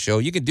earlier on the show.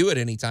 You can do it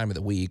any time of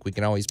the week. We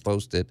can always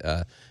post it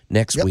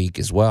next week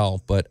as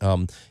well. But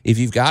if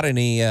you've got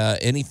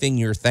anything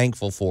you're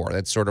thankful for,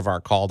 that's sort of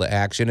our call to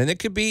action. And it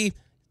could be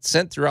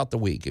sent throughout the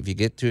week. If you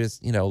get to it,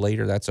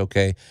 later, that's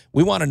okay.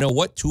 We want to know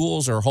what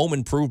tools or home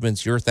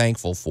improvements you're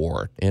thankful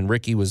for. And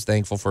Ricky was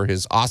thankful for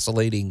his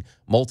oscillating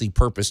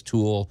multi-purpose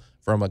tool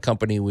from a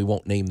company we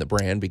won't name the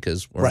brand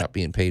because we're not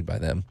being paid by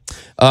them.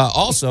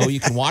 Also, you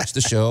can watch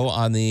the show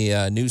on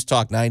the News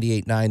Talk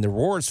 98.9 The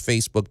Roar's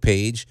Facebook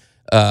page.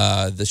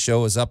 The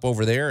show is up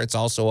over there. It's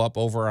also up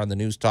over on the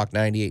News Talk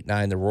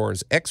 98.9 The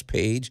Roar's X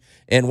page.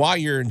 And while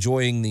you're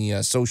enjoying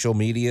the social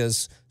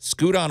medias,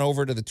 scoot on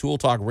over to the Tool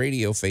Talk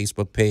Radio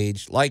Facebook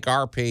page, like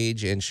our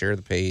page, and share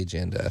the page,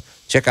 and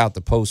check out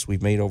the posts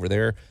we've made over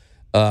there,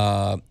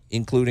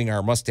 including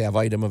our must-have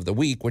item of the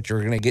week, which we're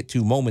going to get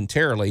to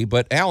momentarily.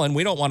 But, Allan,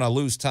 we don't want to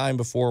lose time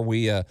before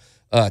we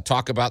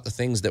talk about the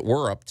things that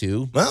we're up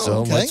to. Well,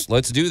 so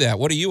let's do that.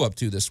 What are you up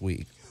to this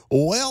week?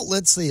 Well,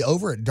 let's see.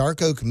 Over at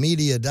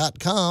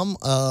darkoakmedia.com,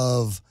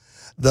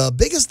 the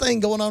biggest thing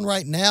going on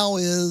right now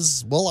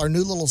is, our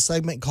new little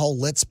segment called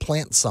Let's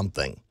Plant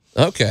Something.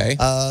 Okay.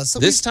 So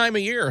this time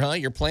of year, huh?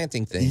 You're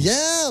planting things.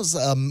 Yes.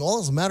 Well,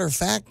 as a matter of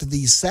fact,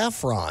 the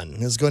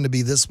saffron is going to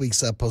be this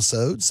week's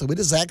episode. So it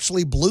is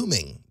actually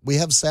blooming. We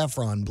have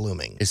saffron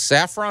blooming. Is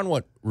saffron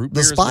what root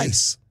beer is? The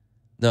spice.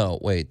 No,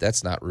 wait,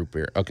 that's not root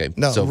beer. Okay.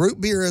 No,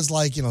 root beer is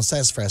like,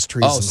 sassafras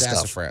trees and stuff. Oh,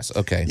 sassafras.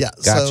 Okay. Yeah.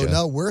 Gotcha. So,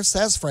 no, we're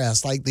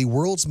sassafras, like the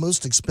world's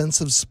most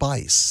expensive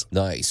spice.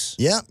 Nice.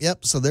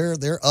 Yep. So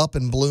they're up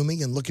and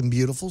blooming and looking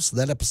beautiful. So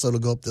that episode will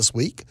go up this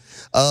week.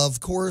 Of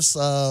course,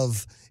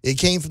 it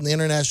came from the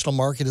international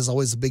market, is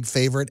always a big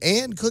favorite,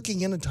 and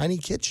cooking in a tiny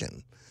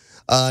kitchen.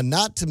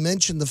 Not to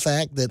mention the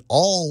fact that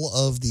all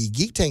of the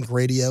Geek Tank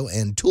Radio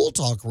and Tool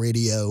Talk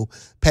Radio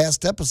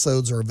past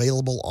episodes are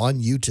available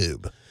on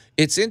YouTube.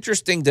 It's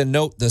interesting to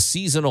note the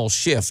seasonal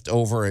shift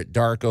over at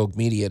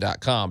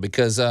darkoakmedia.com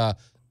because a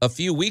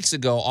few weeks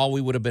ago, all we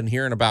would have been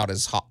hearing about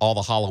is all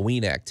the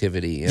Halloween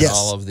activity and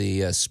all of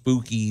the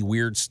spooky,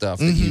 weird stuff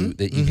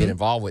that you get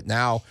involved with.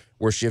 Now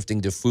we're shifting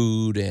to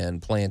food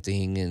and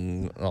planting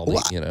and all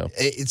the,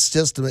 It's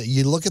just,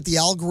 you look at the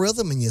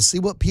algorithm and you see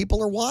what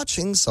people are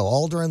watching. So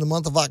all during the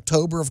month of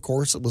October, of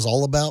course, it was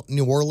all about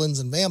New Orleans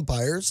and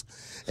vampires.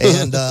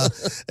 And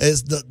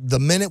as the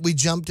minute we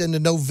jumped into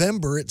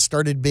November, it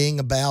started being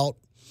about,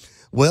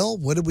 Well,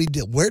 what did we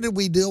do? Where did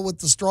we deal with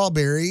the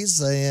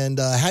strawberries, and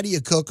how do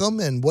you cook them,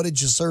 and what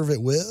did you serve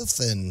it with?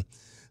 And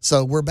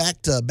so we're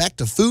back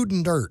to food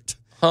and dirt.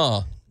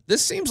 Huh.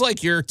 This seems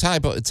like your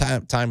time of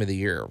the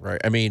year, right?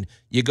 I mean,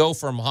 you go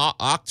from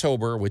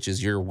October, which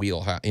is your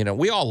wheelhouse. You know,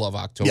 we all love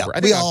October. Yeah,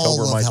 I think we all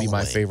October love might be my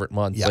Halloween. favorite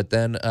month. Yeah. But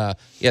then,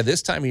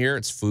 this time of year,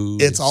 it's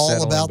food. It's all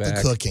settling about back.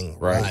 the cooking,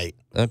 right?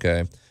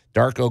 Okay.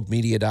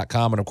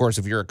 darkoakmedia.com. And, of course,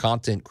 if you're a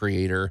content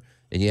creator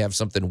and you have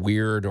something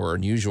weird or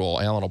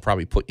unusual, Allan will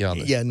probably put you on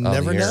the You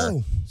never the air.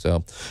 know.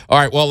 So, all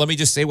right, well, let me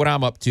just say what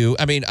I'm up to.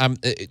 I mean,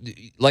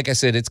 like I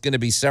said, it's going to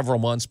be several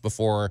months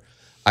before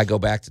I go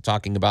back to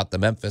talking about the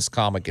Memphis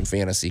Comic and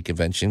Fantasy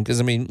Convention because,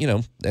 I mean, you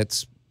know,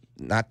 that's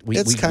not we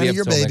It's kind of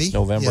your baby. Next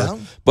November. Yeah.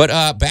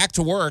 But back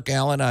to work,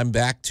 Allan. I'm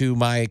back to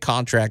my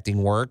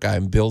contracting work.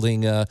 I'm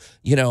building.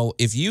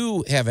 If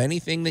you have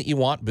anything that you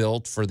want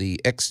built for the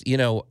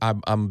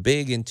I'm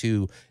big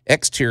into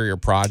exterior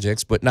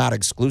projects, but not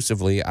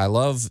exclusively. I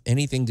love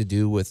anything to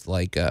do with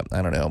like a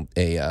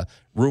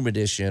room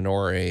addition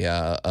or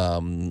a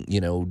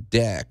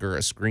deck or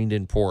a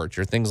screened-in porch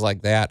or things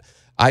like that.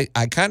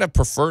 I kind of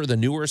prefer the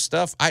newer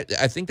stuff. I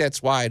think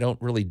that's why I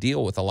don't really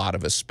deal with a lot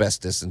of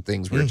asbestos and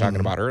things we were talking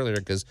about earlier,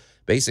 because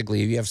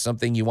basically if you have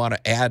something you want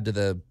to add to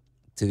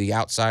the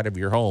outside of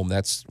your home,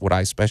 that's what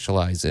I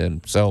specialize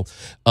in. So,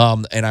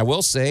 and I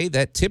will say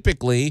that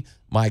typically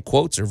my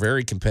quotes are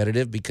very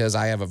competitive because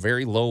I have a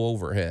very low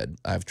overhead.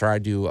 I've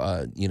tried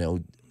to,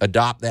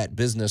 adopt that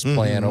business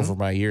plan over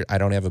my year. I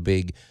don't have a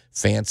big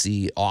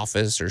fancy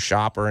office or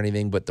shop or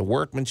anything, but the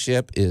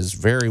workmanship is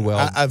very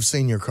well. I've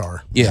seen your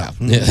car. Yeah.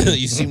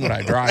 You see what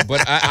I drive.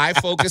 But I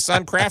focus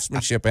on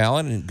craftsmanship,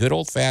 Allan, and good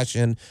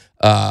old-fashioned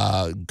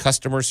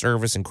customer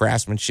service and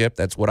craftsmanship.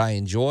 That's what I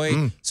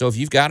enjoy. So if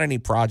you've got any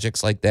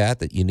projects like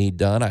that you need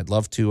done, I'd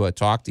love to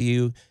talk to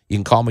you. You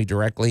can call me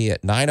directly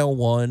at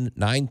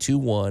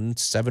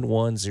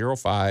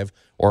 901-921-7105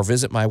 or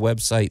visit my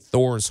website,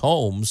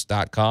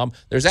 thorshomes.com.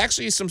 There's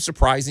actually some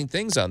surprising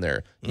things on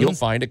there. You'll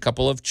find a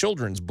couple of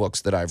children's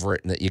books that I've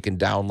written that you can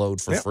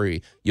download for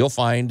free. You'll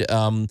find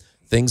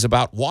things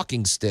about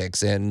walking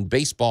sticks and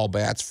baseball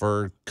bats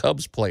for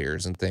Cubs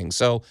players and things.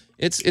 So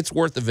it's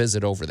worth a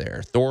visit over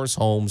there,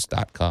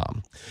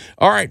 thorshomes.com.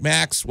 All right,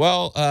 Max.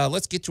 Well,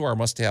 let's get to our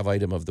must-have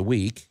item of the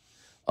week.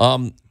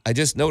 I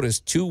just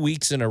noticed 2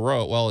 weeks in a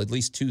row, well, at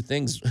least two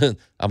things.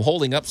 I'm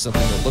holding up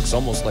something that looks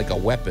almost like a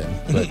weapon.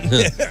 But,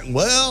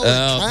 well,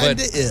 it kind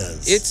of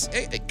is.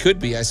 It could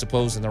be, I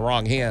suppose, in the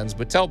wrong hands.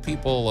 But tell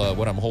people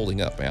what I'm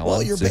holding up, Allan.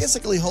 Well, you're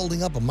basically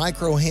holding up a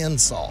micro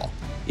handsaw.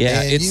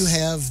 Yeah, and you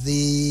have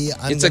the...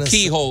 It's a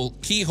keyhole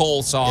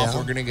saw if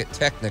we're going to get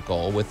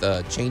technical with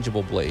a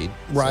changeable blade.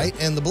 Right,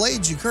 and the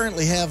blades you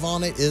currently have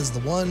on it is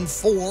the one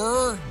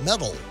for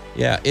metal.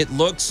 Yeah, it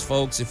looks,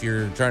 folks, if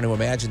you're trying to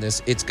imagine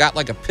this, it's got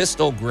like a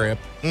pistol grip,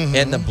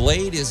 and the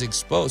blade is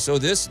exposed. So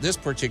this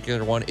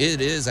particular one,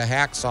 it is a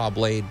hacksaw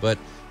blade, but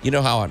you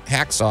know how on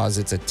hacksaws,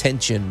 it's a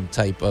tension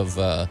type of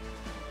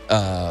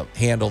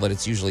handle that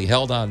it's usually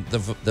held on.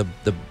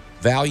 The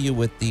value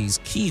with these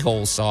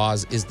keyhole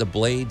saws is the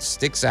blade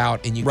sticks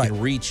out and you can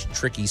reach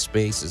tricky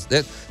spaces.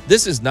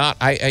 This is not,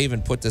 I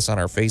even put this on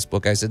our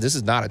Facebook. I said, this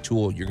is not a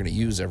tool you're going to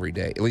use every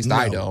day. At least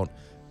I don't.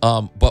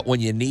 But when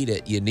you need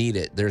it, you need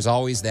it. There's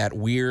always that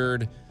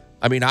weird,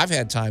 I mean, I've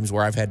had times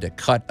where I've had to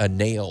cut a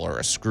nail or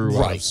a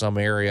screw out of some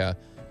area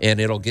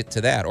and it'll get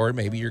to that. Or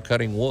maybe you're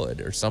cutting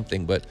wood or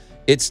something, but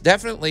it's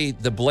definitely,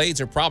 the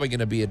blades are probably going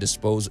to be a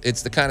disposal.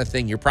 It's the kind of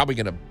thing you're probably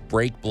going to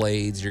break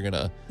blades. You're going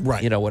to,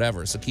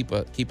 whatever. So keep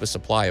a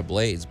supply of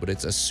blades, but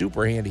it's a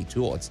super handy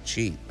tool. It's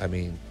cheap. I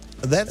mean,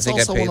 that's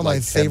also one of my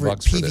favorite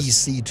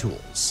PVC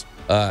tools.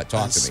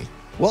 Talk to me.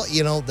 Well,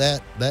 you know,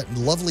 that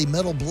lovely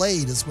metal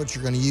blade is what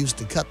you're going to use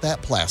to cut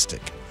that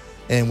plastic.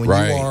 And when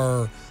you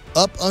are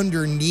up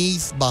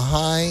underneath,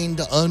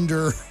 behind,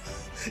 under,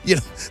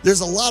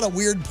 there's a lot of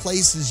weird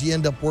places you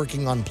end up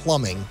working on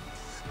plumbing.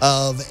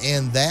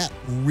 And that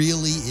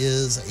really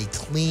is a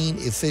clean,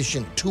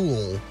 efficient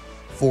tool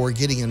for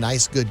getting a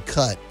nice, good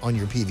cut on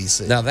your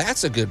PVC. Now,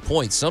 that's a good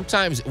point.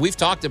 Sometimes, we've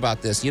talked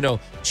about this,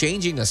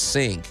 changing a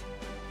sink,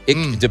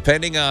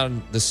 depending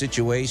on the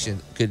situation,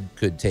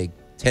 could take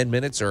 10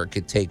 minutes or it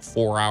could take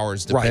 4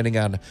 hours, depending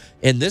on.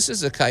 And this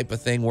is a type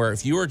of thing where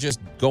if you are just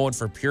going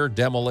for pure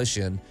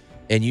demolition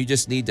and you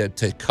just need to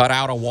cut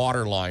out a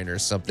water line or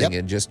something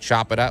and just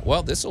chop it out,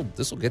 well, this will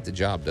get the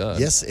job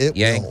done. Yes, it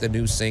yank will. The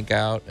new sink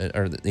out,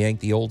 or yank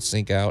the old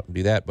sink out and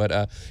do that.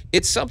 But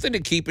it's something to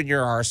keep in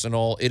your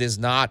arsenal. It is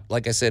not,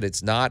 like I said,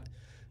 it's not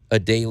a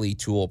daily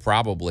tool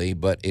probably,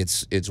 but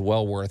it's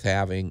well worth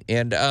having.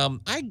 And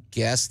I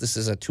guess this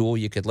is a tool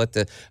you could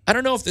I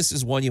don't know if this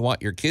is one you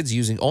want your kids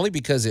using, only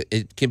because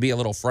it can be a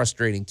little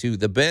frustrating too.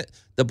 The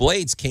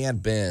blades can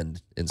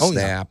bend and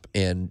snap,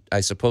 and I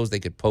suppose they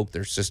could poke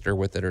their sister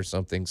with it or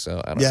something.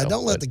 So I don't know. Yeah,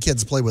 don't let the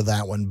kids play with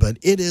that one, but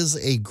it is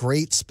a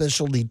great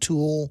specialty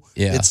tool.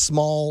 Yeah. It's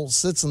small,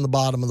 sits in the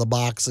bottom of the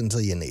box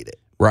until you need it.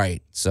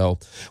 Right. So,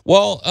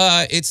 well,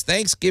 it's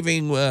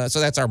Thanksgiving, so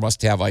that's our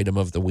must-have item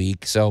of the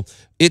week. So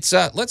it's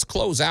let's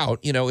close out.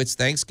 It's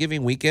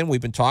Thanksgiving weekend.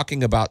 We've been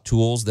talking about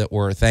tools that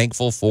we're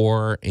thankful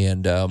for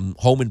and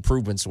home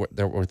improvements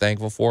that we're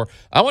thankful for.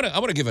 I want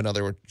to give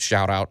another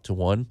shout out to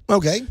one.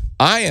 Okay.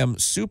 I am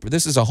super.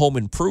 This is a home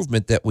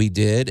improvement that we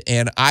did,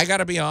 and I got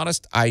to be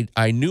honest.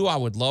 I knew I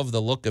would love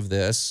the look of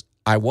this.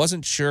 I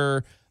wasn't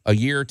sure a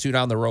year or two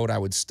down the road I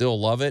would still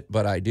love it,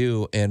 but I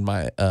do. And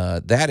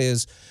that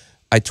is.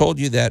 I told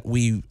you that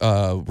we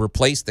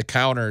replaced the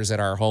counters at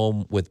our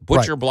home with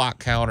butcher block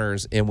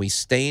counters, and we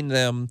stained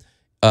them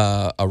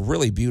a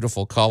really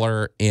beautiful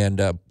color.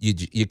 And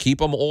you keep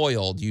them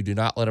oiled; you do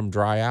not let them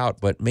dry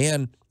out. But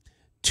man,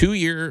 a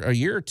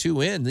year or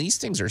two in, these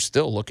things are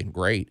still looking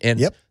great,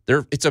 and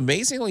it's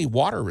amazingly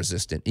water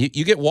resistant.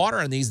 You get water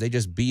on these; they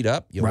just beat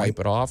up. You wipe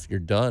it off, you're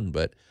done.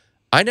 But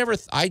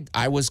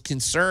I was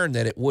concerned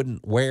that it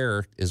wouldn't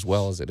wear as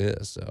well as it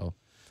is. So.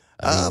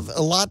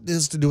 A lot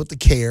has to do with the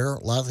care.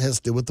 A lot has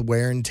to do with the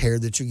wear and tear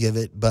that you give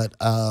it. But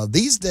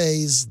these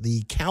days,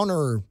 the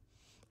counter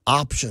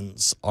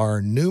options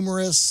are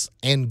numerous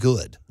and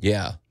good.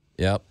 Yeah.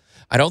 Yep.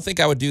 I don't think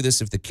I would do this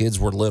if the kids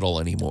were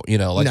little anymore.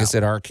 I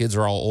said, our kids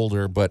are all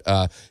older, but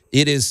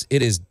it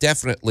is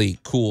definitely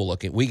cool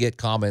looking. We get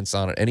comments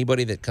on it.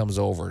 Anybody that comes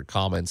over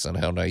comments on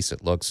how nice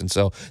it looks. And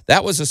so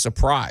that was a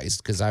surprise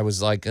because I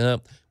was like,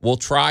 we'll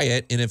try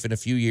it. And if in a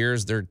few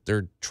years they're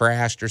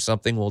trashed or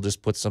something, we'll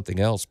just put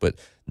something else. But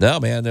no,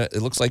 man, it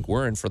looks like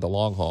we're in for the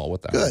long haul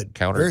with our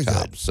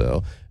countertop.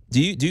 So do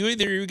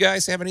either of you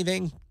guys have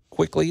anything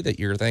quickly that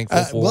you're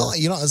thankful for? Well,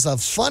 as a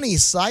funny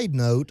side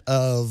note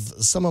of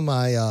some of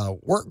my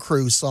work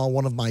crew saw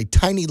one of my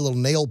tiny little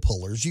nail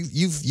pullers.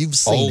 You've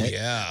seen it.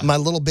 Yeah. My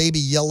little baby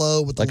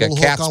yellow with the like little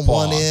hook on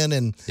paw. one end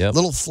and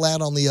little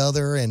flat on the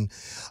other. And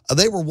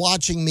they were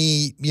watching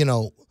me,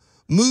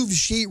 move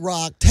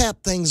sheetrock,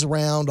 tap things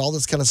around, all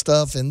this kind of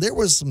stuff. And there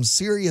was some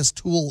serious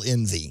tool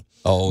envy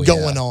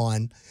going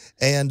on.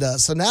 And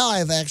so now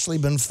I've actually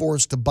been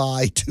forced to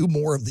buy 2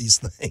 more of these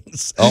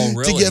things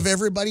to give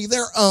everybody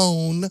their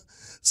own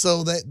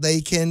so that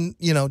they can,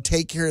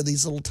 take care of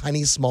these little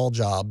tiny small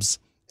jobs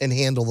and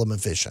handle them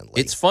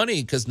efficiently. It's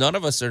funny because none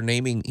of us are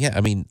naming. Yeah,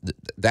 I mean,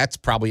 that's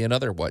probably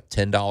another,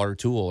 $10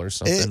 tool or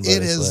something.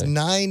 It is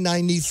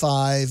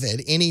 $9.95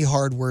 at any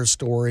hardware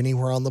store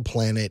anywhere on the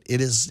planet.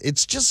 It's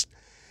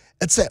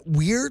that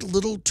weird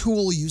little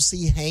tool you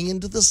see hanging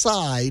to the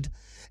side.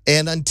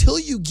 And until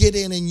you get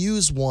in and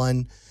use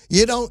one,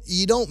 you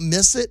don't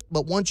miss it,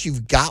 but once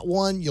you've got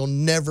one, you'll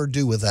never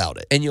do without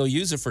it. And you'll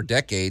use it for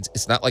decades.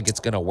 It's not like it's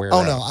going to wear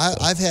out. Oh, no.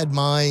 I've had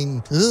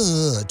mine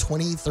 20,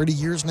 30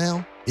 years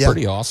now. Yeah.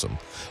 Pretty awesome.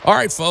 All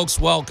right, folks.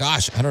 Well,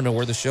 gosh, I don't know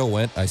where the show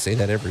went. I say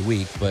that every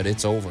week, but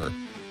it's over.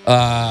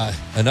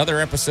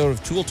 Another episode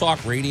of Tool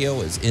Talk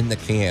Radio is in the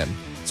can.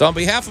 So on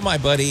behalf of my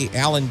buddy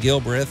Allan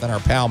Gilbreth and our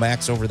pal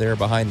Max over there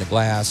behind the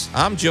glass,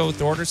 I'm Joe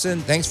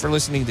Thorderson. Thanks for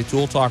listening to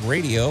Tool Talk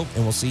Radio,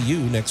 and we'll see you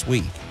next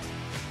week.